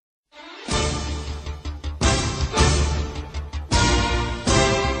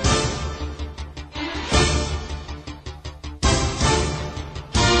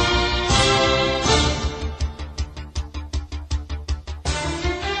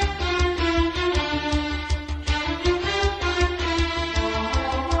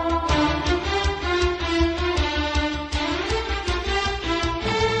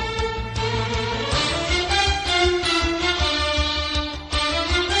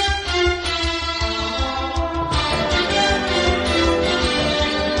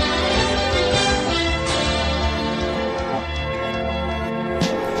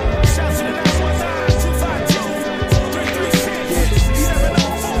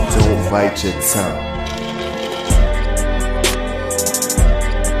Słuchajcie co?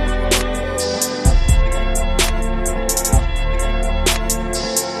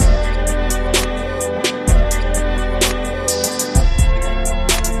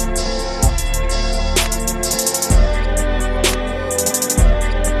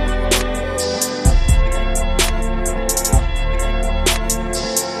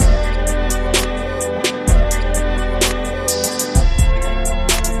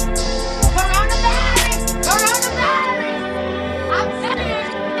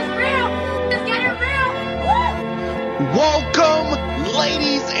 Welcome,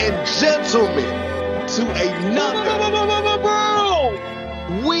 ladies and gentlemen, to another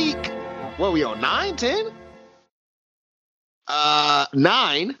week. What are we on? 9, 10?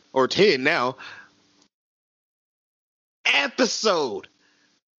 9 or 10 now. Episode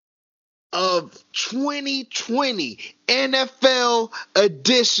of 2020 NFL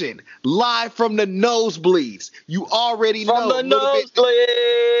edition, live from the nosebleeds. You already know. From the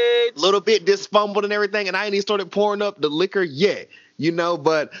nosebleeds. Little bit disfumbled and everything, and I ain't even started pouring up the liquor yet,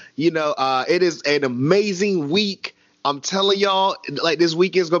 but it is an amazing week. I'm telling y'all, like, this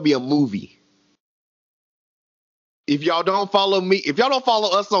weekend's gonna be a movie. If y'all don't follow me, if y'all don't follow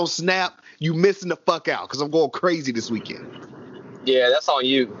us on Snap, you missing the fuck out, because I'm going crazy this weekend. Yeah, that's on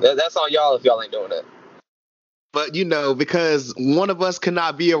you. That's on y'all if y'all ain't doing that. But, because one of us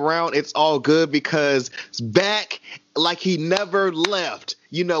cannot be around, it's all good, because it's back like he never left.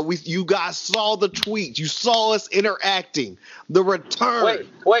 You guys saw the tweets. You saw us interacting. The return.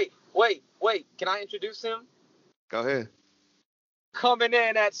 Wait. Can I introduce him? Go ahead. Coming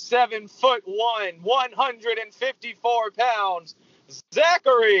in at 7'1", 154 pounds,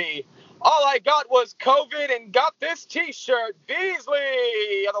 Zachary. All I got was COVID and got this t-shirt,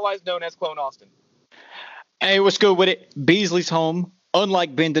 Beasley, otherwise known as Clone Austin. Hey, what's good with it? Beasley's home.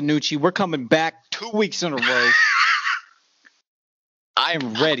 Unlike Ben DiNucci, we're coming back 2 weeks in a row. I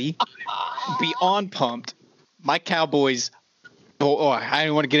am ready, beyond pumped. My Cowboys, I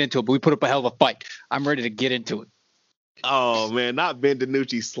don't want to get into it, but we put up a hell of a fight. I'm ready to get into it. Oh, man, not Ben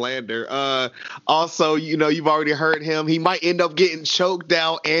DiNucci slander. Also, you've already heard him. He might end up getting choked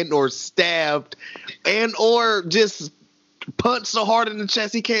out and or stabbed and or just punched so hard in the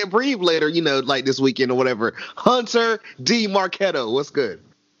chest he can't breathe later, like this weekend or whatever. Hunter D. Marketo, what's good?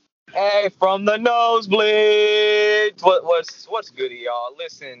 Hey, from the nosebleeds. What's good, y'all?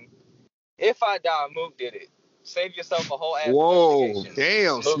 Listen, if I die, Mook did it. Save yourself a whole ass. Whoa,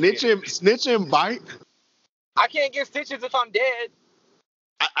 damn, snitching bite. I can't get stitches if I'm dead.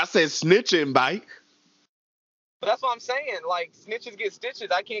 I said snitching bite. But that's what I'm saying. Like, snitches get stitches.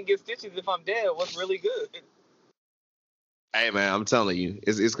 I can't get stitches if I'm dead. What's really good? Hey, man, I'm telling you,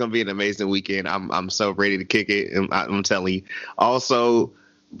 it's gonna be an amazing weekend. I'm so ready to kick it. And I'm telling you. Also,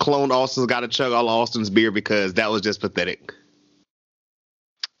 Clone Austin's got to chug all Austin's beer because that was just pathetic.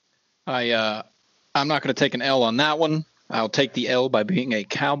 I'm not going to take an L on that one. I'll take the L by being a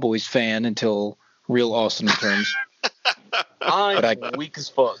Cowboys fan until real Austin returns. I'm weak as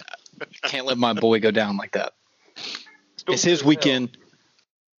fuck. Can't let my boy go down like that. It's his weekend.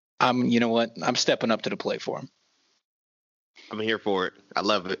 You know what? I'm stepping up to the plate for him. I'm here for it. I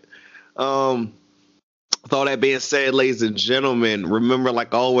love it. With all that being said, ladies and gentlemen, remember,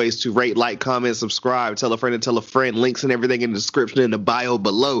 like always, to rate, like, comment, subscribe, tell a friend and tell a friend. Links and everything in the description in the bio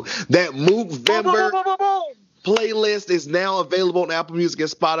below. That Movember playlist is now available on Apple Music and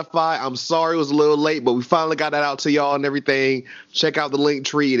Spotify. I'm sorry it was a little late, but we finally got that out to y'all and everything. Check out the link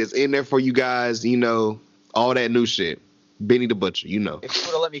tree. It is in there for you guys. All that new shit. Benny the Butcher, If you would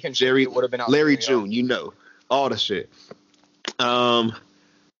have let me contribute, it would have been out. Larry June, all the shit.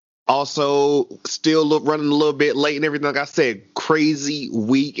 Also, still running a little bit late and everything. Like I said, crazy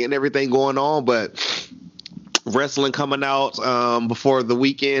week and everything going on, but wrestling coming out before the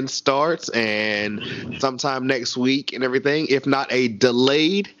weekend starts and sometime next week and everything. If not a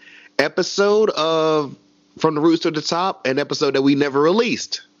delayed episode of From the Roots to the Top, an episode that we never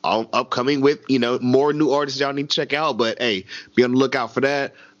released. Upcoming with, more new artists y'all need to check out. But, hey, be on the lookout for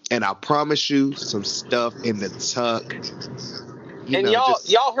that. And I promise you some stuff in the tuck.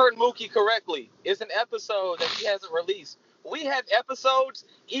 Y'all heard Mookie correctly. It's an episode that he hasn't released. We have episodes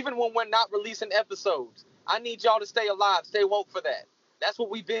even when we're not releasing episodes. I need y'all to stay alive, stay woke for that. That's what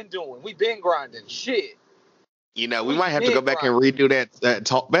we've been doing. We've been grinding. Shit. We might have to go back and redo that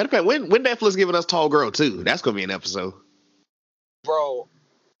talk. Matter of fact, when Netflix giving us Tall Girl 2? That's gonna be an episode. Bro.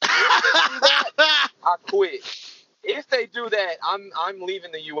 If they do that, I quit. If they do that, I'm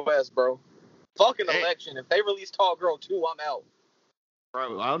leaving the US, bro. Fucking election. If they release Tall Girl 2, I'm out.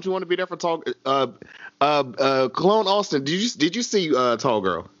 Bro, why don't you want to be there for Tall? Clone Austin, did you see Tall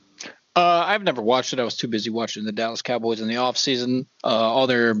Girl? I've never watched it. I was too busy watching the Dallas Cowboys in the offseason, all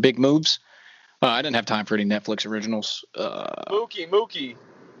their big moves. I didn't have time for any Netflix originals. Mookie.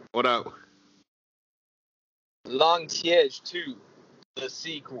 What up? Long Tiege 2, the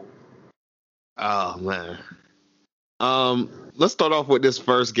sequel. Oh man. Let's start off with this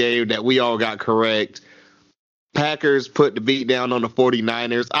first game that we all got correct. Packers put the beat down on the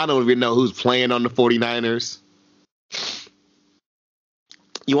 49ers. I don't even know who's playing on the 49ers.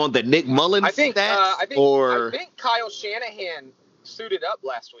 You want the Nick Mullins stats? I think Kyle Shanahan suited up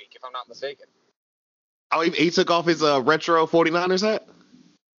last week, if I'm not mistaken. Oh, he took off his retro 49ers hat?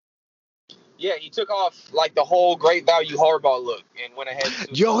 Yeah, he took off like the whole great value Harbaugh look and went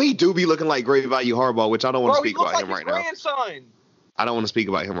ahead. Yo, he do be looking like great value Harbaugh, which I don't want to speak about him right now. Grandson. I don't want to speak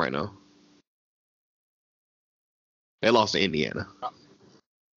about him right now. They lost to Indiana.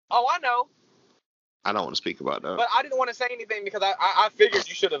 Oh, I know. I don't want to speak about that. But I didn't want to say anything because I figured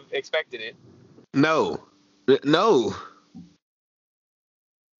you should have expected it. No, no,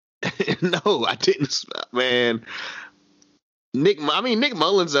 I didn't, man. Nick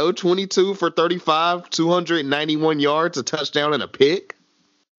Mullins, though, 22 for 35, 291 yards, a touchdown, and a pick.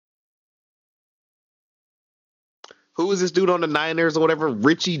 Who is this dude on the Niners or whatever?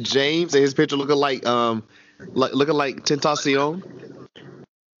 Richie James, and his picture looking like Tentacion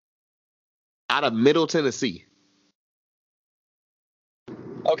out of Middle Tennessee.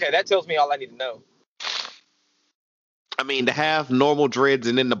 Okay, that tells me all I need to know. I mean, the half normal dreads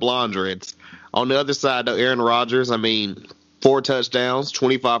and then the blonde dreads. On the other side, though, Aaron Rodgers, 4 touchdowns,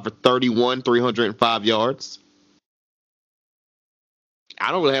 25 for 31, 305 yards.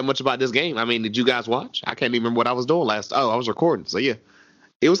 I don't really have much about this game. Did you guys watch? I can't even remember what I was doing last. Oh, I was recording. So, yeah.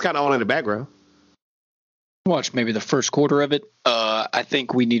 It was kind of on in the background. Watch maybe the first quarter of it. I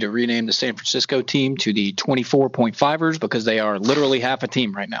think we need to rename the San Francisco team to the 24.5ers because they are literally half a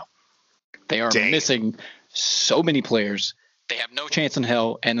team right now. They are missing so many players. They have no chance in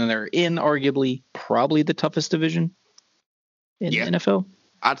hell, and then they're in arguably probably the toughest division in the NFL.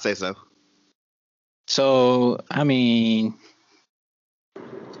 I'd say so. So,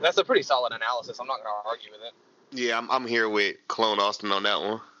 that's a pretty solid analysis. I'm not going to argue with it. Yeah, I'm here with Clone Austin on that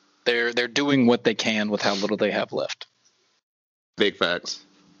one. They're doing what they can with how little they have left. Big facts.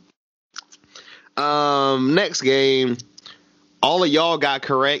 Next game, all of y'all got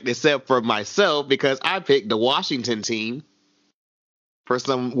correct except for myself because I picked the Washington team for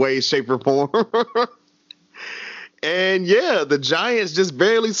some way, shape, or form. And yeah, the Giants just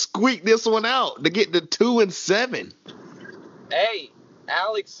barely squeaked this one out to get to 2-7. Hey,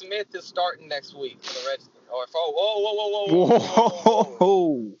 Alex Smith is starting next week for the Redskins.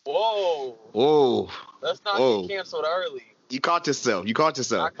 Whoa. Let's not get canceled early. You caught yourself.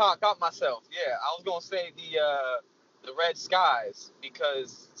 I caught myself. Yeah, I was gonna say the Red Skies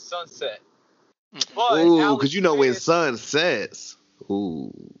because sunset. But because you know when sun sets.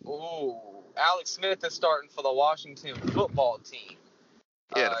 Ooh. Alex Smith is starting for the Washington football team.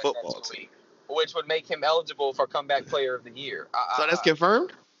 Yeah, the football team. Week, which would make him eligible for Comeback Player of the Year. So that's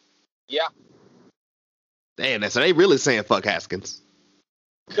confirmed? Yeah. Damn, so they really saying fuck Haskins.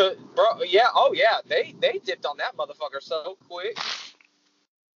 Bro, yeah, they dipped on that motherfucker so quick.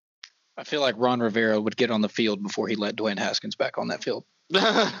 I feel like Ron Rivera would get on the field before he let Dwayne Haskins back on that field.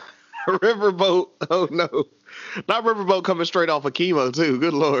 Riverboat, oh no. Not Riverboat coming straight off of chemo too,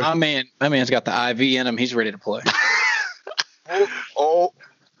 good lord. My man's got the IV in him, he's ready to play.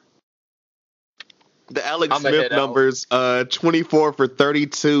 The Alex Smith numbers, 24 for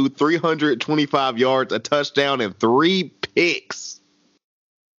 32, 325 yards, a touchdown, and 3 picks.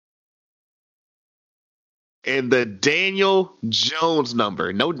 And the Daniel Jones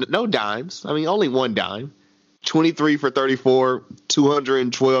number, no dimes. Only 1 dime. 23 for 34,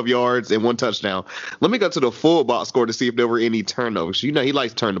 212 yards, and 1 touchdown. Let me go to the full box score to see if there were any turnovers. He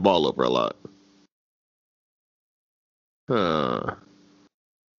likes to turn the ball over a lot.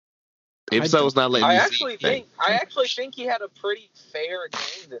 If so, it's not letting me see. I actually think he had a pretty fair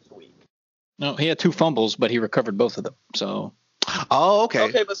game this week. No, he had 2 fumbles, but he recovered both of them. So. Oh, okay.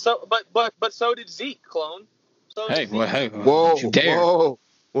 Okay, but so did Zeke, clone. So hey, whoa,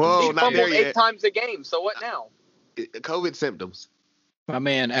 he not there yet. 8 times a game. So what now? COVID symptoms. My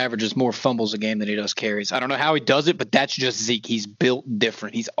man averages more fumbles a game than he does carries. I don't know how he does it, but that's just Zeke. He's built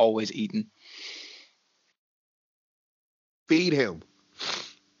different. He's always eating. Feed him.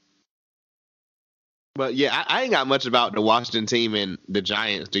 But yeah, I ain't got much about the Washington team and the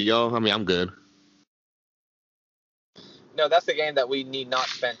Giants. Do y'all? I'm good. No, that's the game that we need not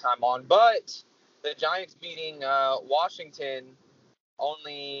spend time on. But the Giants beating Washington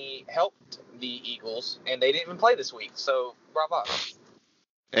only helped the Eagles, and they didn't even play this week. So, bravo.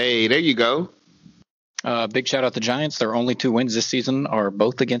 Hey, there you go. Big shout out to Giants. Their only 2 wins this season are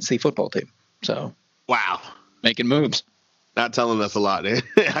both against the football team. So, wow, making moves. Not telling us a lot there.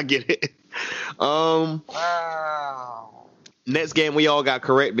 I get it. Wow. Next game we all got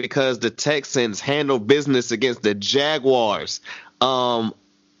correct because the Texans handled business against the Jaguars.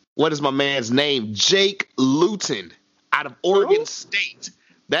 What is my man's name? Jake Luton out of Oregon State.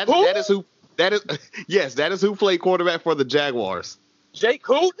 That is who played quarterback for the Jaguars. Jake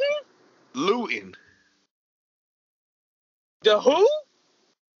Luton? Luton. The who?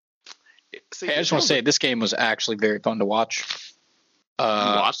 See, hey, I just want to say this game was actually very fun to watch. You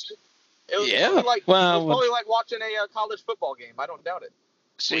watched it? It was probably like watching a college football game. I don't doubt it.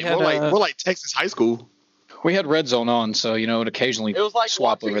 We're like Texas high school. We had Red Zone on, so it occasionally it was like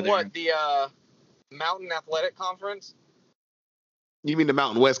swap watching over there. The Mountain Athletic Conference? You mean the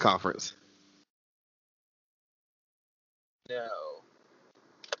Mountain West Conference? No,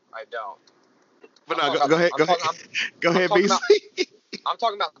 I don't. But go ahead, BC. I'm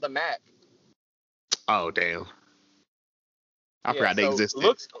talking about the MAC. Oh damn! I forgot they existed.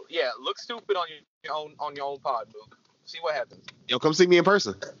 Look stupid on your own pod, Mook. See what happens. Yo, come see me in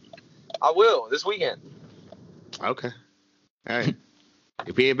person. I will this weekend. Okay. All right.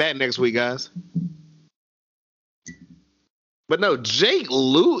 If he ain't back next week, guys. But no, Jake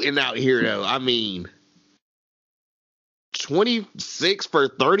Luton out here though. I mean, 26 for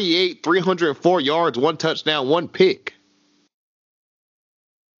 38, 304 yards, 1 touchdown, 1 pick.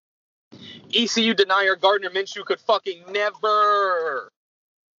 ECU denier Gardner Minshew could fucking never.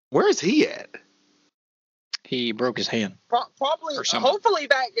 Where is he at? He broke his hand. Probably, hopefully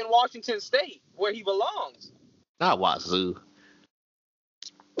back in Washington State, where he belongs. Not Wazoo.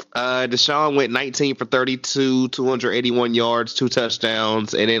 Deshaun went 19 for 32, 281 yards, 2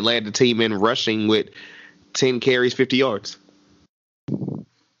 touchdowns, and it led the team in rushing with 10 carries, 50 yards.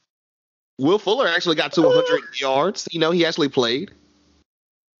 Will Fuller actually got to 100 yards. He actually played.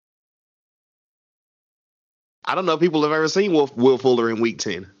 I don't know if people have ever seen Will Fuller in Week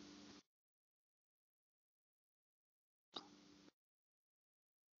 10.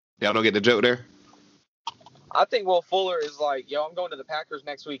 Y'all don't get the joke there? I think Will Fuller is like, yo, I'm going to the Packers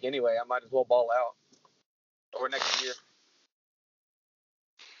next week anyway. I might as well ball out. Or next year.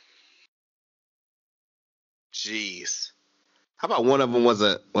 Jeez. How about one of them was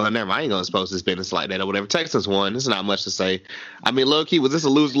never mind. I ain't going to suppose this business like that or whatever. Texas won. There's not much to say. I mean, low-key, was this a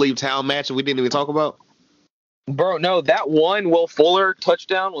lose-leave town match that we didn't even talk about? Bro, no, that one Will Fuller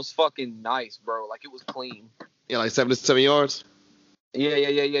touchdown was fucking nice, bro. Like, it was clean. Yeah, like 77 yards?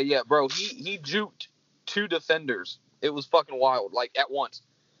 Yeah. Bro, he juked 2 defenders. It was fucking wild, like, at once.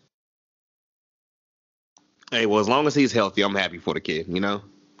 Hey, well, as long as he's healthy, I'm happy for the kid,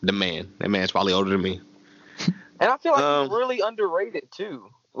 The man. That man's probably older than me. And I feel like he's really underrated, too.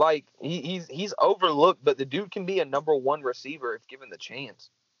 Like, he's overlooked, but the dude can be a number 1 receiver if given the chance.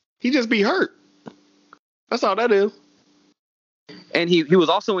 He just be hurt. That's all that is. And he was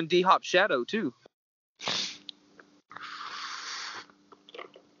also in D-Hop's shadow, too.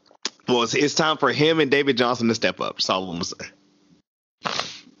 Well, it's time for him and David Johnson to step up. That's all I'm going to say.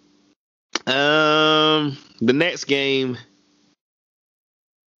 The next game,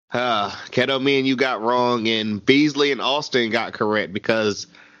 Keto, me and you got wrong, and Beasley and Austin got correct because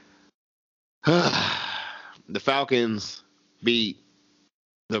the Falcons beat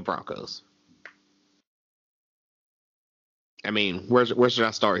the Broncos. I mean, where should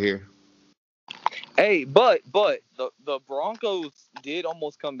I start here? Hey, but the Broncos did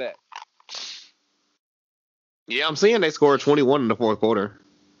almost come back. Yeah, I'm seeing they scored 21 in the fourth quarter.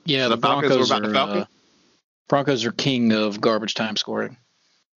 Yeah, the Broncos are king of garbage time scoring.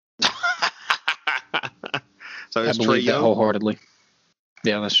 So I believe that wholeheartedly.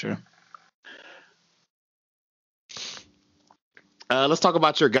 Yeah, that's true. Let's talk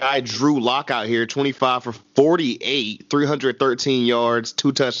about your guy Drew Lock out here. 25 for 48, 313 yards,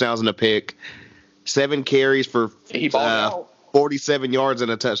 2 touchdowns and a pick, 7 carries for 47 yards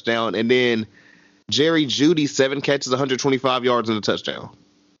and a touchdown, and then Jerry Jeudy 7 catches, 125 yards and a touchdown.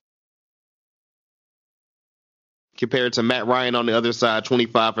 Compared to Matt Ryan on the other side,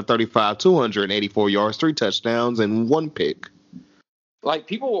 25 for 35, 284 yards, 3 touchdowns and 1 pick. Like,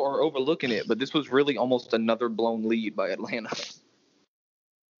 people are overlooking it, but this was really almost another blown lead by Atlanta.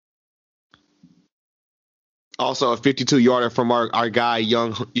 Also, a 52-yarder from our guy,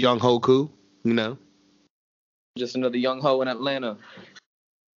 Young Hoku, Just another young ho in Atlanta.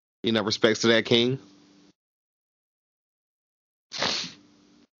 Respects to that king.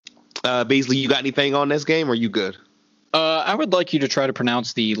 Beasley, you got anything on this game, or are you good? I would like you to try to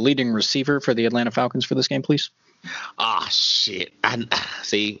pronounce the leading receiver for the Atlanta Falcons for this game, please. Ah, shit. I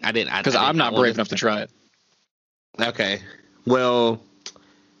didn't. Because I'm not brave enough to try it. Okay. Well,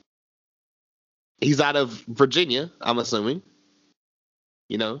 he's out of Virginia, I'm assuming.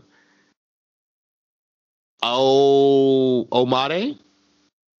 You know. Oh, Omade?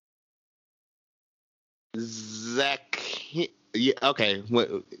 Zach. Yeah, okay.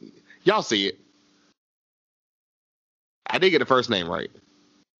 Y'all see it. I did get the first name right.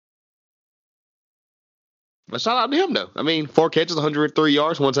 But shout out to him, though. I mean, 4 catches, 103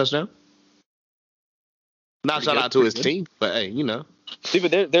 yards, 1 touchdown. Not shout out to his team, but hey, you know. See,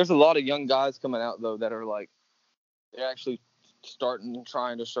 but there's a lot of young guys coming out, though, that are like, they're actually starting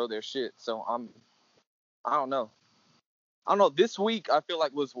trying to show their shit. So I don't know. This week, I feel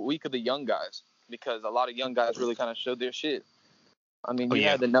like was week of the young guys because a lot of young guys really kind of showed their shit. I mean, you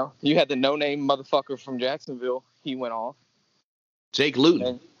had the no-name motherfucker from Jacksonville. He went off. Jake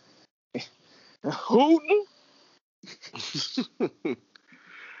Luton. Hooten?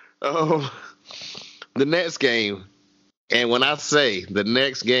 Oh, the next game. And when I say the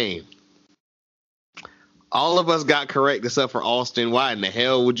next game, all of us got correct except for Austin. Why in the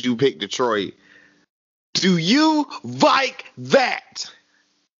hell would you pick Detroit? Do you like that?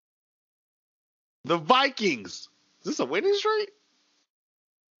 The Vikings. Is this a winning streak?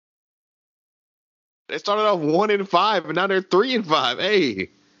 They started off 1-5, and now they're 3-5. Hey.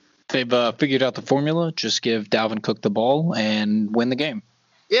 They've figured out the formula. Just give Dalvin Cook the ball and win the game.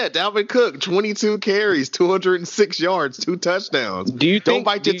 Yeah, Dalvin Cook, 22 carries, 206 yards, 2 touchdowns. Don't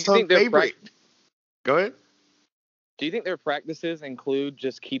bite your tongue favorite. Go ahead. Do you think their practices include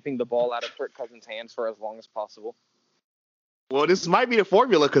just keeping the ball out of Kirk Cousins' hands for as long as possible? Well, this might be the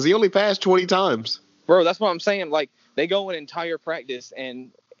formula because he only passed 20 times. Bro, that's what I'm saying. Like, they go an entire practice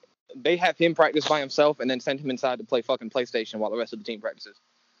and they have him practice by himself and then send him inside to play fucking PlayStation while the rest of the team practices.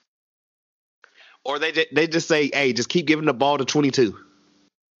 Or they just say, hey, just keep giving the ball to 22.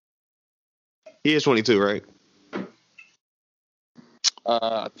 He is 22, right?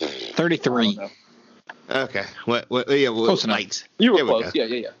 33. Okay. Close enough. You were close.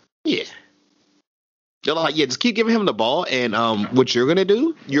 Yeah. They're like, just keep giving him the ball, and what you're gonna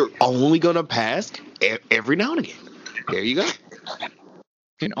do, you're only gonna pass every now and again. There you go. You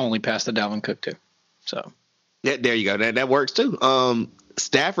can only pass to Dalvin Cook too. So. Yeah, there you go. That works too.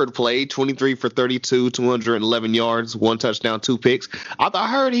 Stafford played 23 for 32, 211 yards, 1 touchdown, 2 picks.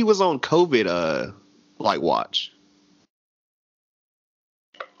 I heard he was on COVID, watch.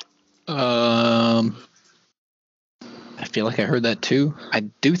 I feel like I heard that too. I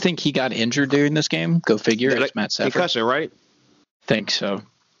do think he got injured during this game. Go figure. It's Matt Stafford. Concussion, right? Think so.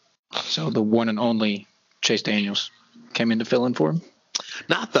 So the one and only Chase Daniels came in to fill in for him.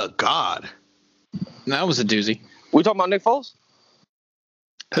 Not the God. That was a doozy. We talking about Nick Foles?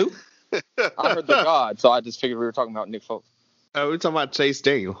 Who? I heard the God, so I just figured we were talking about Nick Foles. We're talking about Chase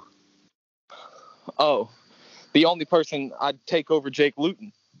Daniel. Oh, the only person I'd take over Jake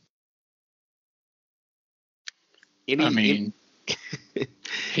Luton. He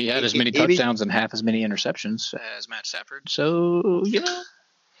had as many touchdowns and half as many interceptions as Matt Stafford. So, you know.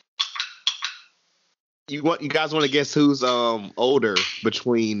 You guys want to guess who's older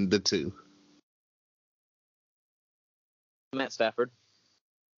between the two? Matt Stafford.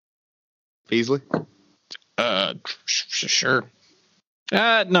 Beasley? Sure.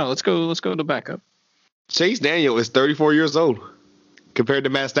 No, let's go to backup. Chase Daniel is 34 years old compared to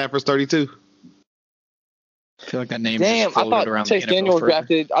Matt Stafford's 32. I feel like that name just floated around Chase the NFL Daniel was forever.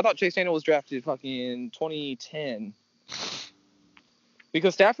 drafted. I thought Chase Daniel was drafted fucking 2010.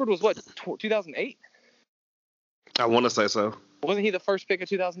 Because Stafford was what, 2008? I want to say so. Wasn't he the first pick of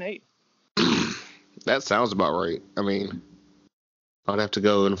 2008? That sounds about right. I mean, I'd have to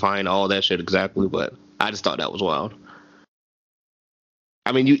go and find all that shit exactly, but I just thought that was wild.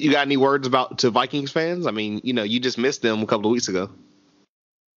 I mean, you got any words to Vikings fans? I mean, you just missed them a couple of weeks ago.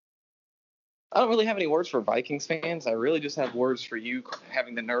 I don't really have any words for Vikings fans. I really just have words for you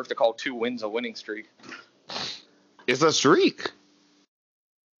having the nerve to call 2 wins a winning streak. It's a streak.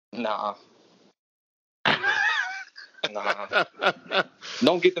 Nah. Nah.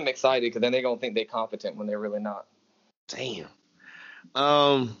 Don't get them excited because then they're going to think they're competent when they're really not. Damn.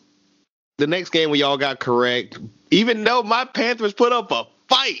 The next game we all got correct, even though my Panthers put up a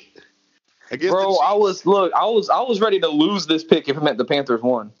fight. Bro, I was ready to lose this pick if it meant the Panthers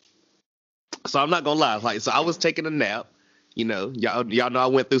won. So I'm not gonna lie, so I was taking a nap. Y'all know I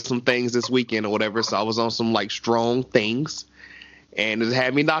went through some things this weekend or whatever, so I was on some strong things, and it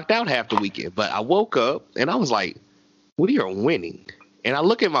had me knocked out half the weekend. But I woke up and I was like, "We are winning," and I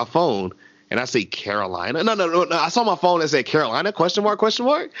look at my phone and I see Carolina. No. I saw my phone that said Carolina, question mark.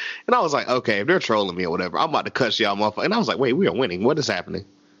 And I was like, okay, if they're trolling me or whatever, I'm about to cuss y'all motherfucker. And I was like, wait, we are winning. What is happening?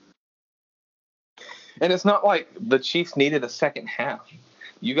 And it's not like the Chiefs needed a second half.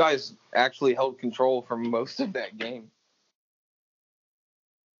 You guys actually held control for most of that game.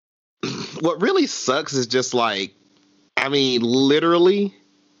 What really sucks is just like, I mean, literally,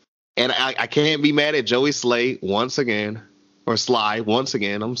 and I can't be mad at Joey Slay once again, or Sly once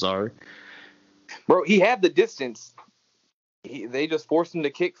again. I'm sorry. Bro, he had the distance. They just forced him to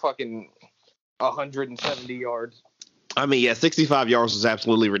kick fucking 170 yards. I mean, yeah, 65 yards was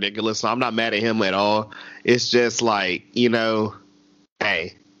absolutely ridiculous. So I'm not mad at him at all. It's just like, you know,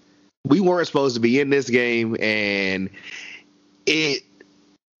 hey, we weren't supposed to be in this game, and it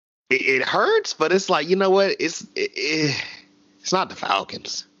hurts, but it's like, you know what? It's not the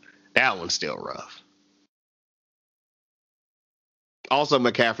Falcons. That one's still rough. Also,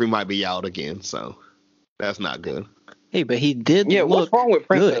 McCaffrey might be out again, so that's not good. Hey, but he did. Yeah, look what's wrong with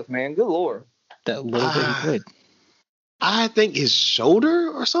Princess, good. man? Good Lord. That little bit he played. I think his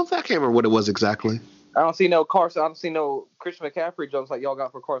shoulder or something. I can't remember what it was exactly. I don't see no Carson. I don't see no Christian McCaffrey jokes like y'all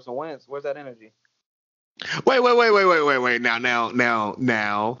got for Carson Wentz. Where's that energy? Wait.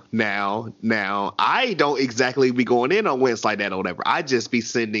 Now. I don't exactly be going in on Wentz like that or whatever. I just be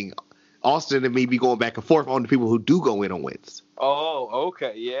sending Austin and me be going back and forth on the people who do go in on Wentz. Oh,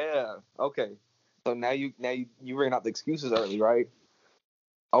 okay. Yeah. Okay. So now you bringing out the excuses early, right?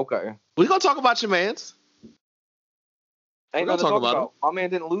 Okay. We gonna talk about your mans. Ain't nothing to talk about. My man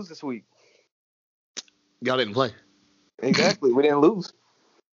didn't lose this week. Y'all didn't play. Exactly. We didn't lose.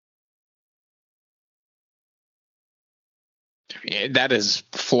 Yeah, that is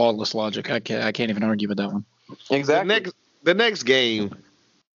flawless logic. I can't even argue with that one. Exactly. The next game,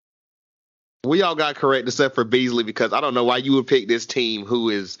 we all got correct except for Beasley, because I don't know why you would pick this team who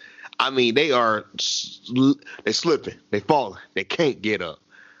is, I mean, they're slipping, they falling, they can't get up.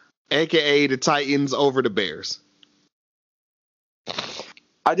 AKA the Titans over the Bears.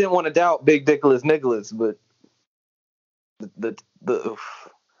 I didn't want to doubt Big Dickless Nicholas, but the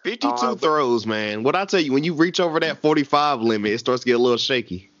 52 throws, man. What I tell you, when you reach over that 45 limit, it starts to get a little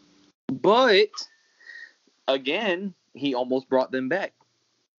shaky. But again, he almost brought them back.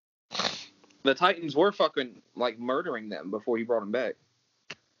 The Titans were fucking like murdering them before he brought them back.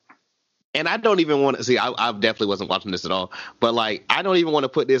 And I don't even want to see. I definitely wasn't watching this at all. But like, I don't even want to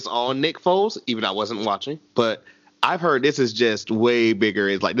put this on Nick Foles, even though I wasn't watching. But I've heard this is just way bigger.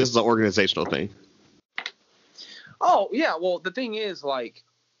 It's like this is an organizational thing. Oh yeah, well the thing is, like,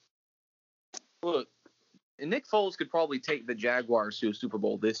 look, Nick Foles could probably take the Jaguars to a Super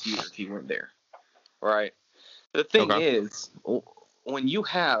Bowl this year if he went there. Right. The thing is, when you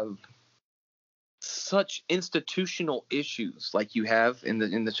have such institutional issues like you have in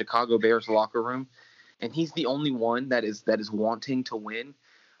the Chicago Bears locker room, and he's the only one that is wanting to win.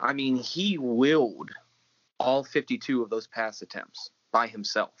 I mean, he willed all 52 of those pass attempts by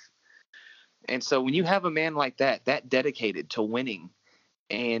himself. And so when you have a man like that dedicated to winning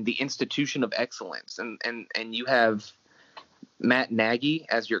and the institution of excellence, and you have Matt Nagy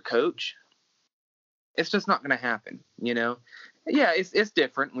as your coach, it's just not going to happen, you know? Yeah, it's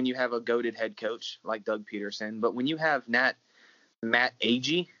different when you have a goated head coach like Doug Peterson, but when you have Matt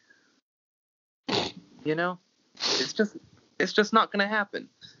Agee, you know, it's just not going to happen.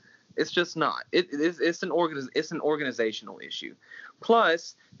 It's just not. It's an organizational issue.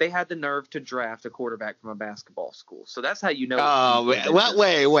 Plus, they had the nerve to draft a quarterback from a basketball school, so that's how you know. Oh,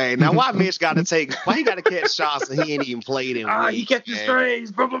 wait. Now, why Mitch got to take? Why he got to catch shots and he ain't even played in? He catches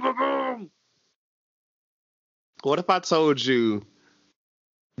strays. Boom, boom, boom, boom. What if I told you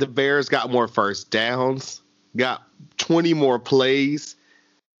the Bears got more first downs, got 20 more plays,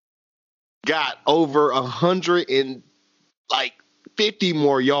 got over 150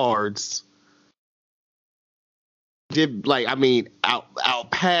 more yards?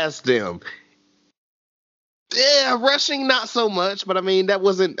 Out past them. Yeah, rushing not so much, but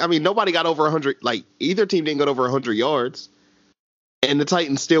nobody got over 100. Like, either team didn't go over 100 yards, and the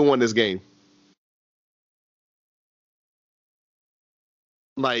Titans still won this game.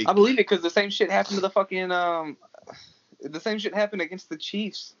 Like, I believe it because the same shit happened to the fucking the same shit happened against the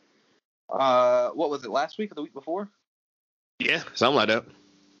Chiefs. What was it, last week or the week before? Yeah, something like that.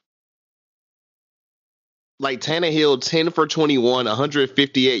 Like Tannehill, 10 for 21,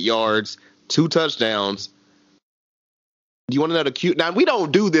 158 yards, 2 touchdowns. Do you want to know the Q? Now, we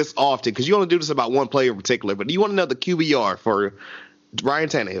don't do this often because you only do this about one player in particular, but do you want to know the QBR for Ryan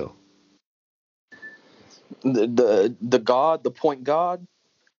Tannehill? The point god?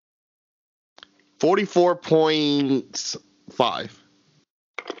 44.5.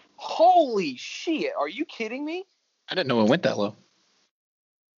 Holy shit! Are you kidding me? I didn't know it went that low.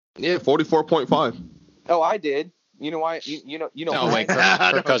 Yeah, 44.5. Oh, I did. You know why? You know. Oh wait,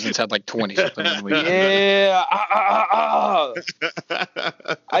 Kirk Cousins had like 20 something in the week. Yeah.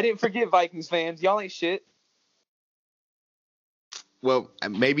 I didn't forget, Vikings fans. Y'all ain't shit. Well,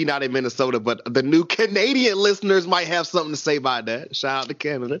 maybe not in Minnesota, but the new Canadian listeners might have something to say about that. Shout out to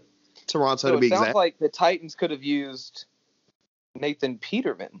Canada, Toronto to be exact. Sounds like the Titans could have used Nathan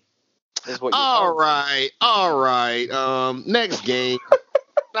Peterman. Is what you're all right. Next game.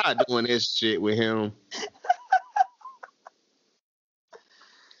 Not doing this shit with him.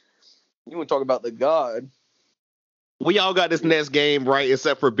 You want to talk about the God? We all got this next game right,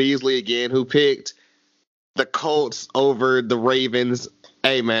 except for Beasley again, who picked the Colts over the Ravens.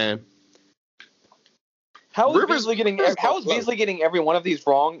 Hey, man. How is Beasley getting every one of these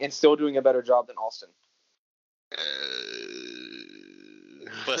wrong and still doing a better job than Austin?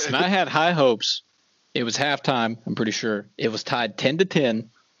 Listen, I had high hopes. It was halftime, I'm pretty sure. It was tied 10-10.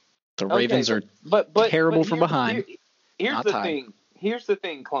 The Ravens are terrible from behind. Here's the thing. Here's the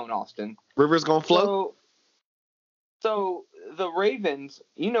thing, Clone Austin. Rivers gonna float? So the Ravens,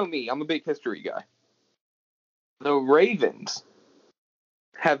 you know me, I'm a big history guy. The Ravens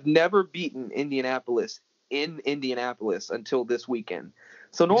have never beaten Indianapolis in Indianapolis until this weekend.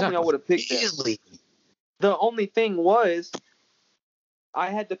 So normally I would have picked them. The only thing was I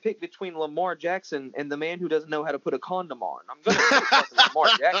had to pick between Lamar Jackson and the man who doesn't know how to put a condom on. I'm going to pick Lamar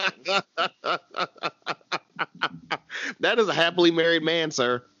Jackson. That is a happily married man,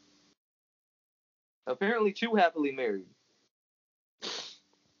 sir. Apparently too happily married.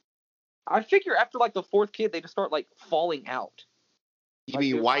 I figure after like the fourth kid, they just start like falling out. You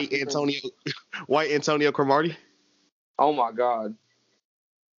mean white Antonio Cromartie? Oh my God.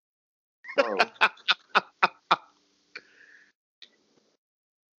 Bro.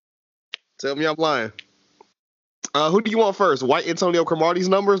 Tell me I'm lying. Who do you want first? White Antonio Cromartie's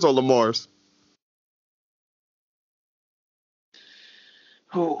numbers or Lamar's?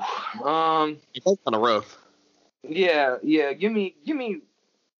 That's kind of rough. Yeah. Give me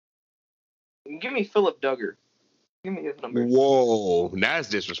Philip Duggar. Give me his number. Whoa, that's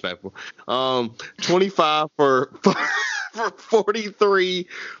disrespectful. 25 for 43,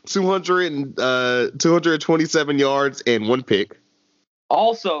 227 yards and one pick.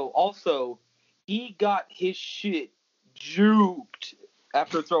 Also, he got his shit juked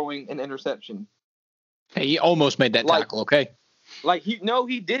after throwing an interception. Hey, he almost made that tackle, okay? He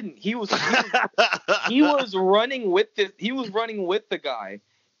didn't. He was running with the guy,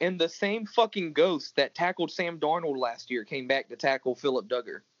 and the same fucking ghost that tackled Sam Darnold last year came back to tackle Philip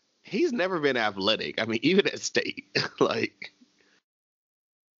Duggar. He's never been athletic. I mean, even at state,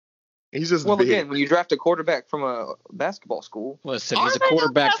 he's just big. Again, when you draft a quarterback from a basketball school, listen, he's a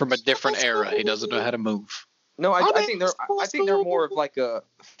quarterback from a different era. He doesn't know how to move. No, I think they're more of like a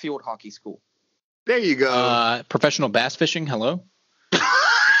field hockey school. There you go. Professional bass fishing. Hello.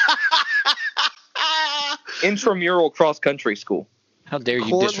 Intramural cross country school. How dare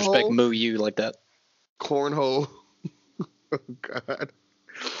you disrespect Moo U like that? Cornhole. Oh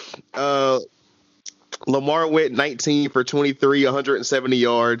God. Lamar went 19 for 23, 170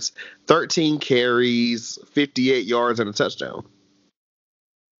 yards, 13 carries, 58 yards, and a touchdown.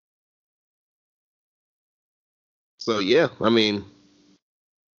 So yeah, I mean,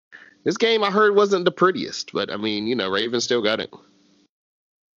 this game I heard wasn't the prettiest, but I mean, Ravens still got it.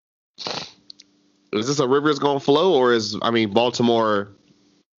 Is this a Rivers gonna flow, or is Baltimore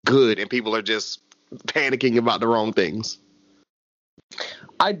good and people are just panicking about the wrong things?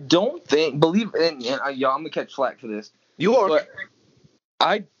 I don't think I'm gonna catch flack for this. You are. But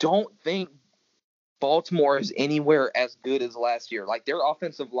I don't think Baltimore is anywhere as good as last year. Like, their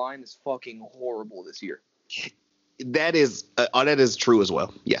offensive line is fucking horrible this year. That is true as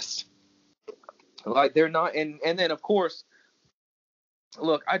well. Yes. Like, they're not, and then of course,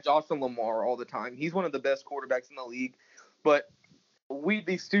 look, I josh on Lamar all the time. He's one of the best quarterbacks in the league, but we'd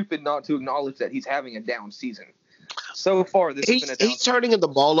be stupid not to acknowledge that he's having a down season. So far, this has been a down he's turning the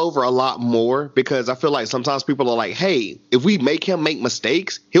ball over a lot more, because I feel like sometimes people are like, hey, if we make him make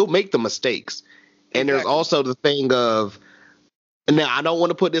mistakes, he'll make the mistakes. And There's also the thing of, now I don't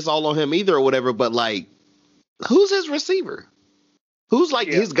want to put this all on him either or whatever, but like, who's his receiver? Who's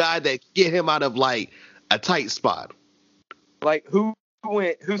his guy that get him out of like a tight spot? Like who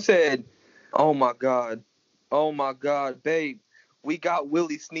said, oh my God, babe, we got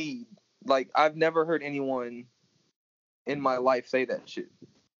Willie Snead. Like, I've never heard anyone in my life say that shit.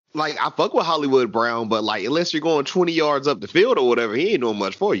 Like, I fuck with Hollywood Brown, but like, unless you're going 20 yards up the field or whatever, he ain't doing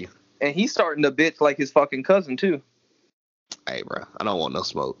much for you. And he's starting to bitch like his fucking cousin too. Hey, bro, I don't want no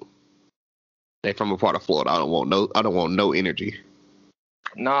smoke. They from a part of Florida. I don't want no energy.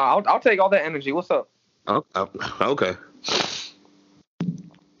 Nah, I'll take all that energy. What's up? Oh, okay.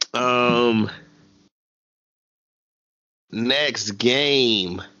 Next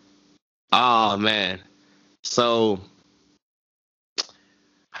game. Oh man. So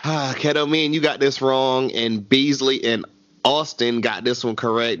Keto, me and you got this wrong, and Beasley and Austin got this one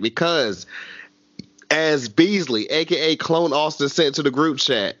correct, because as Beasley, aka Clone Austin, sent to the group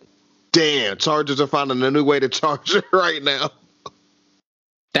chat, damn, Chargers are finding a new way to charge it right now.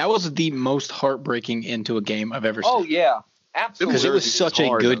 That was the most heartbreaking end to a game I've ever seen. Oh yeah, absolutely. Because it was such a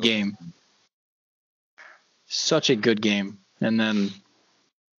good game. Such a good game. And then,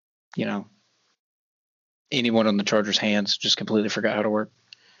 anyone on the Chargers' hands just completely forgot how to work.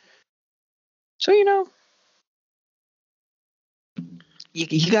 So, you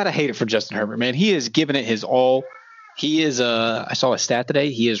got to hate it for Justin Herbert, man. He is giving it his all. He is, I saw a stat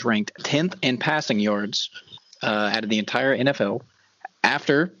today, he is ranked 10th in passing yards out of the entire NFL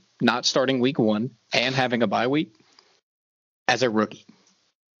after not starting week 1 and having a bye week as a rookie.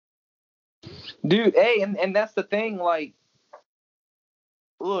 Dude, hey, and that's the thing, like,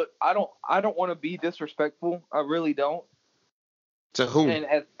 look, I don't want to be disrespectful. I really don't. To whom?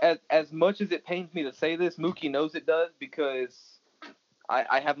 And as much as it pains me to say this, Mookie knows it does, because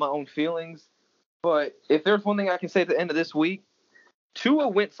I have my own feelings. But if there's one thing I can say at the end of this week, Tua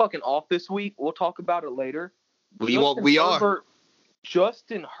went fucking off this week. We'll talk about it later.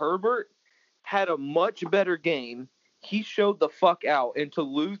 Justin Herbert had a much better game. He showed the fuck out. And to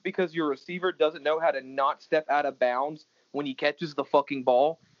lose because your receiver doesn't know how to not step out of bounds when he catches the fucking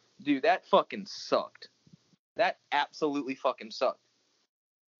ball, dude, that fucking sucked. That absolutely fucking sucked.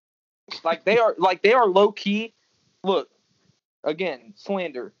 They are low key. Look, again,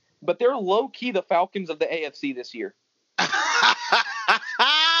 slander, but they're low key the Falcons of the AFC this year.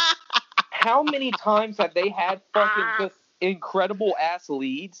 How many times have they had fucking just incredible ass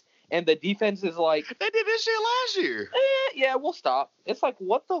leads, and the defense is like, they did this shit last year. Yeah, we'll stop. It's like,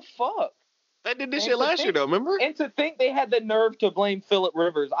 what the fuck? They did this shit last year, though, remember? And to think they had the nerve to blame Phillip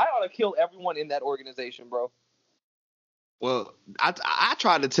Rivers. I ought to kill everyone in that organization, bro. Well, I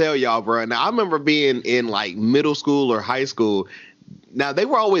tried to tell y'all, bro. Now, I remember being in, like, middle school or high school. Now, they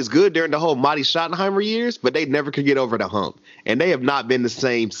were always good during the whole Marty Schottenheimer years, but they never could get over the hump. And they have not been the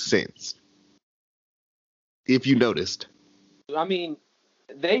same since, if you noticed. I mean,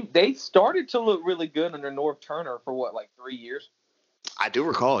 they started to look really good under Norv Turner for, what, like 3 years? I do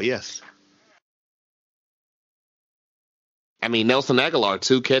recall, yes. I mean, Nelson Aguilar,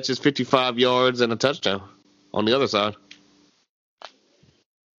 2 catches, 55 yards, and a touchdown on the other side.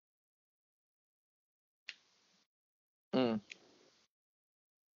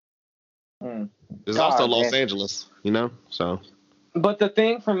 There's also Los Angeles, so. But the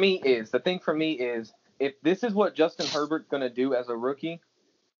thing for me is, if this is what Justin Herbert's going to do as a rookie,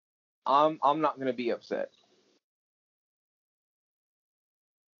 I'm not going to be upset.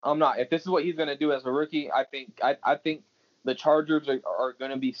 I'm not. If this is what he's going to do as a rookie, I think the Chargers are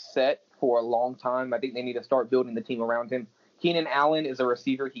going to be set for a long time. I think they need to start building the team around him. Keenan Allen is a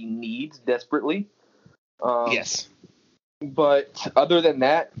receiver he needs desperately. Yes. But other than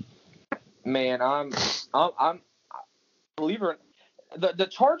that, man, I'm believer. The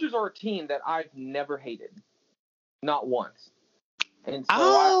Chargers are a team that I've never hated, not once. And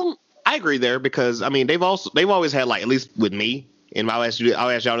so I agree there, because I mean they've always had, like, at least with me, and I'll ask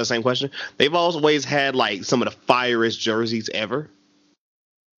y'all the same question. They've always had, like, some of the fieriest jerseys ever.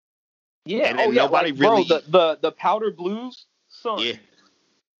 Yeah, and nobody really. Bro, the powder blues, son. Yeah.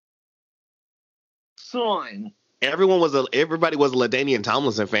 Son. Everybody was a LaDainian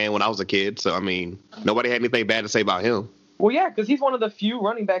Tomlinson fan when I was a kid, so I mean, nobody had anything bad to say about him. Well, yeah, because he's one of the few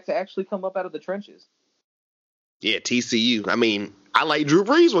running backs to actually come up out of the trenches. Yeah, TCU. I mean, I liked Drew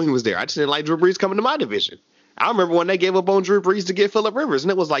Brees when he was there. I just didn't like Drew Brees coming to my division. I remember when they gave up on Drew Brees to get Phillip Rivers,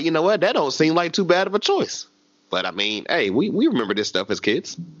 and it was like, you know what, that don't seem like too bad of a choice. But I mean, hey, we remember this stuff as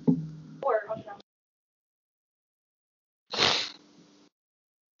kids.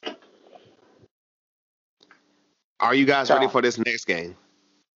 Are you guys ready for this next game?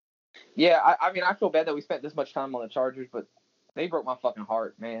 Yeah, I mean, I feel bad that we spent this much time on the Chargers, but they broke my fucking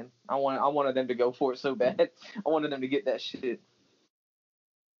heart, man. I wanted them to go for it so bad. I wanted them to get that shit.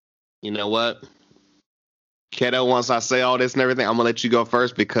 You know what? Keto, once I say all this and everything, I'm going to let you go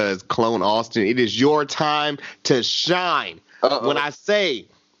first, because Clone Austin, it is your time to shine. Uh-oh. When I say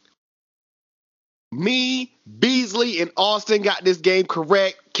me, Beasley, and Austin got this game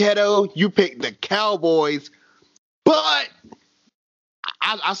correct, Keto, you picked the Cowboys. But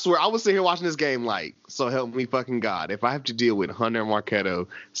I swear, I was sitting here watching this game like, so help me fucking God. If I have to deal with Hunter Marketo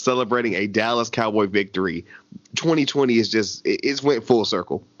celebrating a Dallas Cowboy victory, 2020 is just, it's went full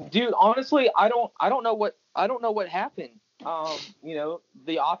circle. Dude, honestly, I don't know what happened.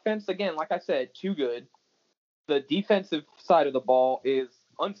 The offense, again, like I said, too good. The defensive side of the ball is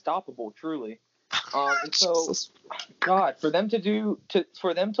unstoppable, truly. And so, God, for them to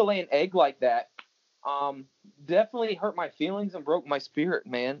lay an egg like that, definitely hurt my feelings and broke my spirit,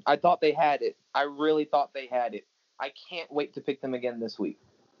 man. I thought they had it. I really thought they had it. I can't wait to pick them again this week.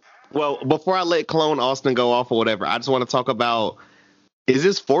 Well, before I let Clone Austin go off or whatever, I just want to talk about, is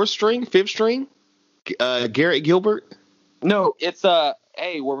this fifth string? Garrett Gilbert? No, it's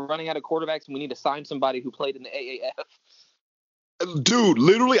hey, we're running out of quarterbacks and we need to sign somebody who played in the AAF. Dude,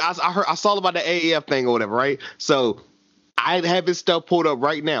 literally, I saw about the AAF thing or whatever, right? So I have his stuff pulled up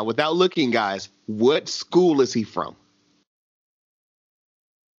right now without looking, guys. What school is he from?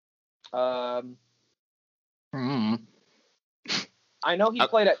 I know he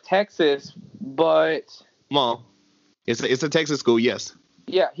played at Texas, but come on, it's a Texas school, yes.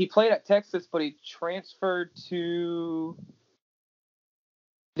 Yeah, he played at Texas, but he transferred to.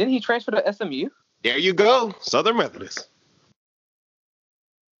 Didn't he transfer to SMU? There you go, Southern Methodist.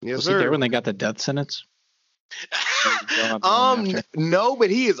 Yes, was sir. he there when they got the death sentence? No, but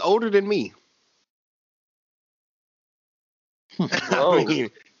he is older than me. I mean,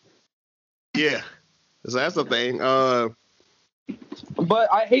 yeah, so that's the thing.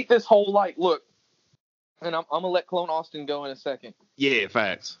 But I hate this whole look, and I'm gonna let Clone Austin go in a second. Yeah,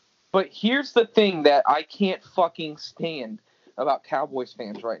 facts. But here's the thing that I can't fucking stand about Cowboys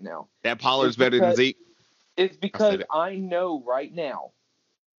fans right now. That Pollard's better than Zeke. It's because I know right now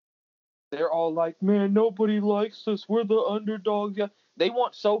they're all like, man, nobody likes us. We're the underdogs. They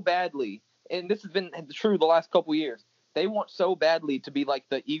want so badly, and this has been true the last couple years. They want so badly to be like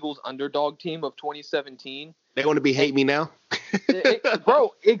the Eagles underdog team of 2017. They want to be hate me now?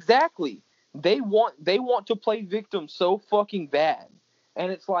 Bro, exactly. They want to play victim so fucking bad.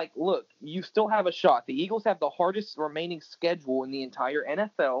 And it's like, look, you still have a shot. The Eagles have the hardest remaining schedule in the entire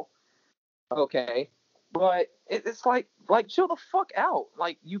NFL. Okay. But it's like chill the fuck out.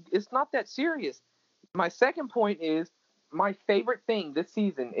 It's not that serious. My second point is, my favorite thing this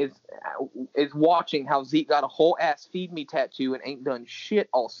season is watching how Zeke got a whole ass feed me tattoo and ain't done shit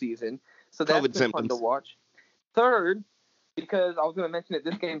all season. So that's been fun to watch. Third, because I was going to mention it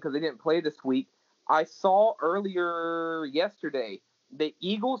this game because they didn't play this week, I saw earlier yesterday the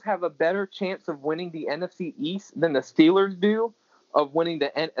Eagles have a better chance of winning the NFC East than the Steelers do of winning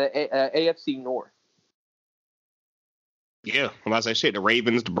the AFC North. Yeah, I'm about to say shit. The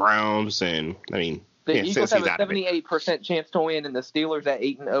Ravens, the Browns, and the Eagles have a 78% chance to win, and the Steelers at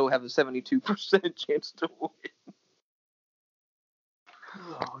 8-0 have a 72% chance to win.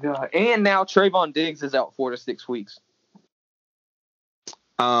 Oh god! And now Trayvon Diggs is out 4 to 6 weeks.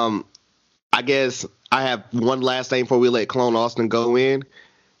 I guess I have one last thing before we let Clone Austin go in.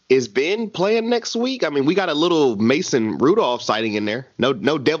 Is Ben playing next week? I mean, we got a little Mason Rudolph sighting in there. No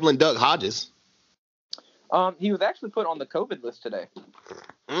Devlin Duck Hodges. He was actually put on the COVID list today.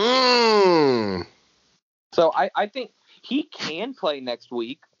 So I think he can play next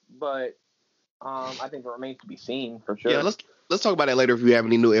week, but I think it remains to be seen for sure. Yeah, let's talk about that later if you have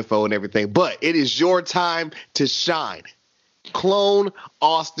any new info and everything. But it is your time to shine. Clone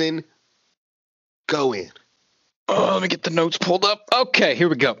Austin, go in. Let me get the notes pulled up. Okay, here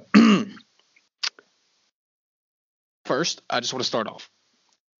we go. First, I just want to start off.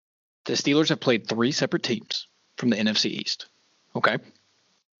 The Steelers have played 3 separate teams from the NFC East. Okay?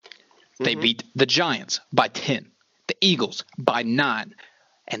 They beat the Giants by 10, the Eagles by 9,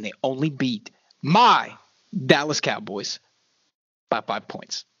 and they only beat my Dallas Cowboys by 5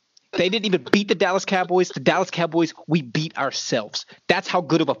 points. They didn't even beat the Dallas Cowboys. The Dallas Cowboys, we beat ourselves. That's how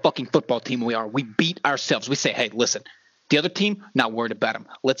good of a fucking football team we are. We beat ourselves. We say, hey, listen, the other team, not worried about them.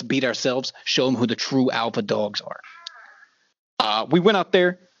 Let's beat ourselves, show them who the true alpha dogs are. We went out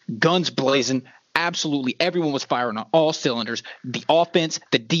there, guns blazing. Absolutely, everyone was firing on all cylinders. The offense,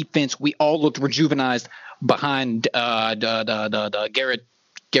 the defense, we all looked rejuvenized behind the Garrett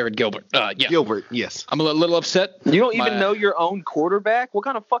Gilbert. Yeah. Gilbert, yes. I'm a little upset. You don't even know your own quarterback? What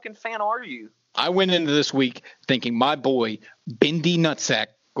kind of fucking fan are you? I went into this week thinking my boy, Bendy Nutsack,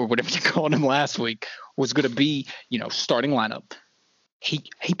 or whatever you called him last week, was going to be, starting lineup. He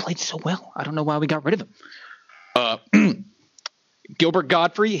played so well. I don't know why we got rid of him. Gilbert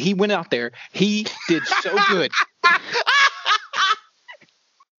Godfrey, he went out there. He did so good.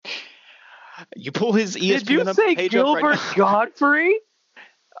 You pull his ESPN Did you say page Gilbert up right Godfrey?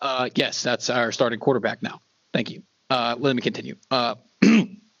 Yes, that's our starting quarterback now. Thank you. Let me continue.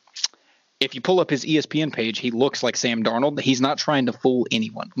 If you pull up his ESPN page, he looks like Sam Darnold. He's not trying to fool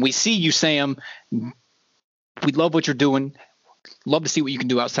anyone. We see you, Sam. We love what you're doing. Love to see what you can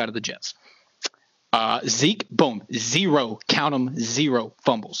do outside of the Jets. Zeke, boom, 0. Count them, 0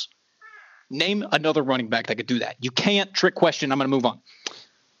 fumbles. Name another running back that could do that. You can't. Trick question. I'm going to move on.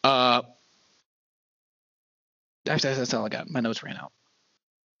 That's all I got. My notes ran out.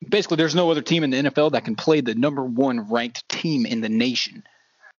 Basically, there's no other team in the NFL that can play the number 1 ranked team in the nation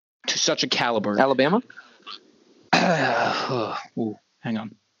to such a caliber. Alabama? Hang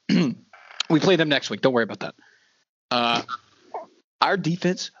on. We play them next week. Don't worry about that. Our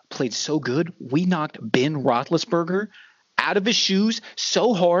defense played so good, we knocked Ben Roethlisberger out of his shoes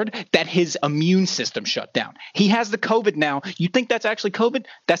so hard that his immune system shut down. He has the COVID now. You think that's actually COVID?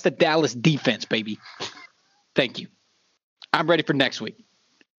 That's the Dallas defense, baby. Thank you. I'm ready for next week.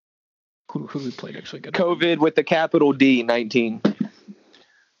 Who do we play next week? COVID with the capital D, 19.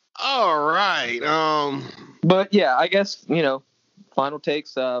 All right. But yeah, I guess, final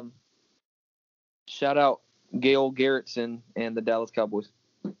takes. Shout out Gale Garrettson and the Dallas Cowboys.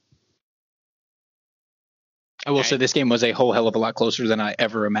 I will say this game was a whole hell of a lot closer than I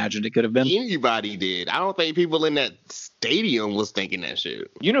ever imagined it could have been. Anybody did. I don't think people in that stadium was thinking that shit.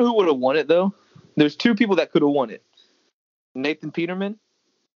 You know who would have won it, though? There's 2 people that could have won it. Nathan Peterman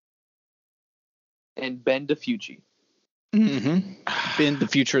and Ben DiFucci. Mm-hmm. Ben, the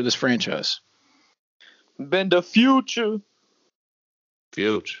future of this franchise. Ben the future.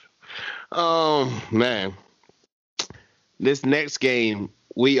 Man. This next game,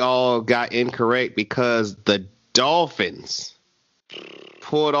 we all got incorrect because the Dolphins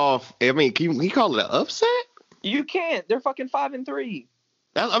pulled off. I mean, can we call it an upset? You can't. They're fucking 5-3.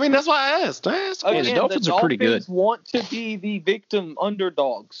 That's why I asked. Again, the Dolphins are pretty good. Want to be the victim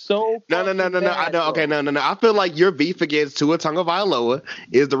underdog. So no. I don't. Okay, no. I feel like your beef against Tua Tagovailoa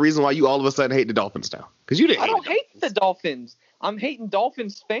is the reason why you all of a sudden hate the Dolphins now. Because you didn't. I don't hate the Dolphins. I'm hating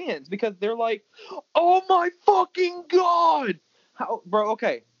Dolphins fans because they're like, oh my fucking god. How, bro?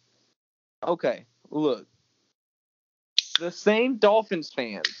 Okay. Look, the same Dolphins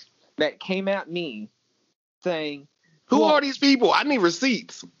fans that came at me saying, "Who are these people? I need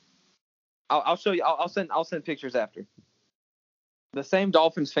receipts." I'll show you. I'll send pictures after. The same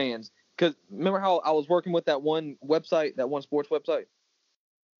Dolphins fans, because remember how I was working with that one website, that one sports website.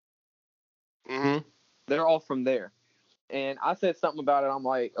 Mm-hmm. They're all from there. And I said something about it. I'm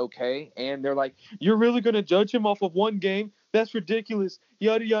like, okay. And they're like, you're really going to judge him off of one game? That's ridiculous.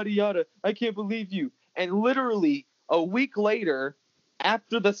 Yada, yada, yada. I can't believe you. And literally a week later,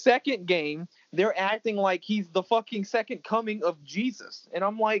 after the second game, they're acting like he's the fucking second coming of Jesus. And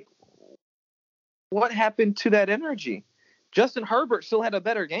I'm like, what happened to that energy? Justin Herbert still had a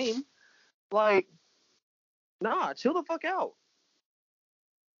better game. Like, nah, chill the fuck out.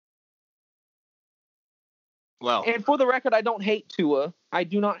 Well, and for the record, I don't hate Tua. I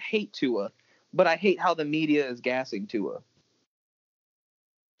do not hate Tua, but I hate how the media is gassing Tua.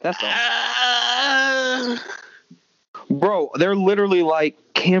 That's all. Bro, they're literally like,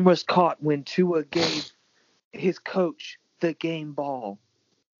 cameras caught when Tua gave his coach the game ball.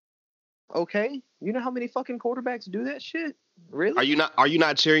 Okay? You know how many fucking quarterbacks do that shit? Really? Are you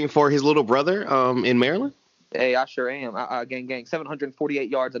not cheering for his little brother in Maryland? Hey, I sure am. Gang. 748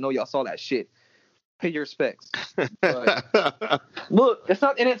 yards. I know y'all saw that shit. Pay your respects. But, look, it's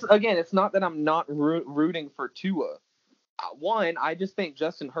not that I'm not rooting for Tua. One, I just think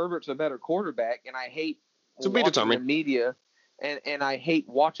Justin Herbert's a better quarterback, and I hate watching the media, and I hate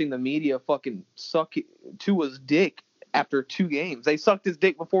watching the media fucking suck Tua's dick after 2 games. They sucked his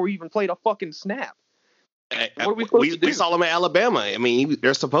dick before he even played a fucking snap. What are we supposed to do? We saw them at Alabama. I mean,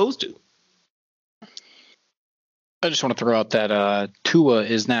 they're supposed to. I just want to throw out that Tua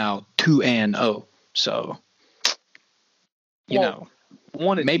is now 2-0. So, you know,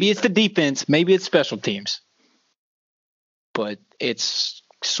 maybe it's the defense, maybe it's special teams, but it's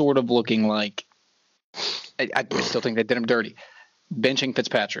sort of looking like I still think they did him dirty. Benching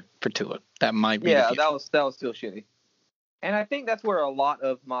Fitzpatrick for Tua, that might be. Yeah, that was still shitty, and I think that's where a lot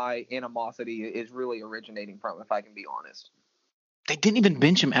of my animosity is really originating from, if I can be honest. They didn't even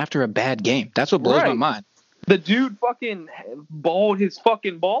bench him after a bad game. That's what blows my mind. The dude fucking balled his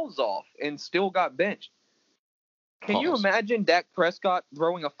fucking balls off and still got benched. Can you imagine Dak Prescott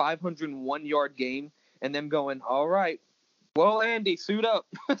throwing a 501-yard game and them going, all right, well, Andy, suit up.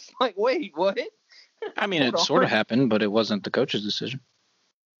 It's like, wait, what? I mean, it sort of happened, but it wasn't the coach's decision.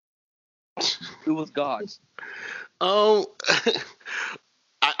 It was God's. I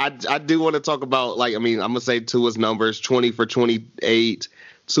do want to talk about, I'm going to say Tua's numbers, 20 for 28,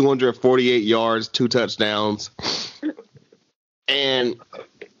 248 yards, 2 touchdowns. And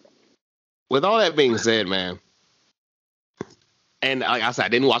With all that being said, man, and like I said, I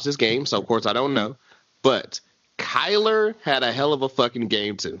didn't watch this game, so of course I don't know. But Kyler had a hell of a fucking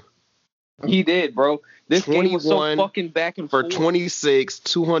game too. He did, bro. This game was so fucking back and forth. For 26,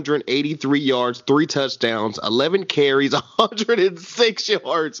 283 yards, 3 touchdowns, 11 carries, 106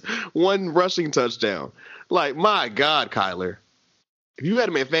 yards, 1 rushing touchdown. Like, my God, Kyler. If you had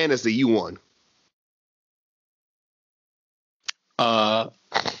him in fantasy, you won.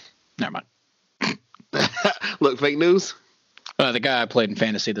 Never mind. Look, fake news. The guy I played in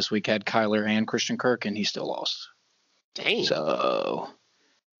fantasy this week had Kyler and Christian Kirk, and he still lost. Dang. So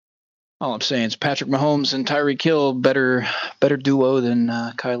all I'm saying is Patrick Mahomes and Tyreek Hill better duo than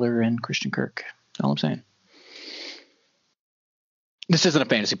Kyler and Christian Kirk. That's all I'm saying. This isn't a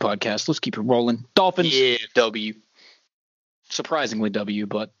fantasy podcast. Let's keep it rolling. Dolphins, W. Surprisingly W,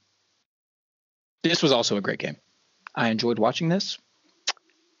 but this was also a great game. I enjoyed watching this.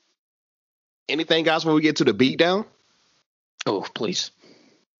 Anything, guys, when we get to the beatdown? Oh, please.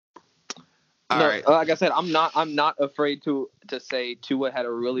 All right. Like I said, I'm not afraid to say Tua had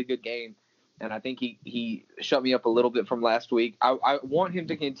a really good game, and I think he shut me up a little bit from last week. I want him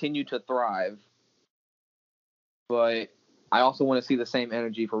to continue to thrive, but I also want to see the same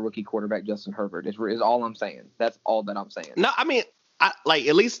energy for rookie quarterback Justin Herbert. Is all I'm saying. That's all that I'm saying. No, I mean, at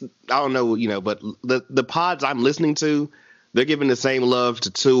least I don't know, but the pods I'm listening to, they're giving the same love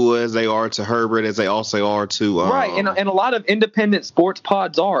to Tua as they are to Herbert, as they also are to right, and a lot of independent sports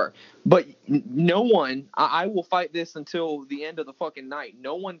pods are, but no one. I will fight this until the end of the fucking night.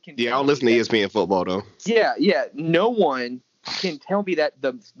 No one can. Yeah, I don't listen to ESPN football though. Yeah. No one can tell me that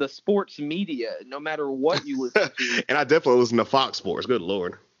the sports media, no matter what you listen to, and I definitely listen to Fox Sports. Good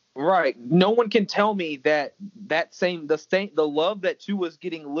Lord. Right. No one can tell me that the love that Tua's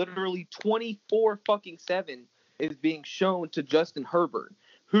getting literally 24-7 is being shown to Justin Herbert,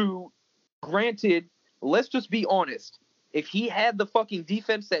 who, granted, let's just be honest, if he had the fucking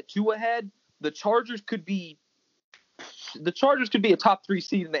defense that Tua had, the Chargers could be a top 3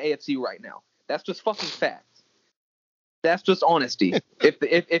 seed in the AFC right now. That's just fucking facts. That's just honesty.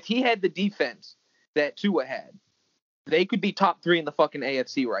 if he had the defense that Tua had, they could be top 3 in the fucking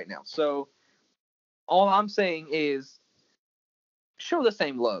AFC right now. So all I'm saying is show the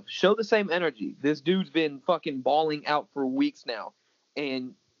same love. Show the same energy. This dude's been fucking balling out for weeks now.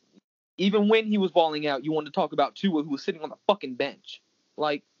 And even when he was balling out, you wanted to talk about Tua, who was sitting on the fucking bench.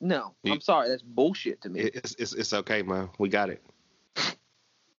 Like, no. I'm sorry. That's bullshit to me. It's okay, man. We got it.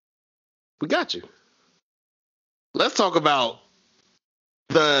 We got you. Let's talk about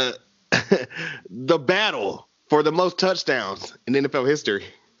the battle for the most touchdowns in NFL history.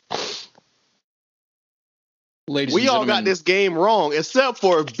 We all got this game wrong, except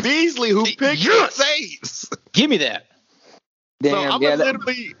for Beasley, who picked the Saints. Give me that. Damn, so I'm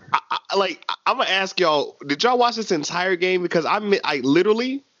gonna ask y'all: did y'all watch this entire game? Because I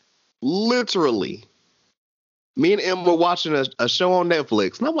literally, me and Em were watching a show on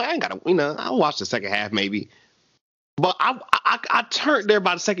Netflix, and I'm like, I ain't gotta, I'll watch the second half maybe. But I turned there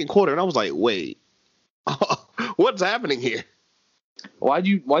by the second quarter, and I was like, wait, what's happening here? Why'd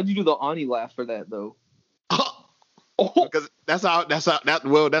you do the Ani laugh for that though? Because that's how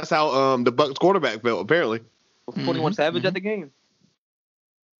the Bucs quarterback felt apparently. 41 Savage at the game.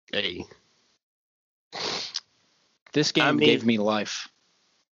 Hey, this game gave me life.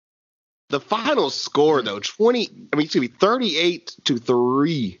 The final score though,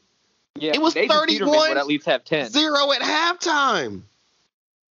 38-3. Yeah, it was 31 would at least have 10. 0 at halftime.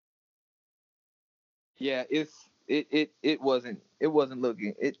 Yeah, it wasn't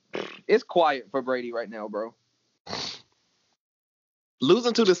looking. It's quiet for Brady right now, bro.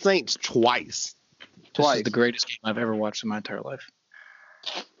 Losing to the Saints twice. This is the greatest game I've ever watched in my entire life.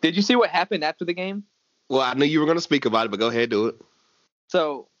 Did you see what happened after the game? Well, I knew you were going to speak about it, but go ahead, do it.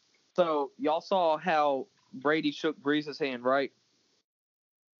 So y'all saw how Brady shook Breeze's hand, right?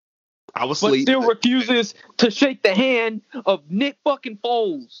 I was asleep. But still refuses to shake the hand of Nick fucking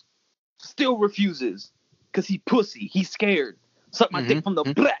Foles. Still refuses. Because he pussy. He's scared. Suck my dick from the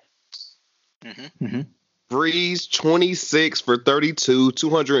black. Breeze, 26 for 32,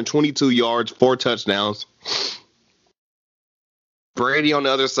 222 yards, 4 touchdowns. Brady on the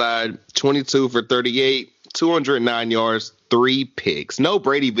other side, 22 for 38, 209 yards, 3 picks. No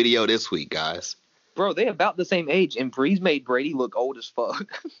Brady video this week, guys. Bro, they about the same age, and Breeze made Brady look old as fuck.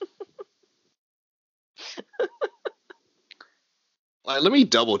 Like, let me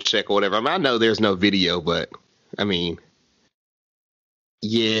double check or whatever. I know there's no video, but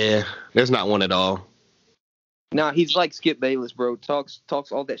yeah, there's not one at all. Nah, he's like Skip Bayless, bro. Talks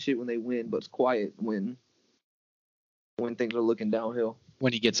all that shit when they win, but it's quiet when things are looking downhill.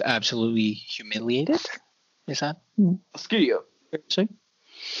 When he gets absolutely humiliated? Is that? Skia.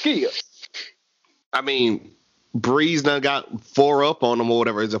 I mean, Breeze done got 4 up on him or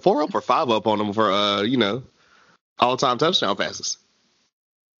whatever. Is it 4 up or 5 up on him for all-time touchdown passes?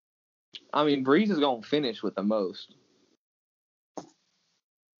 I mean, Breeze is gonna finish with the most.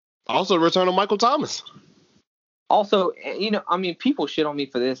 Also, the return of Michael Thomas. Also, I mean, people shit on me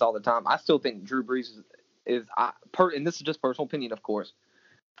for this all the time. I still think Drew Brees and this is just personal opinion, of course,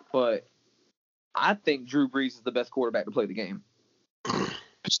 but I think Drew Brees is the best quarterback to play the game.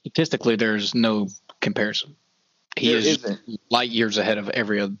 Statistically, there's no comparison. He isn't light years ahead of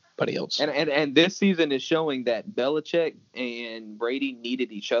everybody else. And this season is showing that Belichick and Brady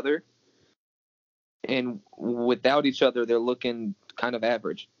needed each other, and without each other, they're looking kind of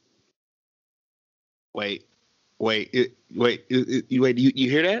average. Wait. You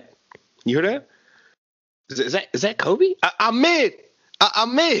hear that? You hear that? Is that Kobe? I'm mid.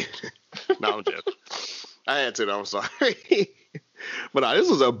 No, I'm joking. I had to. I'm sorry. But this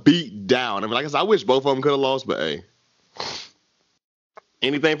was a beat down. I mean, like I said, I wish both of them could have lost, but hey.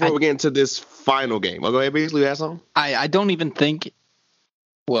 Anything before we get into this final game? I'll go ahead, Beasley. You have something? I don't even think.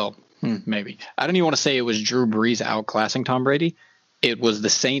 Well, maybe. I don't even want to say it was Drew Brees outclassing Tom Brady. It was the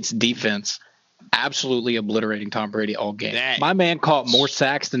Saints defense absolutely obliterating Tom Brady all game. Dang. My man caught more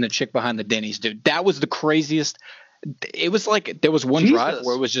sacks than the chick behind the Denny's, dude. That was the craziest. It was like there was one drive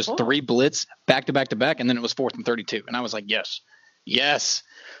where it was just 3 blitz back to back to back, and then it was 4th and 32. And I was like, yes.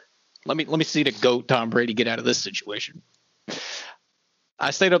 Let me see the GOAT Tom Brady get out of this situation. I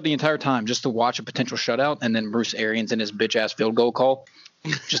stayed up the entire time just to watch a potential shutout, and then Bruce Arians and his bitch ass field goal call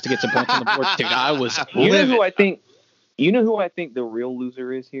just to get some points on the board. Dude, I was livid. You know who I think the real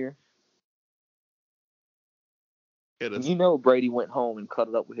loser is here? You know Brady went home and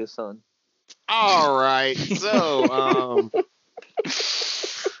cuddled up with his son. All right. So,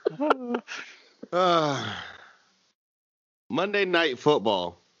 Monday Night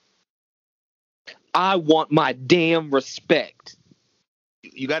Football. I want my damn respect.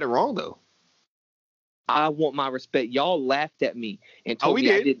 You got it wrong, though. I want my respect. Y'all laughed at me and told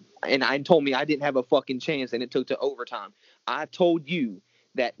me told me I didn't have a fucking chance, and it took to overtime. I told you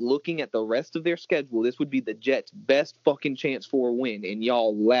that looking at the rest of their schedule, this would be the Jets' best fucking chance for a win, and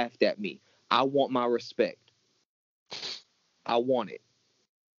y'all laughed at me. I want my respect. I want it.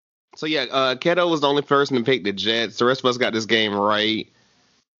 So, yeah, Keto was the only person to pick the Jets. The rest of us got this game right.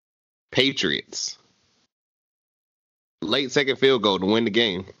 Patriots. Late second field goal to win the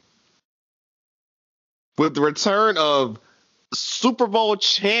game. With the return of Super Bowl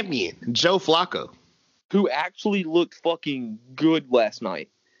champion Joe Flacco, who actually looked fucking good last night.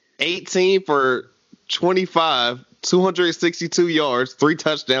 18 for 25, 262 yards, 3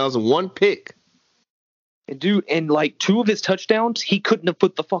 touchdowns, and 1 pick. Dude, and like 2 of his touchdowns, he couldn't have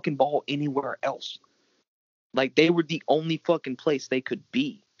put the fucking ball anywhere else. Like, they were the only fucking place they could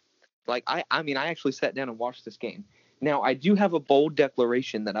be. Like, I mean, I actually sat down and watched this game. Now, I do have a bold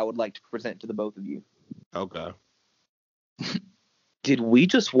declaration that I would like to present to the both of you. Okay. Did we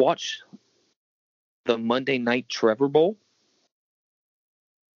just watch the Monday Night Trevor Bowl?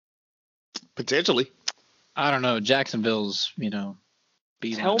 Potentially. I don't know. Jacksonville's, beating.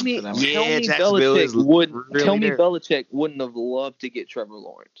 Tell me Belichick wouldn't have loved to get Trevor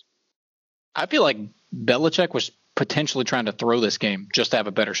Lawrence. I feel like Belichick was potentially trying to throw this game just to have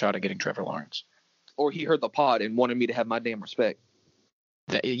a better shot at getting Trevor Lawrence. Or he heard the pod and wanted me to have my damn respect.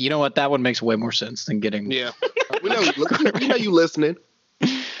 You know what? That one makes way more sense than getting. Yeah. we know you listening.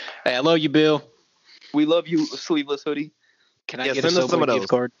 Hey, I love you, Bill. We love you, sleeveless hoodie. Can I get a Subway gift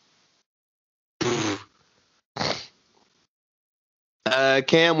card?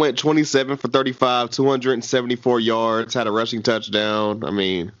 Cam went 27 for 35, 274 yards, had a rushing touchdown. I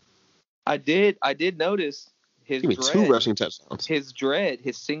mean, I did notice his dread. 2 rushing touchdowns. His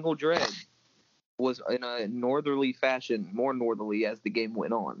single dread was in a northerly fashion, more northerly as the game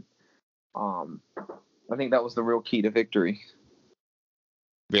went on. I think that was the real key to victory.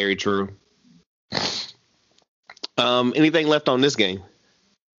 Very true. Anything left on this game?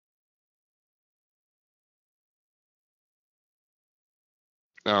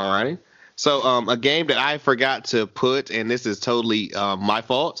 All right. So a game that I forgot to put, and this is totally my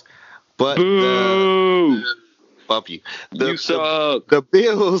fault, but fuck you. You suck. The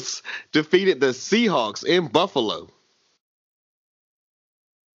Bills defeated the Seahawks in Buffalo.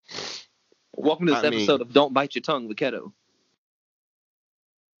 Welcome to this episode of Don't Bite Your Tongue with Keto.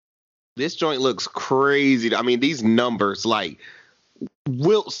 This joint looks crazy. I mean, these numbers, like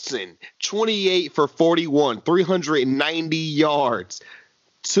Wilson, 28 for 41, 390 yards,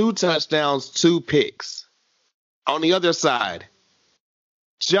 2 touchdowns, 2 picks. On the other side,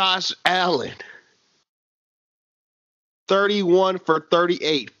 Josh Allen. 31 for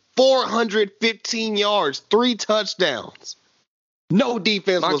 38. 415 yards. 3 touchdowns. No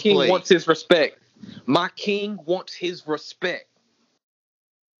defense was played. My king wants his respect. My king wants his respect.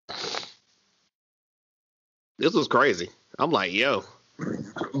 This was crazy. I'm like, yo.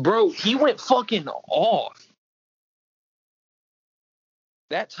 Bro, he went fucking off.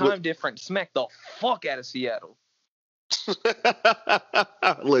 That time difference smacked the fuck out of Seattle.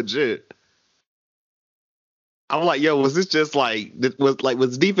 Legit. I'm like, yo, was this just like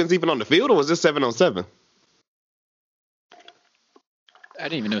was defense even on the field, or was this 7-on-7? I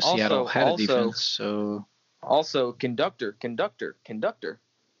didn't even know Seattle had a defense. So also conductor.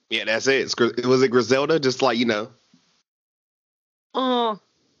 Yeah, that's it. Was it Griselda? Just like, you know.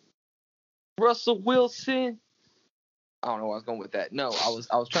 Russell Wilson. I don't know where I was going with that. No, I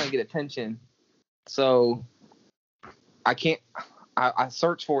was trying to get attention. So I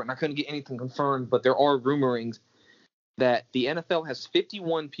searched for it and I couldn't get anything confirmed, but there are rumorings that the NFL has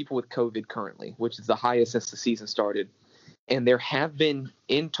 51 people with COVID currently, which is the highest since the season started. And there have been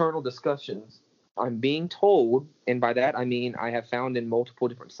internal discussions, I'm being told, and by that I mean I have found in multiple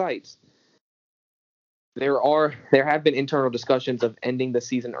different sites, there have been internal discussions of ending the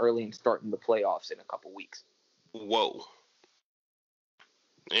season early and starting the playoffs in a couple weeks. Whoa.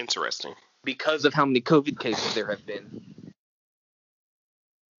 Interesting. Because of how many COVID cases there have been.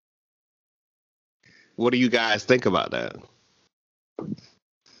 What do you guys think about that?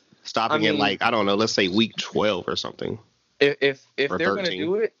 Stopping in, like, I don't know, let's say week 12 or something. If they're going to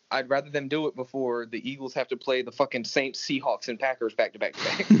do it, I'd rather them do it before the Eagles have to play the fucking Saints, Seahawks, and Packers back to back to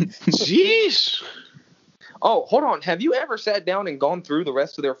back. Jeez. Oh, hold on. Have you ever sat down and gone through the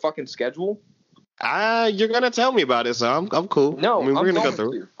rest of their fucking schedule? You're going to tell me about it, so I'm cool. No, I mean, we're going to go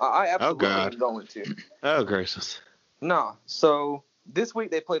through it. I absolutely am going to. Oh, gracious. Nah, so this week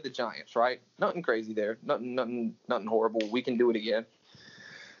they played the Giants, right? Nothing crazy there. Nothing horrible. We can do it again.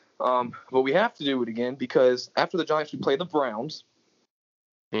 But we have to do it again because after the Giants, we play the Browns,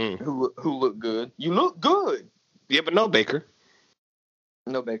 who look good. You look good. Yeah, but no Baker.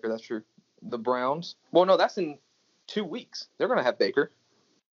 No Baker, that's true. The Browns. Well, no, that's in 2 weeks. They're going to have Baker.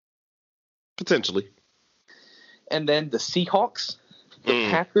 Potentially. And then the Seahawks, the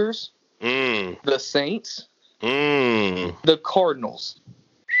Packers, the Saints, the Cardinals,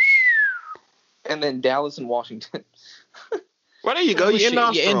 and then Dallas and Washington. Well, there you go. You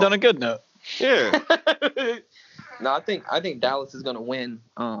end on a good note. Yeah. No, I think Dallas is gonna win.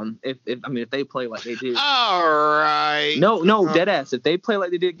 If they play like they did. All right. No, dead ass. If they play like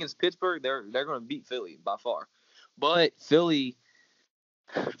they did against Pittsburgh, they're gonna beat Philly by far. But Philly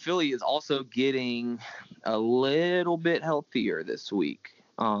is also getting a little bit healthier this week.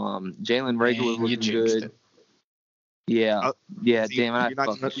 Jalen Reagor was looking good. It. Yeah. Damn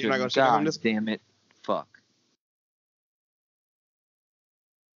it. You're not gonna show him this? Damn it. Fuck.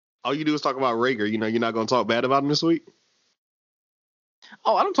 All you do is talk about Reagor. You know, you're not going to talk bad about him this week?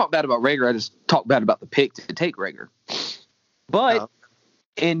 Oh, I don't talk bad about Reagor. I just talk bad about the pick to take Reagor. But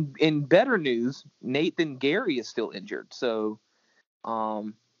in better news, Nathan Gary is still injured. So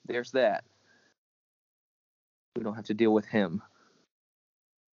there's that. We don't have to deal with him.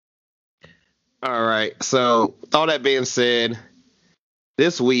 All right. So, all that being said,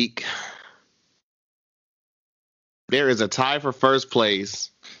 this week, there is a tie for first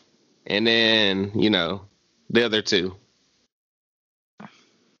place. And then, you know, the other two.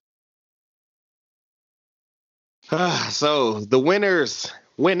 So the winners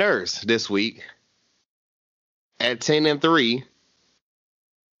this week at 10-3,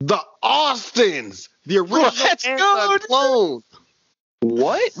 the Austins, the original clone.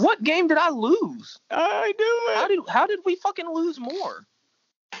 What game did I lose? I knew it. How did we fucking lose more?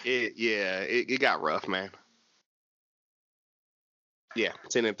 It got rough, man. Yeah,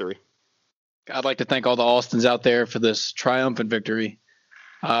 10-3. I'd like to thank all the Austins out there for this triumphant victory.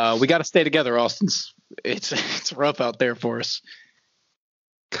 We got to stay together, Austins. It's rough out there for us.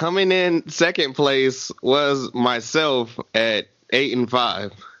 Coming in second place was myself at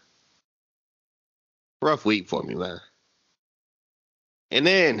 8-5. Rough week for me, man. And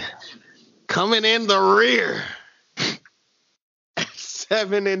then coming in the rear at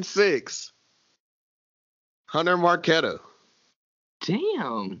 7-6, Hunter Marquetto.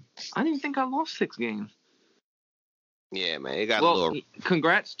 Damn, I didn't even think I lost 6 games. Yeah, man, it got a little.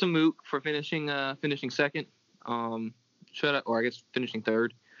 Congrats to Mook for finishing second. Shout out, or I guess finishing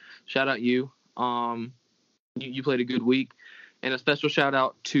third. Shout out you. You played a good week, and a special shout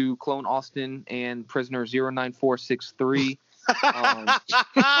out to Clone Austin and Prisoner 09463.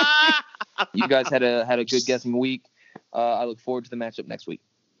 You guys had a good guessing week. I look forward to the matchup next week.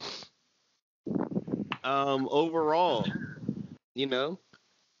 Overall,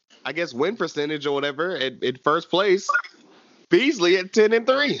 I guess win percentage or whatever at first place, Beasley at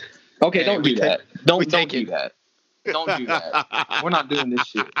 10-3. Okay, don't do that. Don't do that. Don't do that. We're not doing this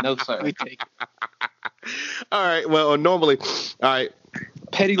shit. No, sir. We take it. All right. Well, normally, all right.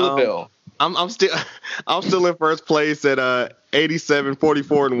 Petty LaBelle. I'm still in first place at 87,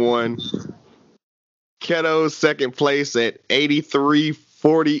 44-1. Keto's second place at 83,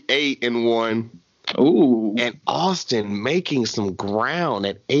 48-1. Ooh. And Austin making some ground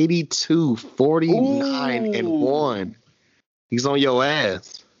at 82, 49-1. He's on your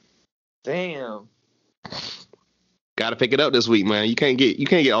ass. Damn. Got to pick it up this week, man. You can't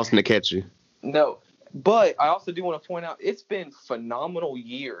get Austin to catch you. No, but I also do want to point out it's been phenomenal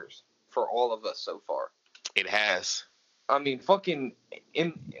years for all of us so far. It has. I mean, fucking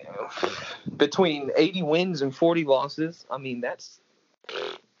between 80 wins and 40 losses. I mean,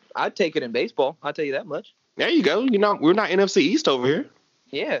 I'd take it in baseball. I'll tell you that much. There you go. We're not NFC East over here.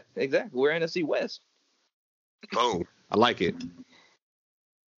 Yeah, exactly. We're NFC West. Boom. I like it.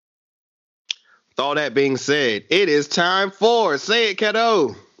 With all that being said, it is time for Say It,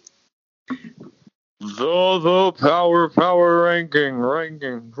 Keto. The power ranking.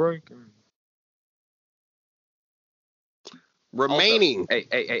 Remaining. Also,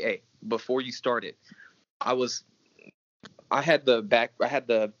 hey. Before you started, I had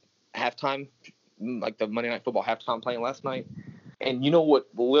the halftime, like the Monday Night Football halftime playing last night. And you know what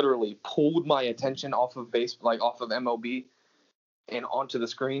literally pulled my attention off of MLB and onto the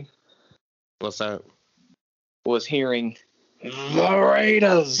screen? What's that? Was hearing the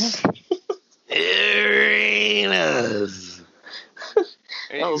Raiders. Raiders.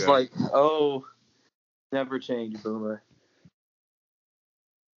 I was like, oh, never change, Boomer.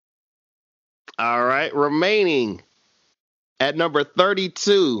 All right, remaining at number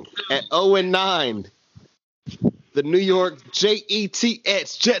 32 at 0-9. The New York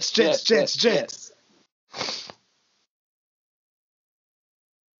Jets. Jets.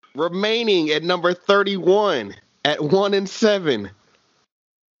 Remaining at number 31 at 1-7.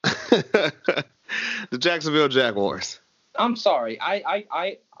 The Jacksonville Jaguars. I'm sorry.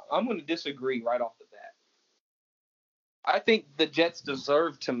 I'm going to disagree right off the bat. I think the Jets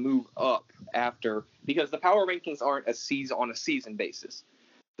deserve to move up because the power rankings aren't on a season basis.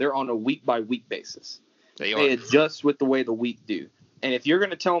 They're on a week by week basis. They adjust with the way the week do. And if you're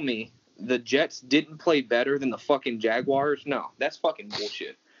going to tell me the Jets didn't play better than the fucking Jaguars, no, that's fucking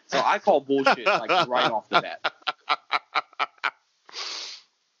bullshit. So I call bullshit right off the bat.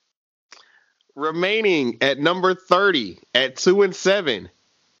 Remaining at number 30 at 2-7.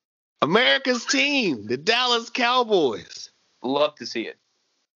 America's team, the Dallas Cowboys. Love to see it.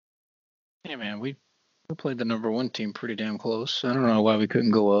 Yeah, man, we played the number one team pretty damn close. I don't know why we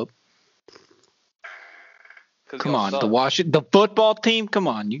couldn't go up. Come on, the football team. Come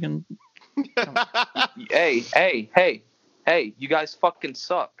on, you can. Hey! You guys fucking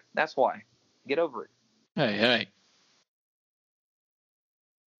suck. That's why. Get over it. Hey!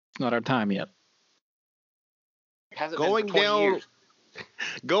 It's not our time yet. Hasn't going been for 20 down. Years.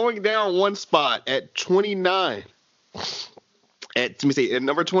 Going down one spot at 29. At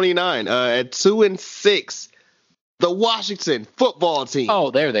number 29. At 2-6. The Washington football team.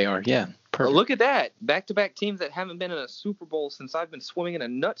 Oh, there they are. Yeah. Perfect. Look at that. Back-to-back teams that haven't been in a Super Bowl since I've been swimming in a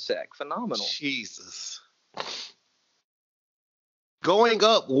nutsack. Phenomenal. Jesus. Going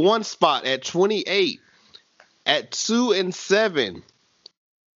up one spot at 28. At 2-7.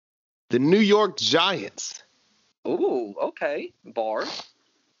 The New York Giants. Ooh, okay. Bar.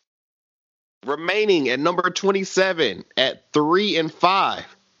 Remaining at number 27 at 3-5.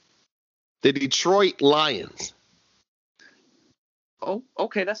 The Detroit Lions. Oh,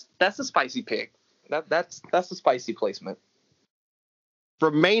 okay. That's a spicy pick. That's a spicy placement.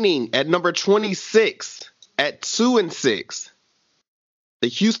 Remaining at number 26 at 2-6. The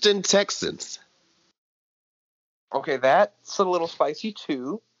Houston Texans. Okay, that's a little spicy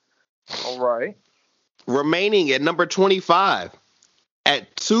too. All right. Remaining at number 25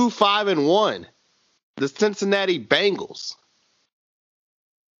 at 2-5-1. The Cincinnati Bengals.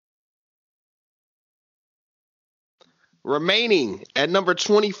 Remaining at number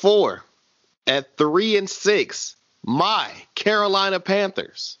 24 at 3-6, my Carolina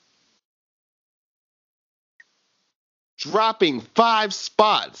Panthers. Dropping 5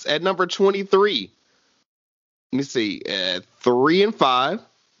 spots at number 23. Let me see, at 3-5,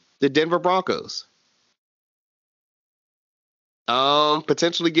 the Denver Broncos.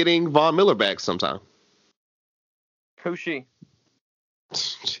 Potentially getting Von Miller back sometime. Who's she?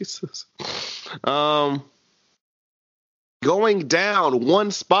 Jesus. Going down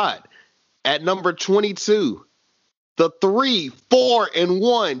one spot At number 22, the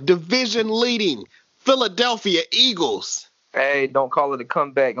 3-4-1 division leading Philadelphia Eagles. Hey, don't call it a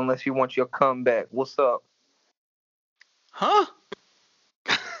comeback unless you want your comeback. What's up? Huh?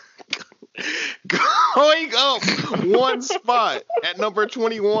 Going up one spot at number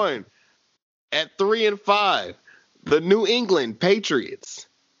 21. At 3-5, the New England Patriots.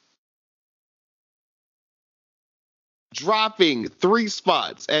 Dropping 3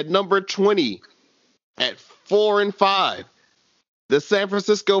 spots at number 20. At 4-5, the San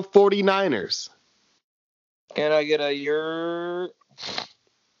Francisco 49ers. Can I get a year?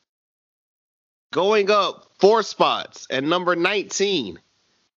 Going up 4 spots at number 19.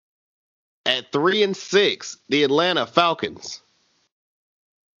 At 3-6, the Atlanta Falcons.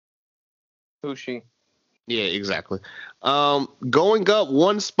 Who's she? Yeah, exactly. Going up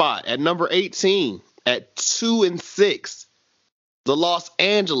 1 spot at number 18. At 2-6, the Los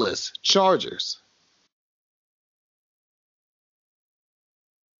Angeles Chargers.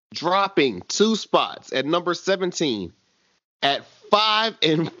 Dropping 2 spots at number 17. At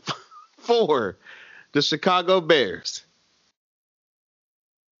 5-4, the Chicago Bears.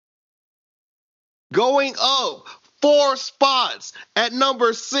 Going up 4 spots at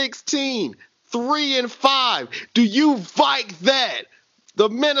number 16, 3-5. Do you like that? The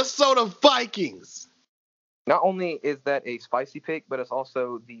Minnesota Vikings. Not only is that a spicy pick, but it's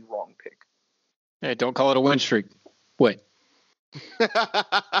also the wrong pick. Hey, don't call it a win streak. Wait. No,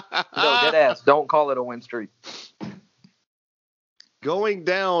 dead ass. Don't call it a win streak. Going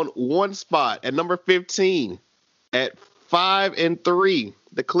down 1 spot at number 15 at 5-3,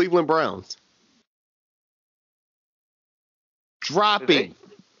 the Cleveland Browns. Dropping.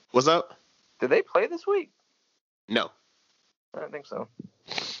 What's up? Did they play this week? No. I don't think so.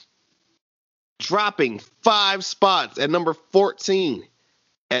 Dropping 5 spots at number 14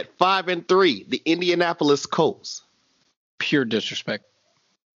 at 5-3, the Indianapolis Colts. Pure disrespect.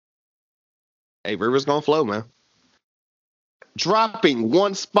 Hey, Rivers gonna flow, man. Dropping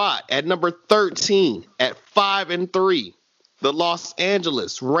 1 spot at number 13 at 5-3, the Los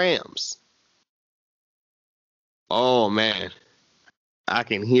Angeles Rams. Oh, man. I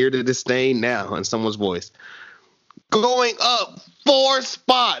can hear the disdain now in someone's voice. Going up 4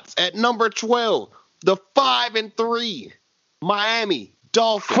 spots at number 12, the 5-3 Miami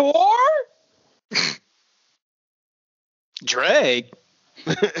Dolphins. 4? Drake.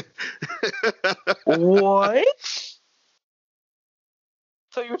 What?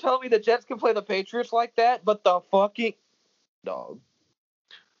 So you're telling me the Jets can play the Patriots like that, but the fucking dog.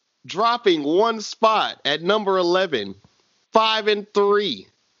 Dropping 1 spot at number 11, 5-3,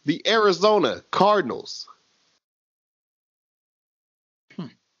 the Arizona Cardinals. You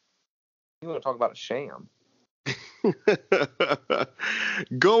want to talk about a sham?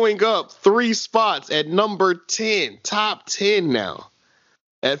 Going up 3 spots at number 10, top 10 now.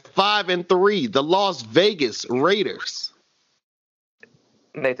 At 5-3, the Las Vegas Raiders.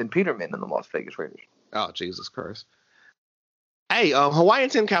 Nathan Peterman and the Las Vegas Raiders. Oh, Jesus Christ. Hey, Hawaiian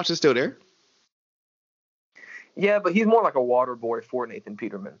Tim Couch is still there. Yeah, but he's more like a water boy for Nathan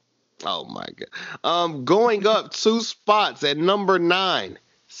Peterman. Oh, my God. Going up 2 spots at number 9,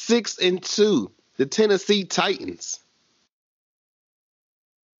 6-2, the Tennessee Titans.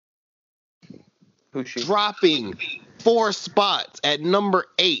 Who's she? Dropping 4 spots at number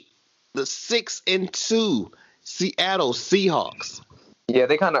 8, the 6-2 Seattle Seahawks. Yeah,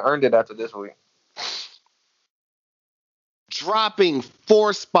 they kind of earned it after this week. Dropping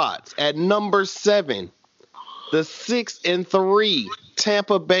 4 spots at number 7, the 6-3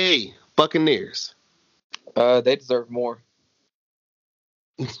 Tampa Bay Buccaneers. They deserve more.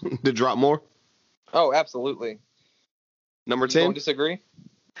 To drop more? Oh, absolutely. Number You 10? don't disagree?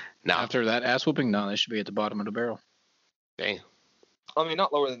 No. After that ass whooping, no, they should be at the bottom of the barrel. Damn. I mean,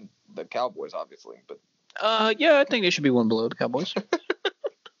 not lower than the Cowboys, obviously, but Yeah, I think they should be one below the Cowboys.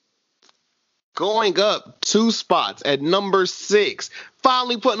 Going up 2 spots at number 6,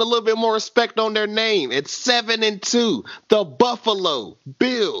 finally putting a little bit more respect on their name at 7-2, the Buffalo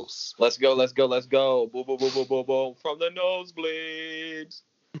Bills. let's go. Boom, boom, boom, boom, boom, boom. From the nosebleeds.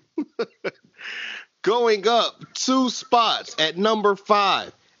 Going up 2 spots at number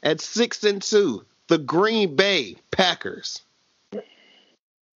 5 at 6-2, the Green Bay Packers.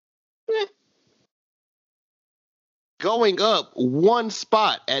 Going up 1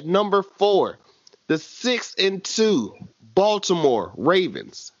 spot at number 4, the 6-2 Baltimore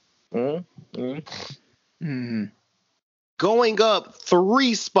Ravens. Mm-hmm. Going up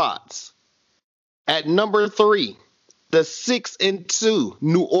 3 spots at number 3, the 6-2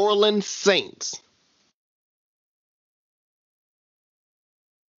 New Orleans Saints.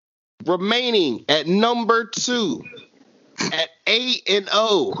 Remaining at number 2 at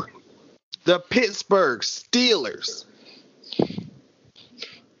 8-0, the Pittsburgh Steelers.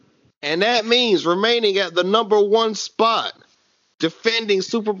 And that means remaining at the number 1 spot, defending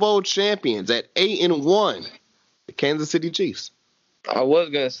Super Bowl champions at 8-1, the Kansas City Chiefs. I was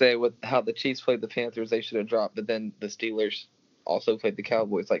going to say with how the Chiefs played the Panthers, they should have dropped, but then the Steelers also played the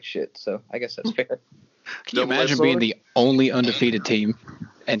Cowboys like shit, so I guess that's fair. Can you imagine being the only undefeated team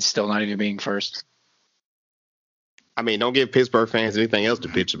and still not even being first? I mean, don't give Pittsburgh fans anything else to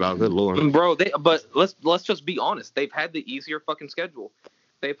bitch about. Good Lord. Bro, but let's just be honest. They've had the easier fucking schedule.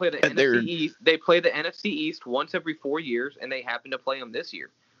 They play the NFC East. They play the NFC East once every 4 years, and they happen to play them this year.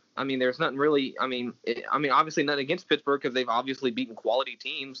 I mean, there's nothing really. I mean, obviously nothing against Pittsburgh because they've obviously beaten quality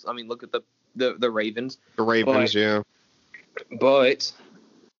teams. I mean, look at the Ravens. The Ravens, yeah. But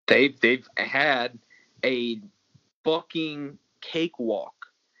they've had a fucking cakewalk,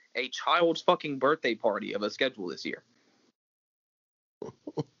 a child's fucking birthday party of a schedule this year.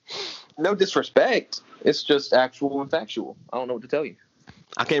 No disrespect. It's just actual and factual. I don't know what to tell you.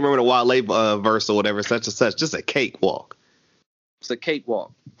 I can't remember the Wale verse or whatever, such and such. Just a cakewalk. It's a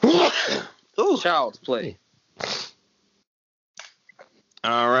cakewalk. Child's play.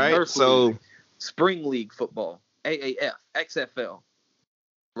 All right. Earth so League, Spring League football, AAF, XFL,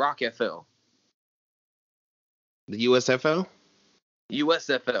 Rock FL. The USFL?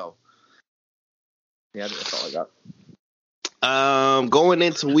 USFL. Yeah, that's all I got. Going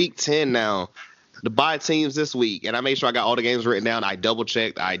into week 10 now. The bye teams this week, and I made sure I got all the games written down. I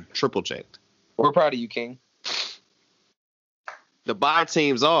double-checked. I triple-checked. We're proud of you, King. The bye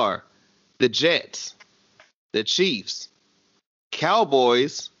teams are the Jets, the Chiefs,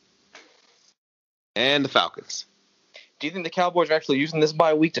 Cowboys, and the Falcons. Do you think the Cowboys are actually using this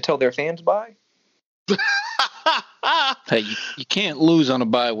bye week to tell their fans bye? Hey, you can't lose on a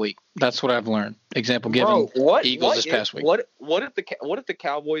bye week. That's what I've learned. Example given. Eagles this past week. What if the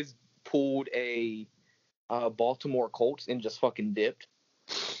Cowboys pulled a Baltimore Colts and just fucking dipped?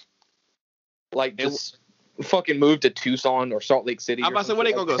 Like just fucking moved to Tucson or Salt Lake City. I'm about to say, where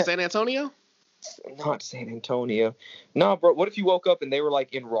they gonna go? San Antonio? Not San Antonio. No, bro. What if you woke up and they were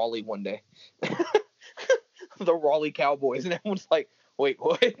like in Raleigh one day? The Raleigh Cowboys, and everyone's like, "Wait,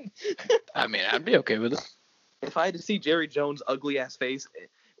 what?" I mean, I'd be okay with it. If I had to see Jerry Jones' ugly ass face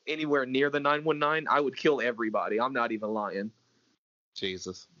anywhere near the 919, I would kill everybody. I'm not even lying.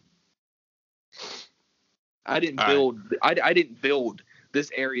 Jesus. I didn't build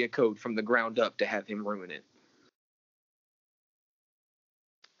this area code from the ground up to have him ruin it.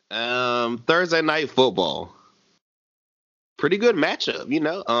 Thursday night football. Pretty good matchup, you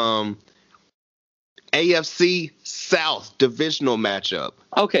know. AFC South divisional matchup.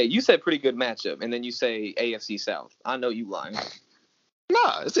 Okay, you said pretty good matchup, and then you say AFC South. I know you lying.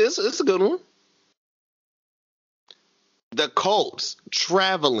 Nah, it's a good one. The Colts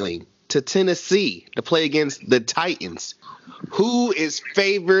traveling to Tennessee to play against the Titans. Who is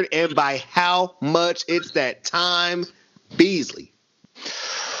favored and by how much? It's that time. Beasley.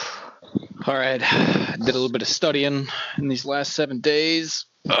 All right. Did a little bit of studying in these last 7 days.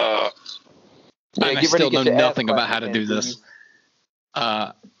 I still know nothing about how to do this.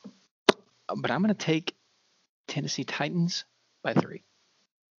 But I'm going to take Tennessee Titans by 3.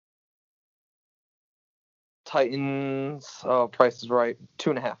 Titans, Price is right,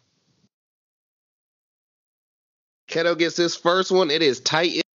 2.5. Keto gets his first one. It is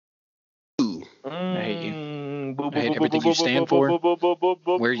Titans 2. I hate you. I hate everything you stand for,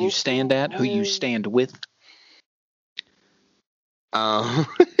 where you stand at, who you stand with. Want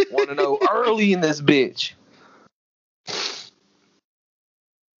to know early in this bitch.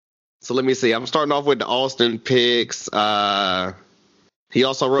 So let me see. I'm starting off with the Austin picks. He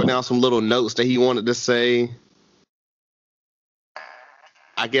also wrote down some little notes that he wanted to say.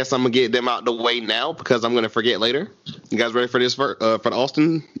 I guess I'm going to get them out the way now because I'm going to forget later. You guys ready for this for the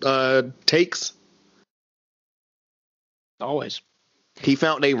Austin takes? Always. He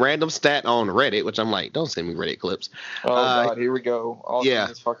found a random stat on Reddit, which I'm like, don't send me Reddit clips. Oh, God, here we go. Austin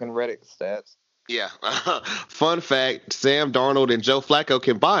his fucking Reddit stats. Yeah. Fun fact, Sam Darnold and Joe Flacco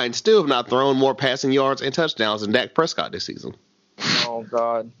combined still have not thrown more passing yards and touchdowns than Dak Prescott this season. Oh,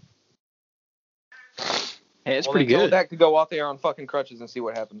 God. Hey, it's pretty good. Dak to go out there on fucking crutches and see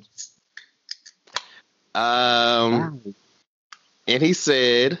what happens. And he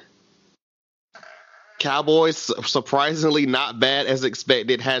said, Cowboys surprisingly not bad as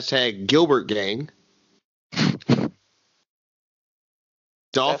expected. # Gilbert gang.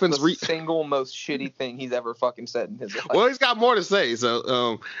 Dolphins. That's the single most shitty thing he's ever fucking said in his life. Well, he's got more to say.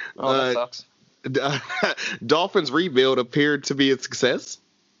 So, that sucks. Dolphins rebuild appeared to be a success.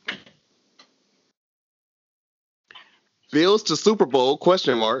 Bills to Super Bowl?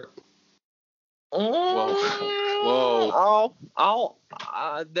 Question mark. Whoa.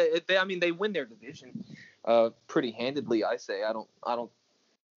 They win their division pretty handedly, I say.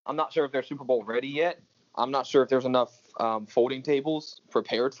 I'm not sure if they're Super Bowl ready yet. I'm not sure if there's enough folding tables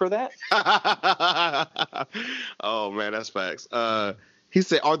prepared for that. Oh man, that's facts. He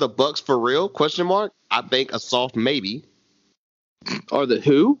said, "Are the Bucks for real?" Question mark. I think a soft maybe. Are the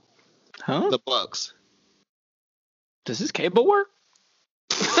who? Huh? The Bucks. Does this cable work?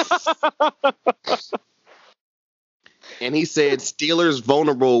 And he said, "Steelers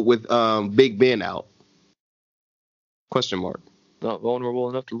vulnerable with Big Ben out?" Question mark. Not vulnerable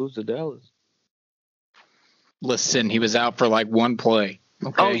enough to lose to Dallas. Listen, he was out for like one play.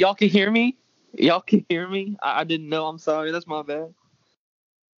 Okay. Oh, y'all can hear me? Y'all can hear me? I didn't know. I'm sorry. That's my bad.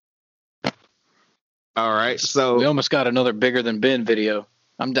 All right. So we almost got another bigger than Ben video.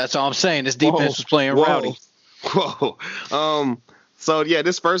 That's all I'm saying. This defense was playing rowdy. Whoa. So yeah,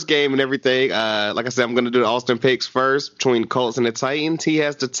 this first game and everything. Like I said, I'm gonna do the Austin picks first between the Colts and the Titans. He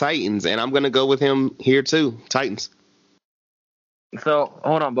has the Titans, and I'm gonna go with him here too. Titans. So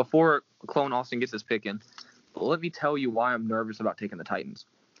hold on, before Clone Austin gets his pick in, let me tell you why I'm nervous about taking the Titans.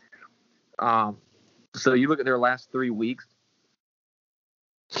 So you look at their last 3 weeks.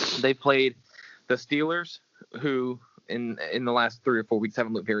 They played the Steelers, who in the last 3 or 4 weeks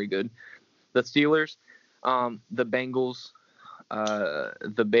haven't looked very good. The Steelers, the Bengals,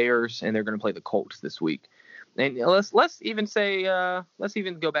 the Bears, and they're going to play the Colts this week. And let's even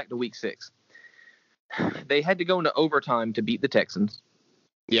go back to week 6. They had to go into overtime to beat the Texans.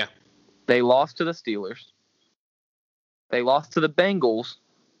 Yeah. They lost to the Steelers. They lost to the Bengals.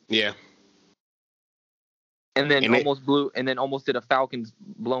 Yeah. And then almost did a Falcons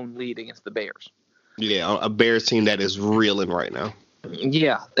blown lead against the Bears. Yeah, a Bears team that is reeling right now.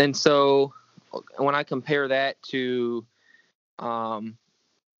 Yeah, and so when I compare that to the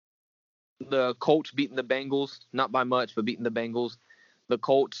Colts beating the Bengals, not by much, but beating the Bengals, the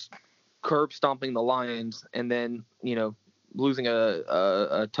Colts curb stomping the Lions, and then losing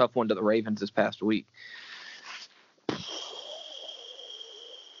a tough one to the Ravens this past week.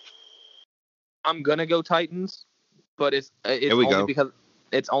 I'm gonna go Titans, but it's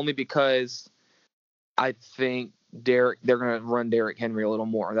only because I think they're gonna run Derrick Henry a little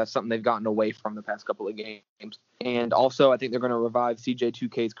more. That's something they've gotten away from the past couple of games, and also I think they're gonna revive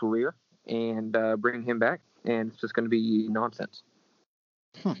CJ2K's career and bring him back, and it's just gonna be nonsense.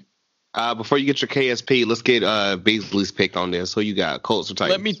 Before you get your KSP, let's get Beasley's pick on this. Who you got, Colts or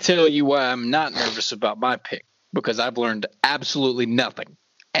Titans? Let me tell you why I'm not nervous about my pick, because I've learned absolutely nothing.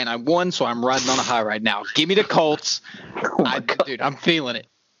 And I won, so I'm riding on a high right now. Give me the Colts. Dude, I'm feeling it.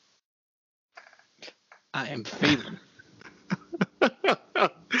 I am feeling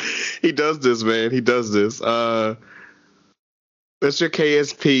it. He does this, man. He does this. That's your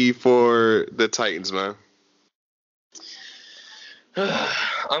KSP for the Titans, man.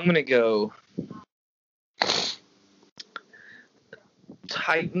 I'm going to go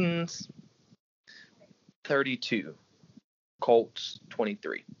Titans 32. Colts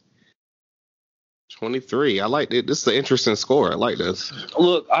 23. 23. I like it. This is an interesting score. I like this.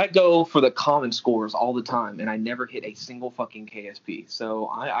 Look, I go for the common scores all the time, and I never hit a single fucking KSP. So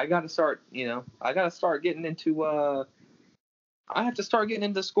I got to start, getting into. I have to start getting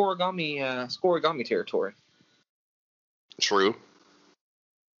into scoregami territory. True.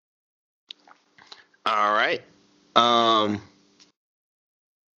 All right.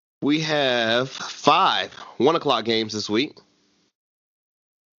 We have 5 1:00 games this week.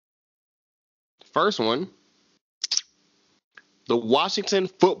 First one, the Washington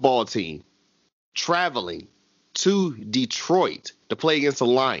football team traveling to Detroit to play against the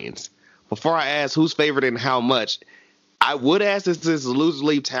Lions. Before I ask who's favored and how much, I would ask if this is a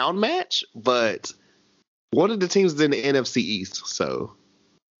lose-leave town match, but one of the teams is in the NFC East, so.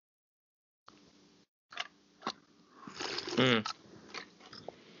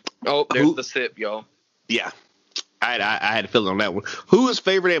 Oh, there's the sip, y'all. Yeah. I had a feeling on that one. Who is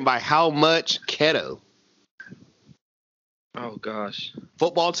favored and by how much? Keto. Oh, gosh.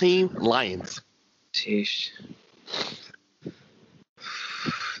 Football team, Lions. Sheesh.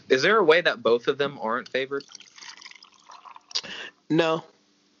 Is there a way that both of them aren't favored? No.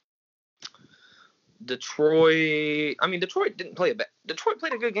 Detroit didn't play Detroit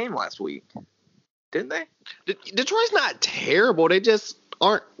played a good game last week. Didn't they? Detroit's not terrible. They just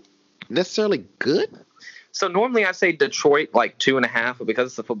aren't necessarily good. So normally I say Detroit like 2.5, but because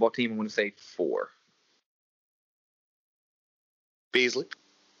it's a football team, I'm going to say 4. Beasley.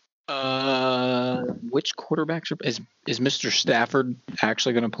 Which quarterbacks is Mr. Stafford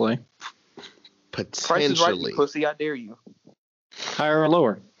actually going to play? Potentially. Price is right, you pussy. I dare you. Higher or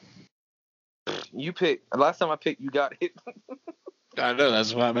lower? You pick. Last time I picked, you got it. I know.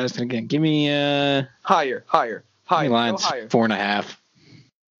 That's why I'm asking again. Give me higher. Give me Lions 4.5.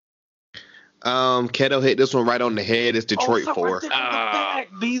 Keto hit this one right on the head. It's Detroit 4.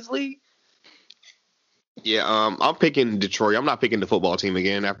 Beasley. Yeah, I'm picking Detroit. I'm not picking the football team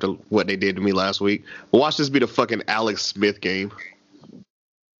again after what they did to me last week. But watch this be the fucking Alex Smith game.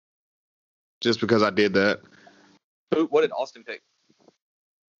 Just because I did that. What did Austin pick?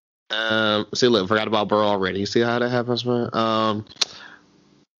 See, look, forgot about Burrow already. You see how that happens, man?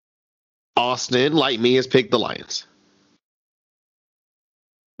 Austin, like me, has picked the Lions.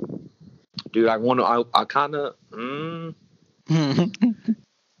 Dude, I kind of. No,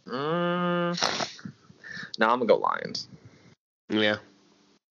 I'm gonna go Lions. Yeah.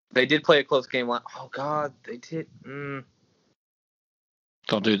 They did play a close game. Oh God, they did. Don't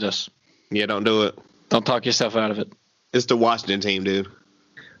do this. Yeah, don't do it. Don't talk yourself out of it. It's the Washington team, dude.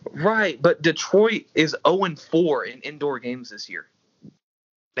 Right, but Detroit is 0-4 in indoor games this year.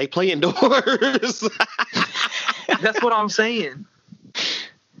 They play indoors. That's what I'm saying.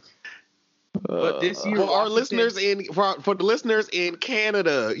 But this year, for our listeners for the listeners in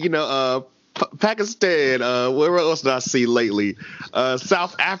Canada, Pakistan, where else did I see lately?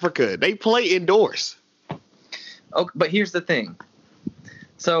 South Africa, they play indoors. Oh, but here's the thing.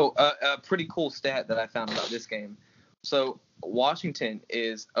 So a pretty cool stat that I found about this game. So Washington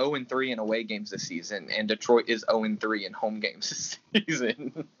is 0-3 in away games this season, and Detroit is 0-3 in home games this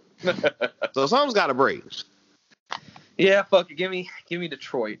season. So something's got to break. Yeah, fuck it. Give me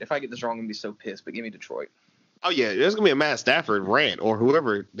Detroit. If I get this wrong, I'm gonna be so pissed. But give me Detroit. Oh yeah, there's gonna be a Matt Stafford rant or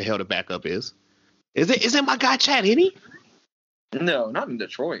whoever the hell the backup is. Is it my guy Chad Henne? No, not in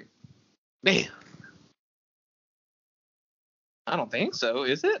Detroit. Damn. I don't think so.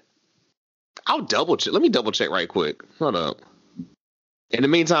 Is it? I'll double check. Let me double check right quick. Hold up. In the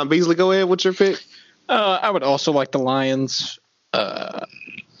meantime, Beasley, go ahead. What's your pick? I would also like the Lions. I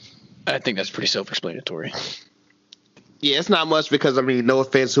think that's pretty self-explanatory. Yeah, it's not much because, no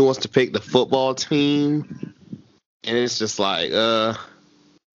offense, who wants to pick the football team? And it's just like,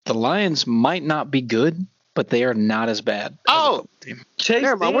 The Lions might not be good, but they are not as bad. Oh! Chase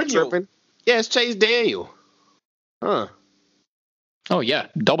Daniel. We're tripping. Yeah, it's Chase Daniel. Huh. Oh, yeah.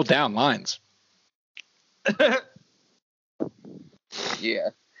 Double down, Lions. Yeah.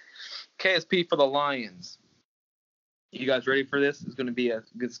 KSP for the Lions. You guys ready for this? It's gonna be a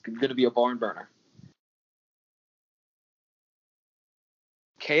barn burner.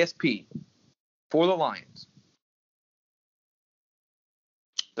 KSP for the Lions.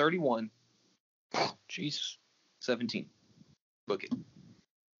 31. Oh, Jesus. 17. Book it.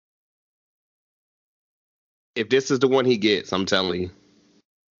 If this is the one he gets, I'm telling you.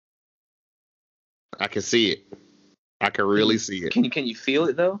 I can see it. I can really see it. Can you feel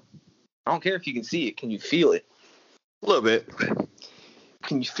it though? I don't care if you can see it. Can you feel it? A little bit.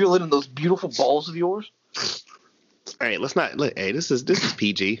 Can you feel it in those beautiful balls of yours? Hey, let's not. Hey, this is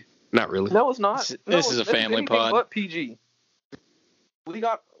PG. Not really. No, it's not. This is a family pod. But PG. We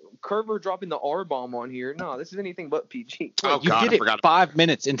got Kerber dropping the R bomb on here. No, this is anything but PG. Oh, you did it 5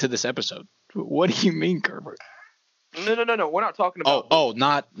 minutes into this episode. What do you mean, Kerber? No. We're not talking about.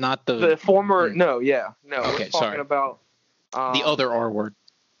 Not the former. No, yeah, no. Okay, we're talking about the other R word.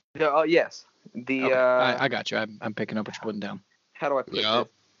 Yes. The okay. I got you. I'm picking up what you're putting down. How do I put this?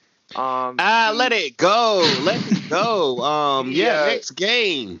 Let it go. Let it go. Next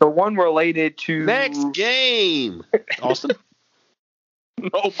game. The one related to next game. Austin.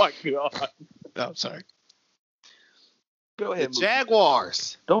 Oh my God. Oh, sorry. Go ahead. The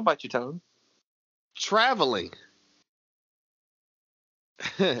Jaguars. Don't bite your tongue. Traveling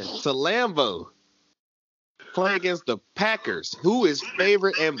to Lambeau. Play against the Packers. Who is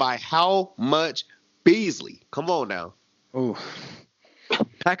favorite and by how much? Beasley. Come on now. Ooh.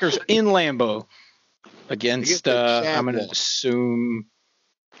 Packers in Lambeau against I'm going to assume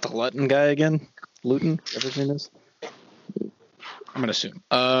the Luton guy again. Luton, whatever his name is. I'm going to assume.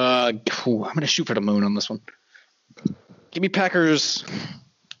 I'm going to shoot for the moon on this one. Give me Packers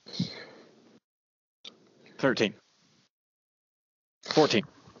 13. 14.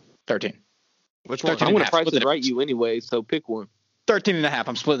 13. Which one? I'm going to price it right you anyway, so pick one. 13.5.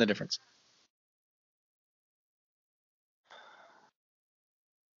 I'm splitting the difference.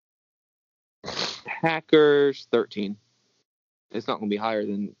 Packers 13. It's not going to be higher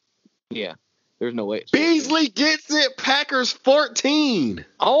than. Yeah. There's no way. Beasley gets it. Packers 14.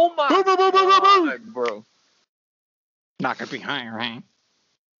 Oh my God, bro. Not going to be higher, right?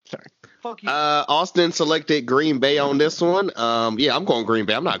 Sorry. Fuck you. Austin selected Green Bay on this one. Yeah, I'm going Green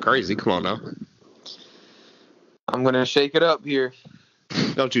Bay. I'm not crazy. Come on now. I'm going to shake it up here.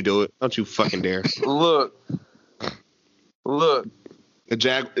 Don't you do it. Don't you fucking dare. Look. Luton?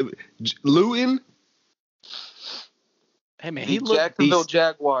 Hey, man, the Jacksonville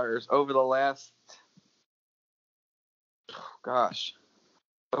Jaguars over the last...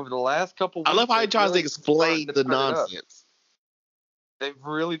 over the last couple weeks... I love how he tries to explain the nonsense. They've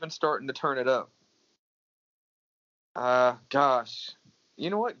really been starting to turn it up. You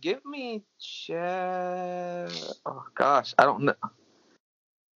know what? Give me oh, gosh. I don't know.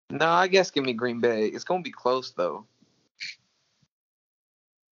 No, I guess give me Green Bay. It's going to be close, though.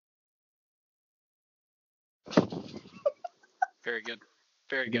 Very good.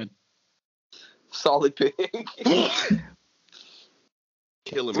 Very good. Solid pick.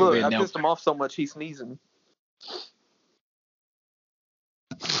 Killing me. Look, I pissed him off so much, he's sneezing.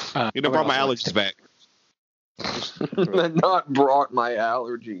 You brought my allergies back. Not brought my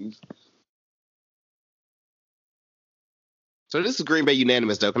allergies. So this is Green Bay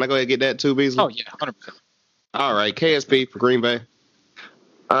unanimous, though. Can I go ahead and get that too, Beasley? Oh, yeah, 100%. All right, KSP for Green Bay.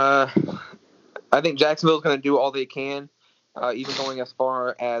 I think Jacksonville's going to do all they can, even going as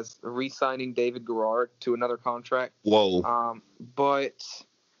far as re-signing David Garrard to another contract. Whoa. But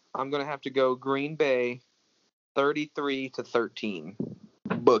I'm going to have to go Green Bay 33-13.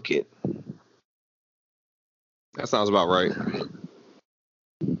 Book it. That sounds about right.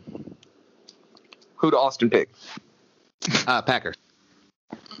 Who'd Austin pick? Packers.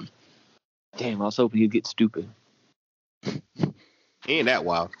 Damn, I was hoping he'd get stupid. Ain't that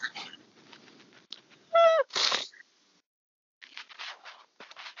wild.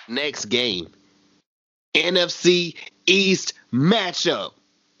 Next game. NFC East matchup.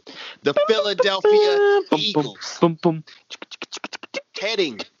 The Philadelphia Eagles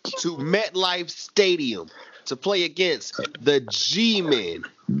heading to MetLife Stadium to play against the G-Men.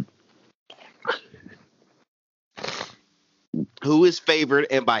 Who is favored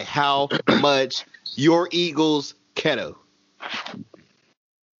and by how much? Your Eagles, Keto.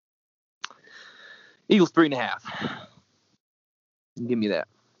 Eagles 3.5. Give me that.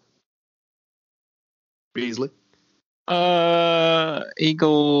 Beasley.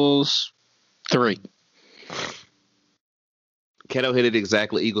 Eagles 3. Keto hit it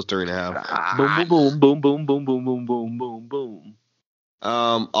exactly. Eagles 3.5. Boom, boom, boom, boom, boom, boom, boom, boom, boom, boom.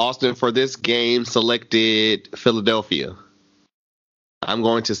 Austin for this game selected Philadelphia. I'm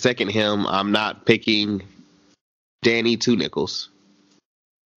going to second him. I'm not picking Danny Two Nickels.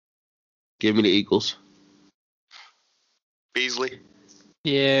 Give me the Eagles. Beasley.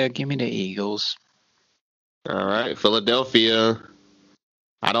 Yeah, give me the Eagles. All right, Philadelphia.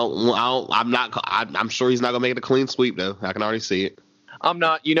 I'm sure he's not gonna make it a clean sweep though. I can already see it. I'm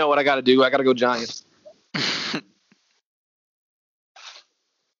not. You know what I got to do? I got to go Giants.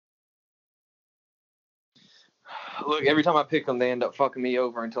 Look, every time I pick them, they end up fucking me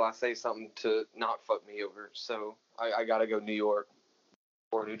over until I say something to not fuck me over. So I got to go New York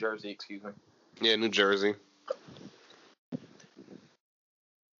or New Jersey. Excuse me. Yeah, New Jersey.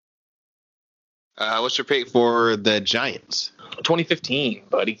 What's your pick for the Giants? 2015,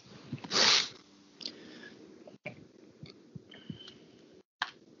 buddy.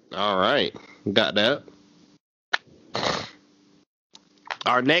 All right. Got that.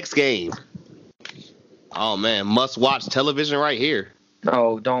 Our next game. Oh, man. Must-watch television right here.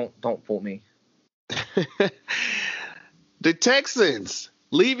 Oh, don't fool me. The Texans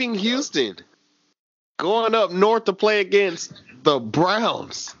leaving Houston. Going up north to play against the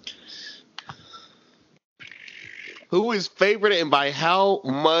Browns. Who is favored and by how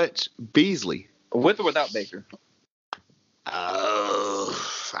much? Beasley? With or without Baker? I'm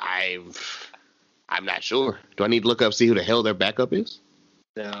not sure. Do I need to look up see who the hell their backup is?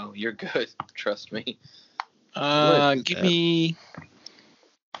 No, you're good. Trust me. Give me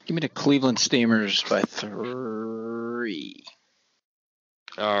the Cleveland Steamers by 3.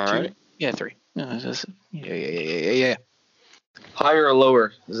 All right. 2? Yeah, 3. Yeah. Higher or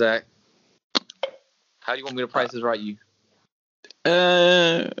lower, Zach? How do you want me to price this right, you?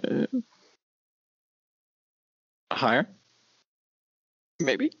 Higher.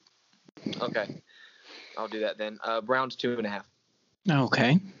 Maybe. Okay. I'll do that then. Browns 2.5.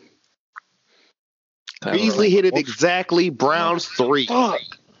 Okay. Beasley hit it exactly. Browns 3. Fuck.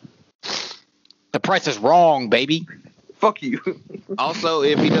 The price is wrong, baby. Fuck you. Also,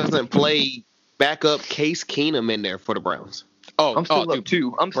 if he doesn't play backup Case Keenum in there for the Browns. Oh, I'm still up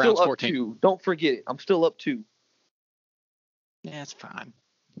 2. I'm Browns still up 14. 2. Don't forget it. I'm still up 2. Yeah, it's fine.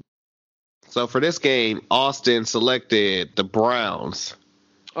 So for this game, Austin selected the Browns.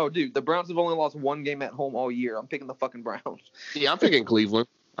 Oh, dude, the Browns have only lost one game at home all year. I'm picking the fucking Browns. Yeah, I'm picking Cleveland.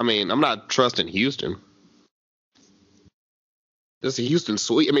 I mean, I'm not trusting Houston. This is a Houston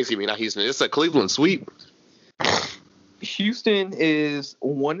sweep. I mean, excuse me, not Houston. It's a Cleveland sweep. Houston is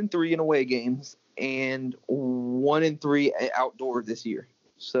 1-3 in away games and 1-3 outdoor this year.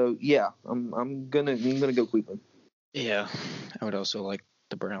 So yeah, I'm gonna go Cleveland. Yeah, I would also like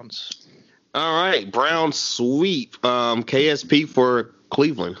the Browns. All right, Browns sweep. KSP for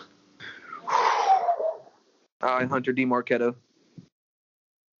Cleveland. Hunter D. Marketo.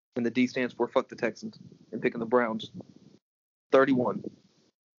 And the D stands for fuck the Texans. And picking the Browns.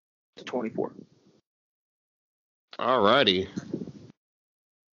 31-24. All righty.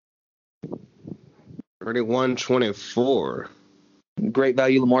 31-24. Great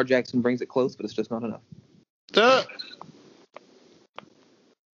value. Lamar Jackson brings it close, but it's just not enough.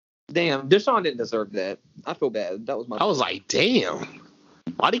 Damn, Deshaun didn't deserve that. I feel bad. That was my. I was like, damn.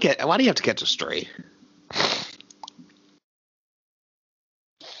 Why do you have to catch a stray?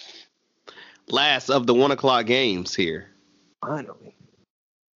 Last of the 1:00 games here. Finally.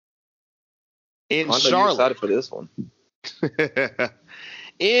 In I'm Charlotte. excited for this one.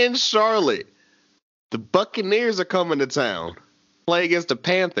 In Charlotte, the Buccaneers are coming to town. Play against the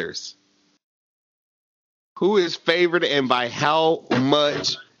Panthers. Who is favored and by how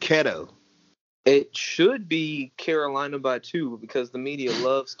much? Keto. It should be Carolina by 2 because the media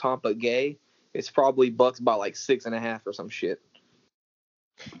loves Tampa Gay. It's probably Bucks by like 6.5 or some shit.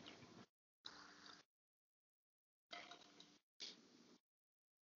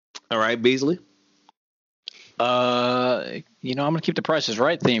 All right, Beasley. I'm gonna keep the Price is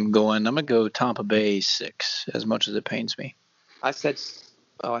Right theme going. I'm gonna go Tampa Bay 6. As much as it pains me. I said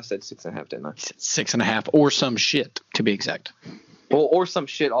 6.5, didn't I? 6.5 or some shit to be exact. Well, or some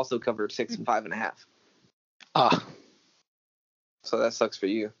shit also covered 6 and 5.5. So that sucks for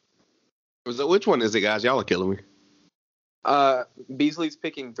you. Which one is it, guys? Y'all are killing me. Beasley's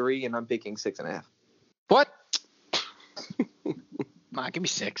picking 3, and I'm picking 6.5. What? Nah, give me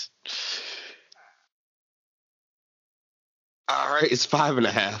 6. All right, it's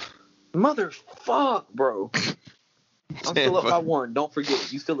 5.5. Motherfuck, bro. I'm still up by 1. Don't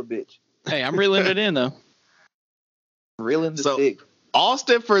forget, you still a bitch. Hey, I'm reeling it in though. Reeling the stick.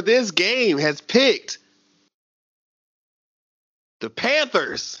 Austin for this game has picked the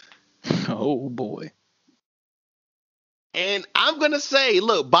Panthers. Oh boy. And I'm gonna say,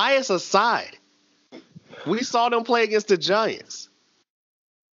 look, bias aside, we saw them play against the Giants.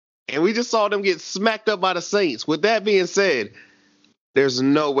 And we just saw them get smacked up by the Saints. With that being said, there's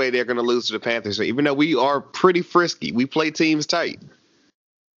no way they're going to lose to the Panthers. So even though we are pretty frisky, we play teams tight.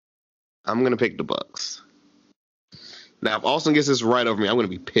 I'm going to pick the Bucks. Now, if Austin gets this right over me, I'm going to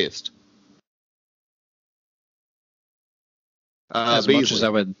be pissed. As much as I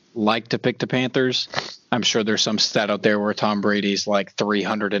would like to pick the Panthers, I'm sure there's some stat out there where Tom Brady's like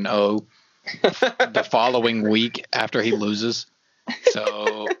 300-0 the following week after he loses.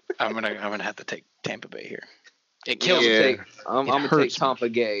 So I'm gonna have to take Tampa Bay here. It kills me. I'm gonna take Tampa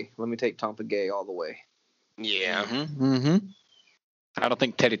Gay. Let me take Tampa Gay all the way. Yeah. Mm-hmm. I don't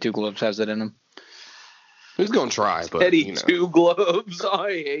think Teddy Two Gloves has it in him. He's gonna try, but Teddy Two Gloves. I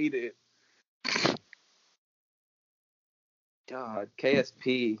hate it. God,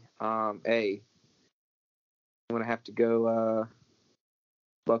 KSP. I'm gonna have to go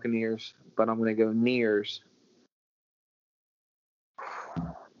Buccaneers, but I'm gonna go Nears.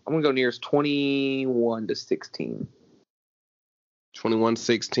 I'm gonna go Nears 21-16.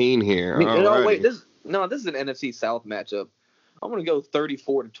 21-16 here. Wait, this is an NFC South matchup. I'm gonna go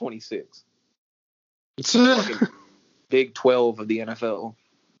 34-26. Fucking Big 12 of the NFL.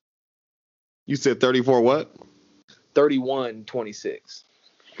 You said 34 what? 31-26.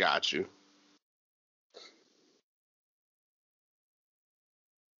 Got you.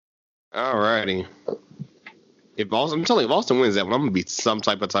 All righty. I'm telling you, if Austin wins that one, I'm gonna be some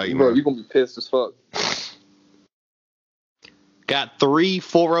type of tight. Bro, you're gonna be pissed as fuck. Got 3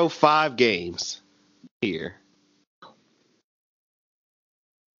 405 games here.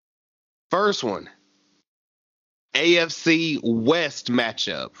 First one, AFC West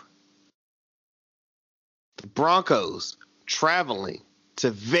matchup. The Broncos traveling to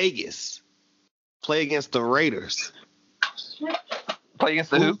Vegas, play against the Raiders. Play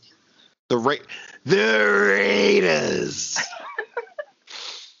against the who? The Raiders.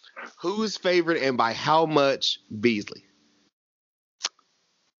 Who's favored and by how much? Beasley.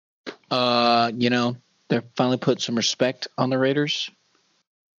 They're finally put some respect on the Raiders.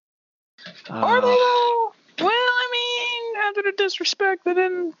 Are they though? Well, I mean, after the disrespect, they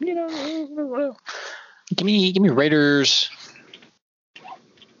didn't, Give me Raiders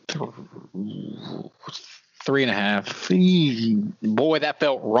 3.5. Boy, that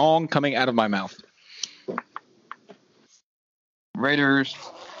felt wrong coming out of my mouth. Raiders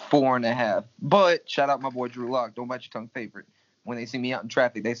 4.5. But shout out my boy Drew Lock. Don't bite your tongue favorite. When they see me out in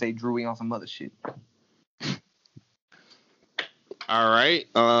traffic, they say Drewy on some other shit. All right.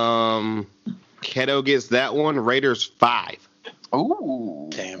 Keto gets that one. Raiders 5. Ooh.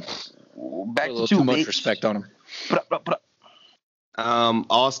 Damn. Back a little to too much respect on him. Put up.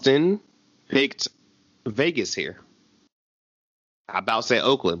 Austin picked Vegas here. I about said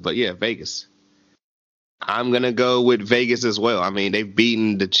Oakland, but yeah, Vegas. I'm going to go with Vegas as well. I mean, they've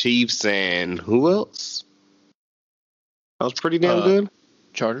beaten the Chiefs and who else? That was pretty damn good.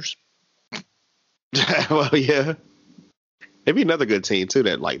 Chargers. Well, yeah. They beat another good team, too,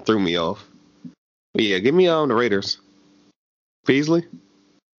 that, like, threw me off. But yeah, give me the Raiders. Beasley?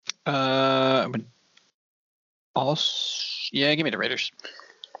 Yeah, give me the Raiders.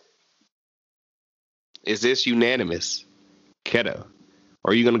 Is this unanimous, Keto?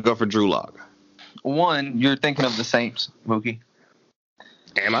 Or are you going to go for Drew Lock? One, you're thinking of the Saints, Mookie.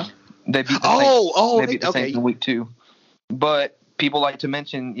 Am I? They beat the Saints. They beat the Saints in week 2. But people like to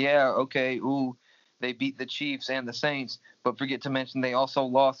mention, they beat the Chiefs and the Saints, but forget to mention they also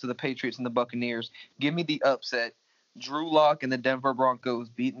lost to the Patriots and the Buccaneers. Give me the upset. Drew Lock and the Denver Broncos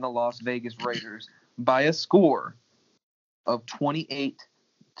beating the Las Vegas Raiders by a score of 28-27.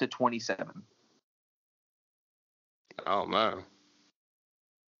 Oh, man.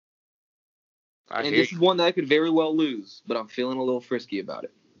 This is one that I could very well lose, but I'm feeling a little frisky about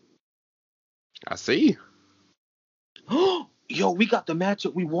it. I see. Yo, we got the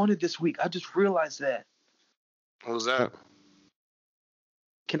matchup we wanted this week. I just realized that. What was that?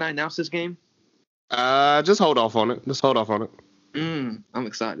 Can I announce this game? Just hold off on it. I'm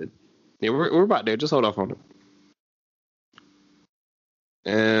excited. Yeah, we're about there. Just hold off on it.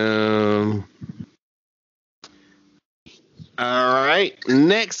 All right.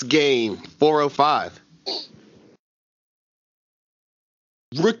 Next game, 4:05.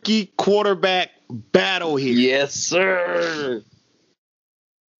 Rookie quarterback battle here. Yes, sir.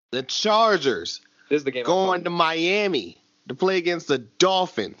 The Chargers This is the game going to Miami to play against the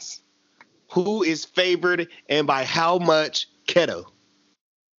Dolphins. Who is favored and by how much, Keto?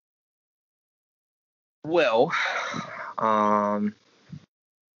 Well,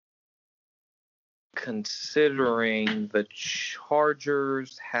 considering the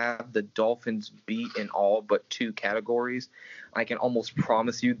Chargers have the Dolphins beat in all but 2 categories, I can almost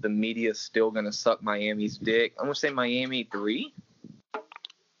promise you the media is still going to suck Miami's dick. I'm going to say Miami 3.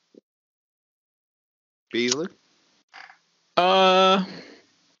 Beasley?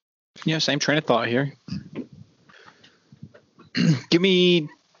 Yeah, same train of thought here. Give me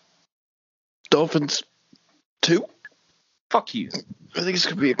Dolphins 2. Fuck you. I think it's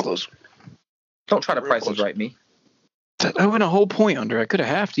going to be a close one. Don't try to price is right me. I went a whole point under. I could have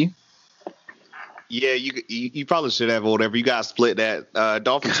halved you. Yeah, you probably should have or whatever. You got to split that.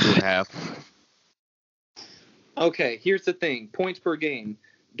 Dolphins 2.5. Okay, here's the thing. Points per game.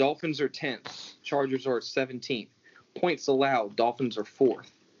 Dolphins are 10th. Chargers are 17th. Points allowed. Dolphins are 4th.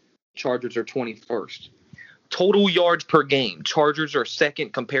 Chargers are 21st. Total yards per game. Chargers are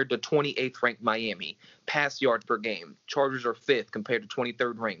 2nd compared to 28th ranked Miami. Pass yards per game. Chargers are 5th compared to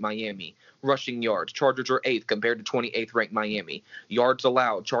 23rd ranked Miami. Rushing yards. Chargers are 8th compared to 28th ranked Miami. Yards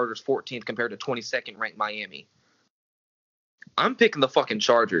allowed. Chargers 14th compared to 22nd ranked Miami. I'm picking the fucking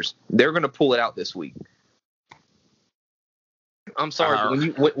Chargers. They're going to pull it out this week. I'm sorry,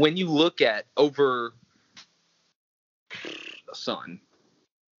 but when you look at over Sun.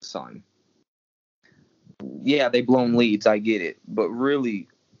 Yeah, they blown leads, I get it. But really,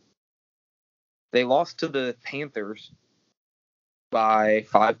 they lost to the Panthers by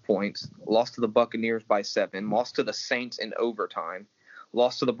 5 points, lost to the Buccaneers by 7, lost to the Saints in overtime,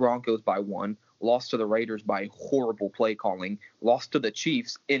 lost to the Broncos by 1, lost to the Raiders by horrible play calling, lost to the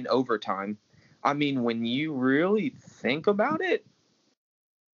Chiefs in overtime. I mean, when you really think about it,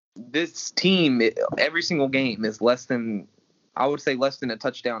 this team, every single game is less than a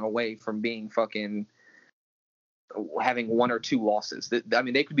touchdown away from being fucking having 1 or 2 losses. I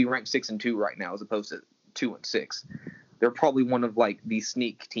mean, they could be ranked 6-2 right now as opposed to 2-6. They're probably one of like the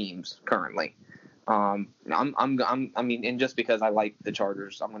sneak teams currently. I mean, and just because I like the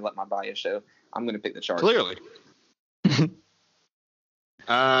Chargers, I'm gonna let my bias show. I'm gonna pick the Chargers. Clearly.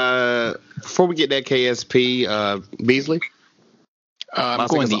 Before we get that KSP, Beasley. I'm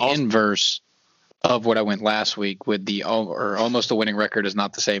going the inverse of what I went last week with the or almost a winning record is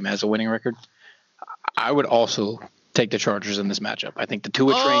not the same as a winning record. I would also take the Chargers in this matchup. I think the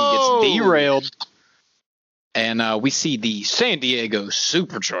Tua train gets derailed, and we see the San Diego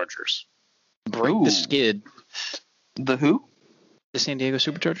Superchargers break the skid. The who? The San Diego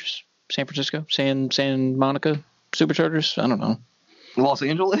Superchargers. San Francisco? San Monica Superchargers? I don't know. Los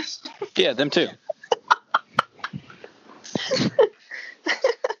Angeles? Yeah, them too.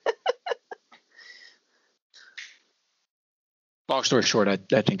 Long story short, I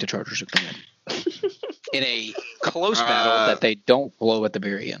think the Chargers are going to win. In a close battle that they don't blow at the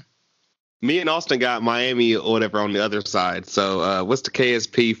very end. Me and Austin got Miami or whatever on the other side. So what's the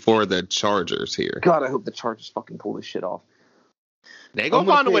KSP for the Chargers here? God, I hope the Chargers fucking pull this shit off. They going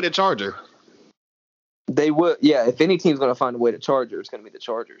to find a way to Charger. They would. Yeah, if any team's going to find a way to Charger, it's going to be the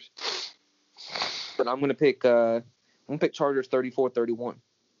Chargers. But I'm going to pick Chargers 34-31.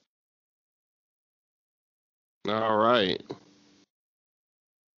 All right.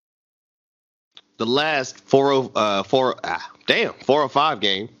 The last 405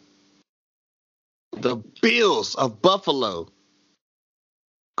 game. The Bills of Buffalo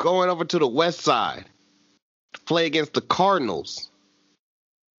going over to the west side to play against the Cardinals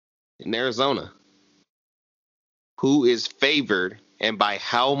in Arizona. Who is favored and by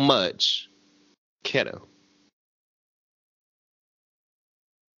how much? Keto.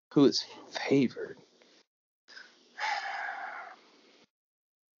 Who is favored?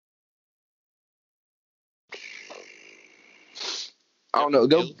 I don't know.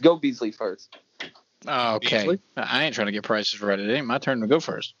 Go Beasley first. Oh, okay. Beasley? I ain't trying to get prices right. It ain't my turn to go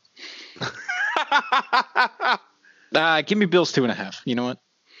first. Give me Bills 2.5. You know what?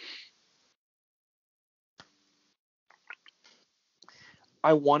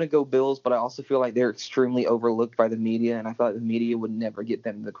 I want to go Bills, but I also feel like they're extremely overlooked by the media, and I thought the media would never get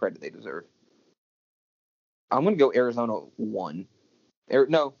them the credit they deserve. I'm going to go Arizona 1.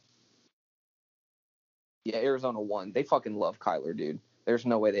 Yeah, Arizona 1. They fucking love Kyler, dude. There's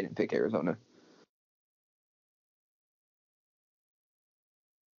no way they didn't pick Arizona.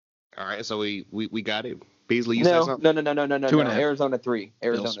 All right, so we got it. Beasley, you said something? No. 2.5. Arizona 3.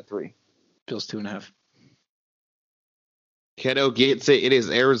 Arizona 3. Bills 2.5. Keto gets it. It is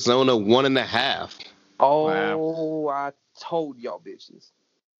Arizona 1.5. Oh, wow. I told y'all bitches.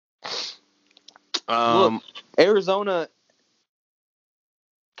 Look, Arizona.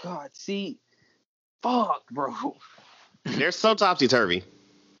 God, see, fuck, bro. They're so topsy-turvy.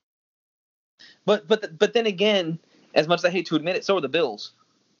 But then again, as much as I hate to admit it, so are the Bills.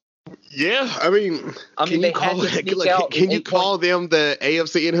 Yeah, I mean can you call them the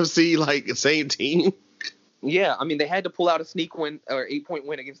AFC NFC like same team? Yeah, I mean they had to pull out a sneak win or 8-point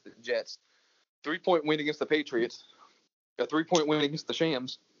win against the Jets, 3-point win against the Patriots, a 3-point win against the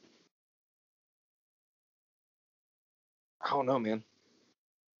Shams. I don't know, man.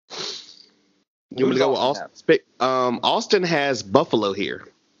 You want to go with Austin? Austin has Buffalo here.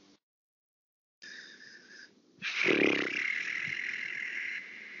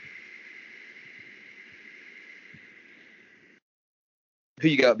 Who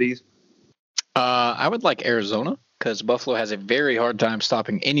you got, Bees? I would like Arizona because Buffalo has a very hard time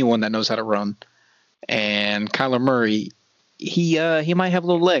stopping anyone that knows how to run. And Kyler Murray, he might have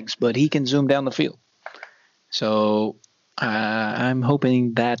little legs, but he can zoom down the field. So I'm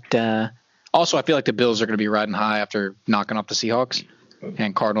hoping that. Also, I feel like the Bills are going to be riding high after knocking off the Seahawks,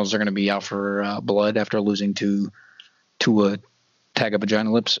 and Cardinals are going to be out for blood after losing to a tag of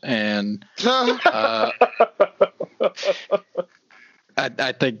vagina lips. And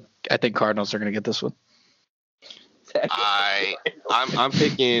I think Cardinals are going to get this one. I'm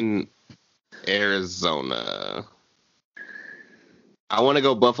picking Arizona. I want to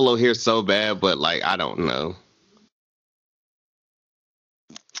go Buffalo here so bad, but I don't know.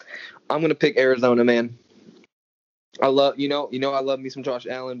 I'm going to pick Arizona, man. I love I love me some Josh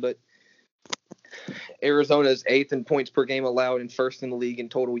Allen, but Arizona's 8th in points per game allowed and 1st in the league in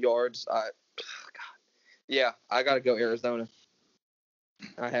total yards. Yeah, I got to go Arizona.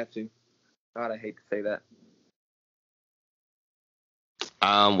 I have to. God, I hate to say that.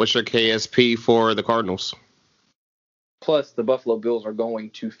 What's your KSP for the Cardinals? Plus, the Buffalo Bills are going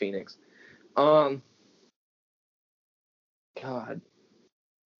to Phoenix. God.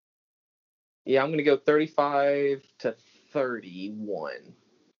 Yeah, I'm going to go 35-31.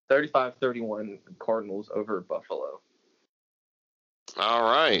 35-31 Cardinals over Buffalo. All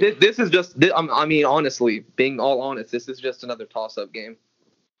right. This is just, I mean, honestly, being all honest, this is just another toss-up game.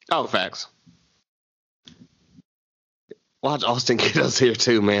 Oh, facts. Watch Austin get us here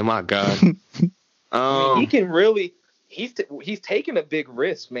too, man. My God. I mean, he can really. He's taking a big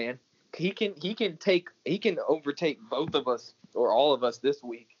risk, man. He can overtake both of us or all of us this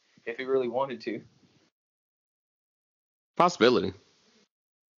week if he really wanted to. Possibility.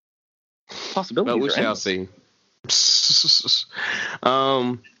 But we shall see.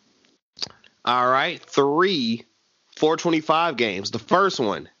 All right, 3 425 games. The first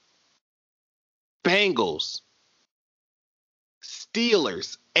one, Bengals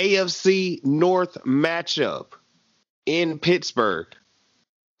Steelers AFC North matchup in Pittsburgh.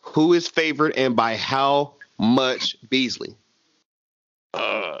 Who is favored and by how much, Beasley?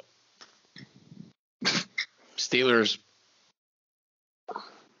 Steelers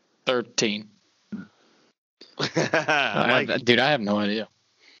 13. I have no idea.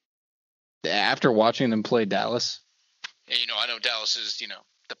 After watching them play Dallas, and, I know Dallas is,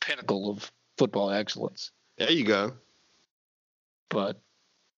 the pinnacle of football excellence. There you go. But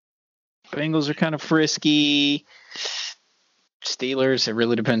Bengals are kind of frisky. Steelers, it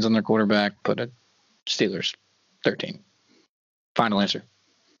really depends on their quarterback, but Steelers 13. Final answer.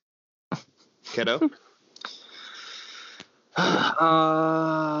 Kiddo?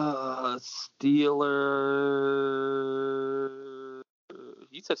 Steelers.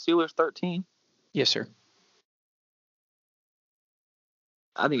 You said Steelers 13? Yes, sir.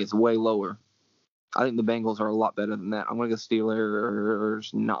 I think it's way lower. I think the Bengals are a lot better than that. I'm going to go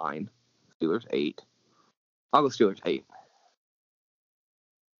Steelers 9. Steelers 8. I'll go Steelers 8.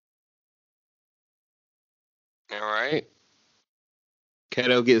 All right.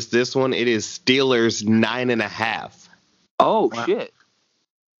 Keto gets this one. It is Steelers 9.5. Oh, wow. Shit.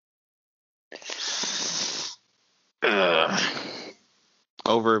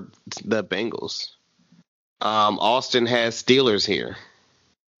 Over the Bengals. Austin has Steelers here.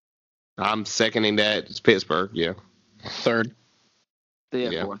 I'm seconding that. It's Pittsburgh, yeah. Third.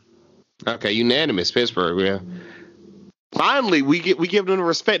 Yeah. Fourth. Okay, unanimous Pittsburgh, yeah. Finally, we give them the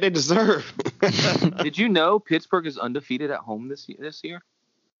respect they deserve. Did you know Pittsburgh is undefeated at home this year?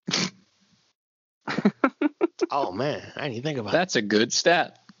 Oh man, I didn't even think about That's a good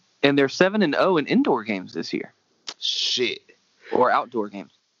stat. And they're 7-0 in indoor games this year. Shit. Or outdoor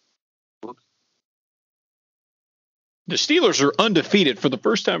games. Whoops. The Steelers are undefeated for the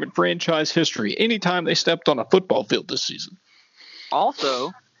first time in franchise history anytime they stepped on a football field this season.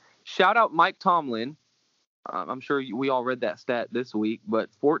 Also, shout out Mike Tomlin. I'm sure we all read that stat this week, but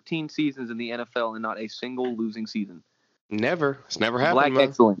 14 seasons in the NFL and not a single losing season. Never. It's never happened, Black man.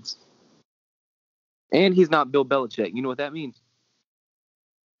 excellence. And he's not Bill Belichick. You know what that means?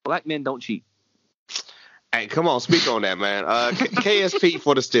 Black men don't cheat. Hey, come on, speak on that, man. KSP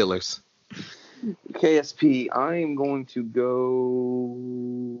for the Steelers. KSP, I am going to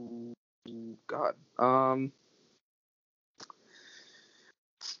go. God.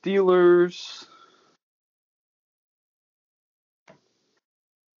 Steelers.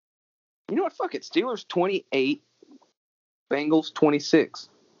 You know what? Fuck it. Steelers 28. Bengals 26.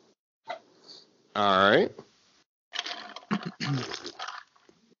 All right.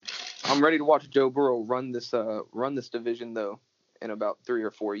 I'm ready to watch Joe Burrow run this division though in about 3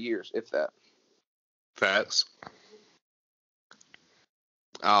 or 4 years, if that. Facts.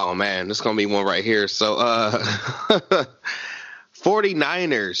 Oh man, this is gonna be one right here. So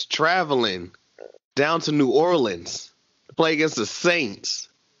 49ers traveling down to New Orleans to play against the Saints.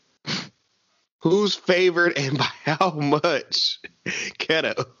 Who's favored and by how much?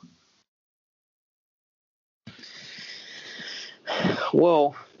 Keto.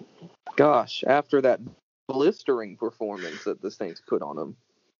 Well, gosh, after that blistering performance that the Saints put on them,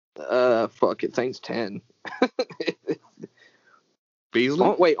 fuck it, Saints 10.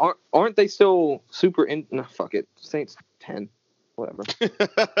 Beasley? Aren't they still super in? No, fuck it, Saints 10, whatever.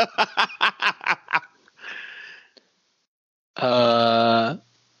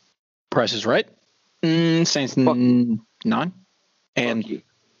 Price is right. Saints 9 and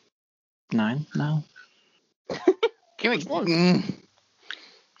 9. No. Give me.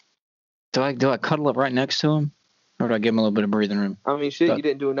 Do I cuddle up right next to him, or do I give him a little bit of breathing room? I mean, shit, you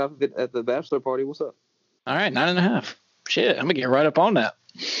didn't do enough of it at the bachelor party. What's up? All right, 9.5. Shit, I'm gonna get right up on that.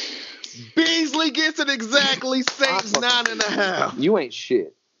 Beasley gets it exactly. Saints 9.5. You ain't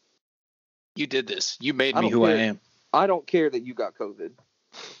shit. You did this. You made me who I am. I don't care that you got COVID.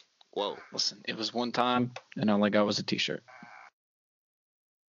 Whoa. Listen, it was one time, and all I got was a T-shirt.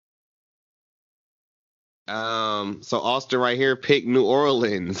 So Austin right here picked New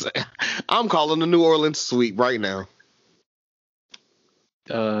Orleans. I'm calling the New Orleans sweep right now.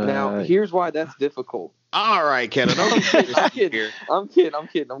 Now, here's why that's difficult. All right, Kevin. I'm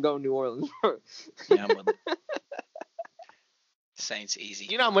kidding. I'm going New Orleans. Yeah, I'm with it. Saints easy.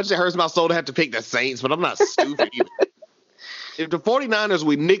 You know how much it hurts my soul to have to pick the Saints, but I'm not stupid either. If the 49ers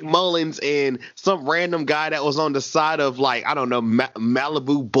with Nick Mullins and some random guy that was on the side of, like, I don't know,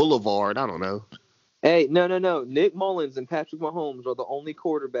 Malibu Boulevard, I don't know. Hey, no. Nick Mullins and Patrick Mahomes are the only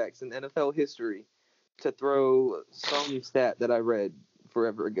quarterbacks in NFL history to throw some stat that I read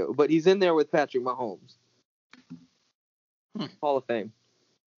forever ago. But he's in there with Patrick Mahomes. Hall of Fame.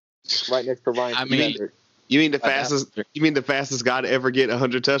 Right next to Ryan Fitzpatrick. You mean the fastest? You mean the fastest guy to ever get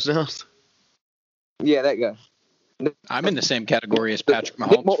 100 touchdowns? Yeah, that guy. I'm in the same category as Patrick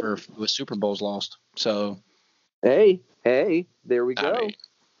Mahomes with Super Bowls lost. So, hey, there we go.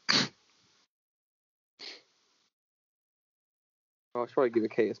 I should probably give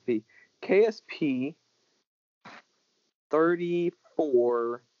it KSP. KSP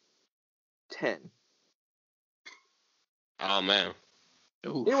 34-10. Oh man.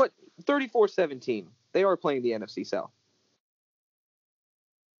 Oof. You know what? 34-17. They are playing the NFC South.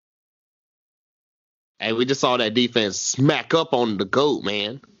 Hey, we just saw that defense smack up on the GOAT,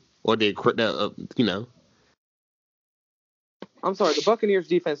 man. Or I'm sorry, the Buccaneers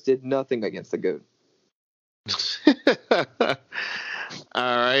defense did nothing against the GOAT.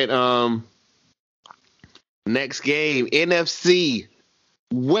 All right. Next game, NFC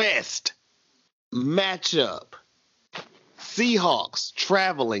West matchup. Seahawks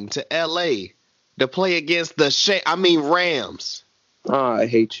traveling to LA to play against the Rams. I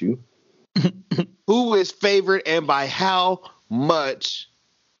hate you. Who is favored and by how much?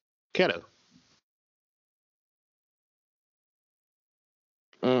 Keto.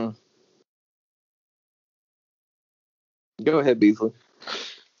 Go ahead, Beasley.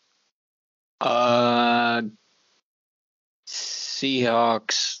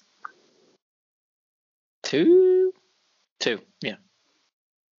 Seahawks 2, yeah.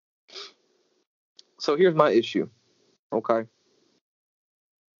 So here's my issue. Okay.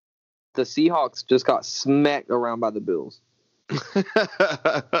 The Seahawks just got smacked around by the Bills.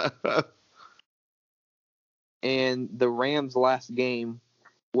 And the Rams' last game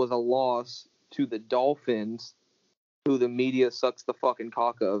was a loss to the Dolphins, who the media sucks the fucking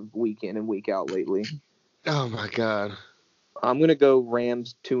cock of week in and week out lately. Oh, my God. I'm going to go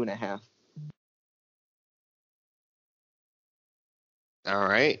Rams 2.5. All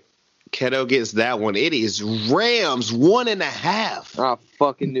right. Keto gets that one. It is Rams 1.5. I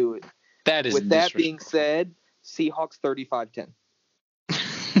fucking knew it. That is. With that being said, Seahawks 35-10.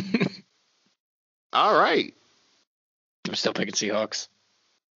 All right. I'm still picking Seahawks.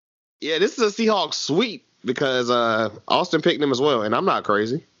 Yeah, this is a Seahawks sweep because Austin picked them as well, and I'm not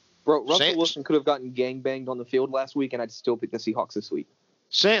crazy. Bro, Russell Wilson could have gotten gangbanged on the field last week, and I'd still pick the Seahawks this week.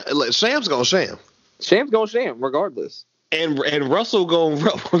 Sham's gonna sham. Sham's gonna sham, regardless. And Russell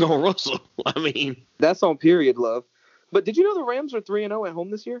gonna Russell. I mean, that's on period, love. But did you know the Rams are 3-0 at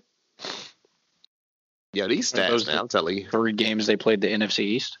home this year? Yeah, these stats, man, I'm telling you. 3 games they played the NFC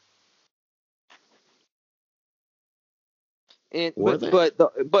East. And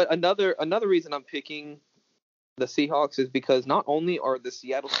but another reason I'm picking the Seahawks is because not only are the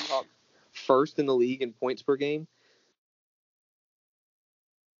Seattle Seahawks first in the league in points per game,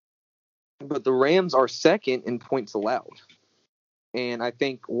 but the Rams are second in points allowed. And I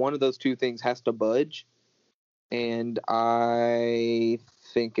think one of those two things has to budge. And I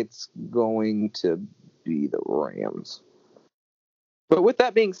think it's going to be the Rams. But with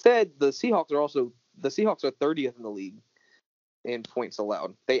that being said, the Seahawks are 30th in the league in points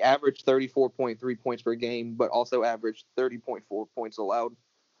allowed. They average 34.3 points per game, but also average 30.4 points allowed.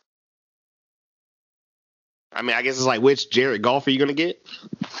 I mean, I guess it's like, which Jared Goff are you going to get?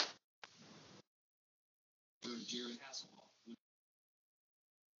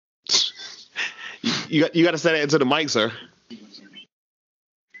 You got to set it into the mic, sir.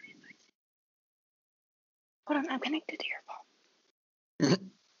 Hold on, I'm connected to your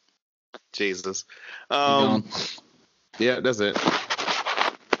phone. Jesus. Yeah, that's it.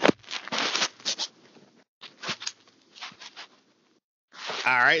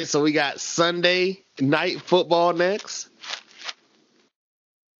 All right, so we got Sunday night football next.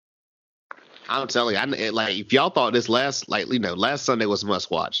 I'm telling you, if y'all thought this last Sunday was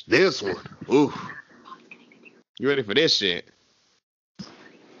must watch, this one, ooh, you ready for this shit?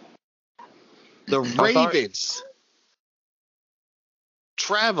 The Ravens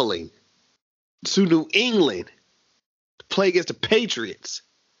traveling to New England to play against the Patriots.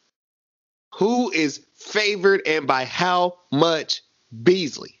 Who is favored and by how much?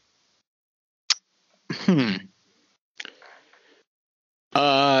 Beasley. Give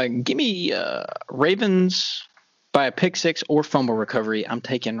me Ravens by a pick 6 or fumble recovery. I'm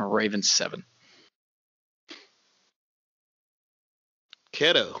taking Ravens 7.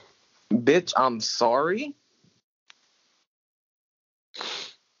 Keto. Bitch, I'm sorry.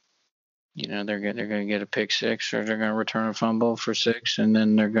 You know, they're going to get a pick 6, or they're going to return a fumble for 6, and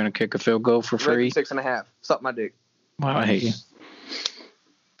then they're going to kick a field goal for free. 6.5. Suck my dick. Wow, I hate you.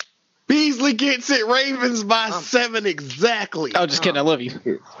 Beasley gets it. Ravens by 7 exactly. Oh, just kidding. I love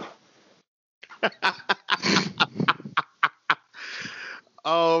you.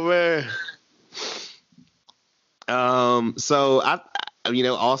 Oh, man. So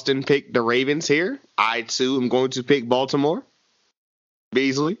Austin picked the Ravens here. I too am going to pick Baltimore.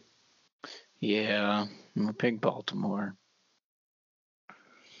 Beasley. Yeah, I'm gonna pick Baltimore.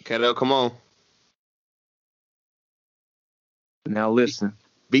 Keto, come on. Now listen.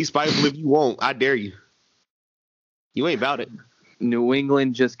 Be spiteful if you won't. I dare you. You ain't about it. New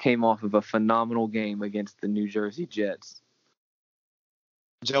England just came off of a phenomenal game against the New Jersey Jets.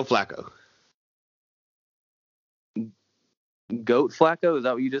 Joe Flacco. Goat Flacco? Is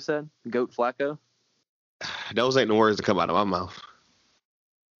that what you just said? Goat Flacco? Those ain't the words that come out of my mouth.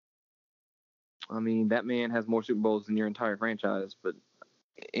 I mean, that man has more Super Bowls than your entire franchise. But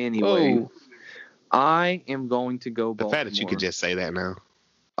anyway, I am going to go Baltimore. The fact that you could just say that now.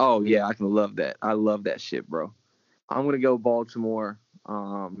 Oh, yeah, I can love that. I love that shit, bro. I'm going to go Baltimore.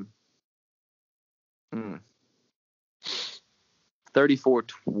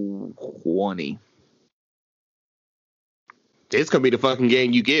 34-20. It's going to be the fucking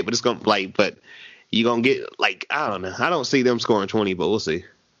game you get, but it's going to but you're going to get, I don't know. I don't see them scoring 20, but we'll see.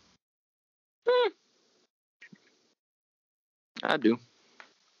 I do.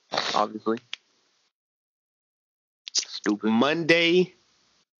 Obviously. Stupid. Monday,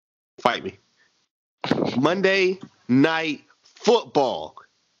 fight me. Monday Night Football.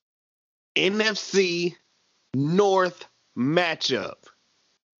 NFC North matchup.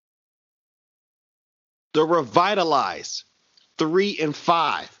 The revitalized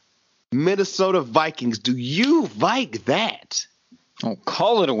 3-5 Minnesota Vikings. Do you like that? Oh,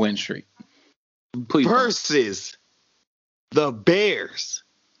 call it a win streak. Please versus the Bears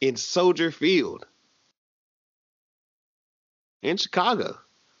in Soldier Field in Chicago.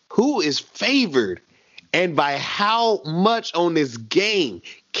 Who is favored and by how much on this game?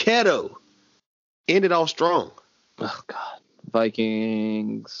 Keto ended off strong. Oh, God.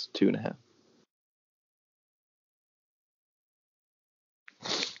 Vikings 2.5.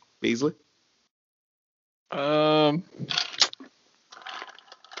 Beasley? I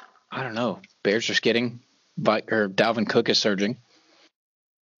don't know. Bears just getting, or Dalvin Cook is surging.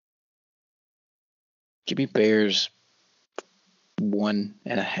 Give me Bears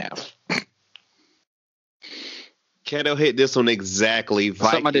 1.5. Keto hit this one exactly.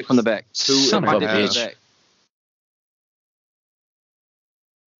 Suck my dick from the back. Son of a bitch.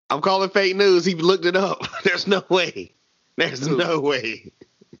 I'm calling fake news. He looked it up. There's no way. There's no way.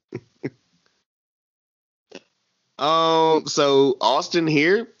 So Austin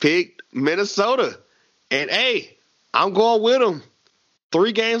here picked Minnesota. And hey, I'm going with them.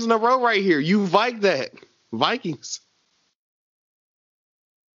 3 games in a row right here. You like that. Vikings.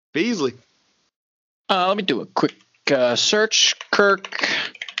 Beasley. Let me do a quick search. Kirk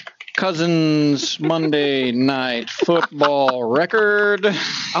Cousins Monday Night Football record.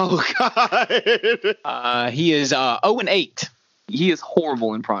 Oh, God. He is 0-8. He is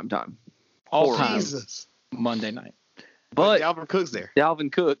horrible in prime time. All time. Jesus. Monday night. But Dalvin Cook's there. Dalvin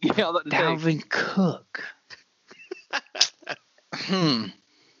Cook. Yeah, Dalvin Cook.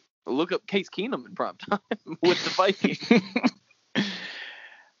 Look up Case Keenum in prime time with the Vikings.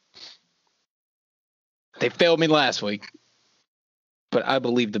 They failed me last week, but I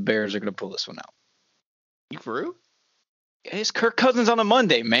believe the Bears are going to pull this one out. You for real? It's Kirk Cousins on a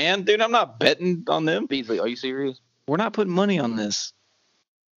Monday, man. Dude, I'm not betting on them. Beasley, are you serious? We're not putting money on this.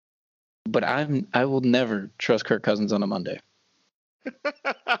 But I will never trust Kirk Cousins on a Monday.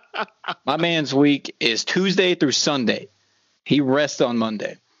 My man's week is Tuesday through Sunday. He rests on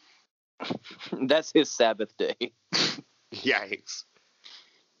Monday. That's his Sabbath day. Yikes.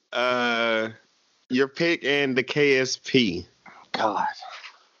 Your pick and the KSP. God.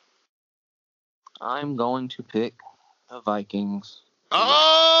 I'm going to pick the Vikings.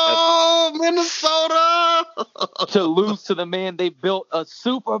 Oh, Minnesota! To lose to the man they built a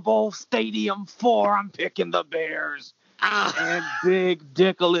Super Bowl stadium for, I'm picking the Bears. And Big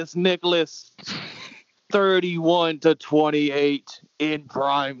Dickolas Nicholas, 31-28 in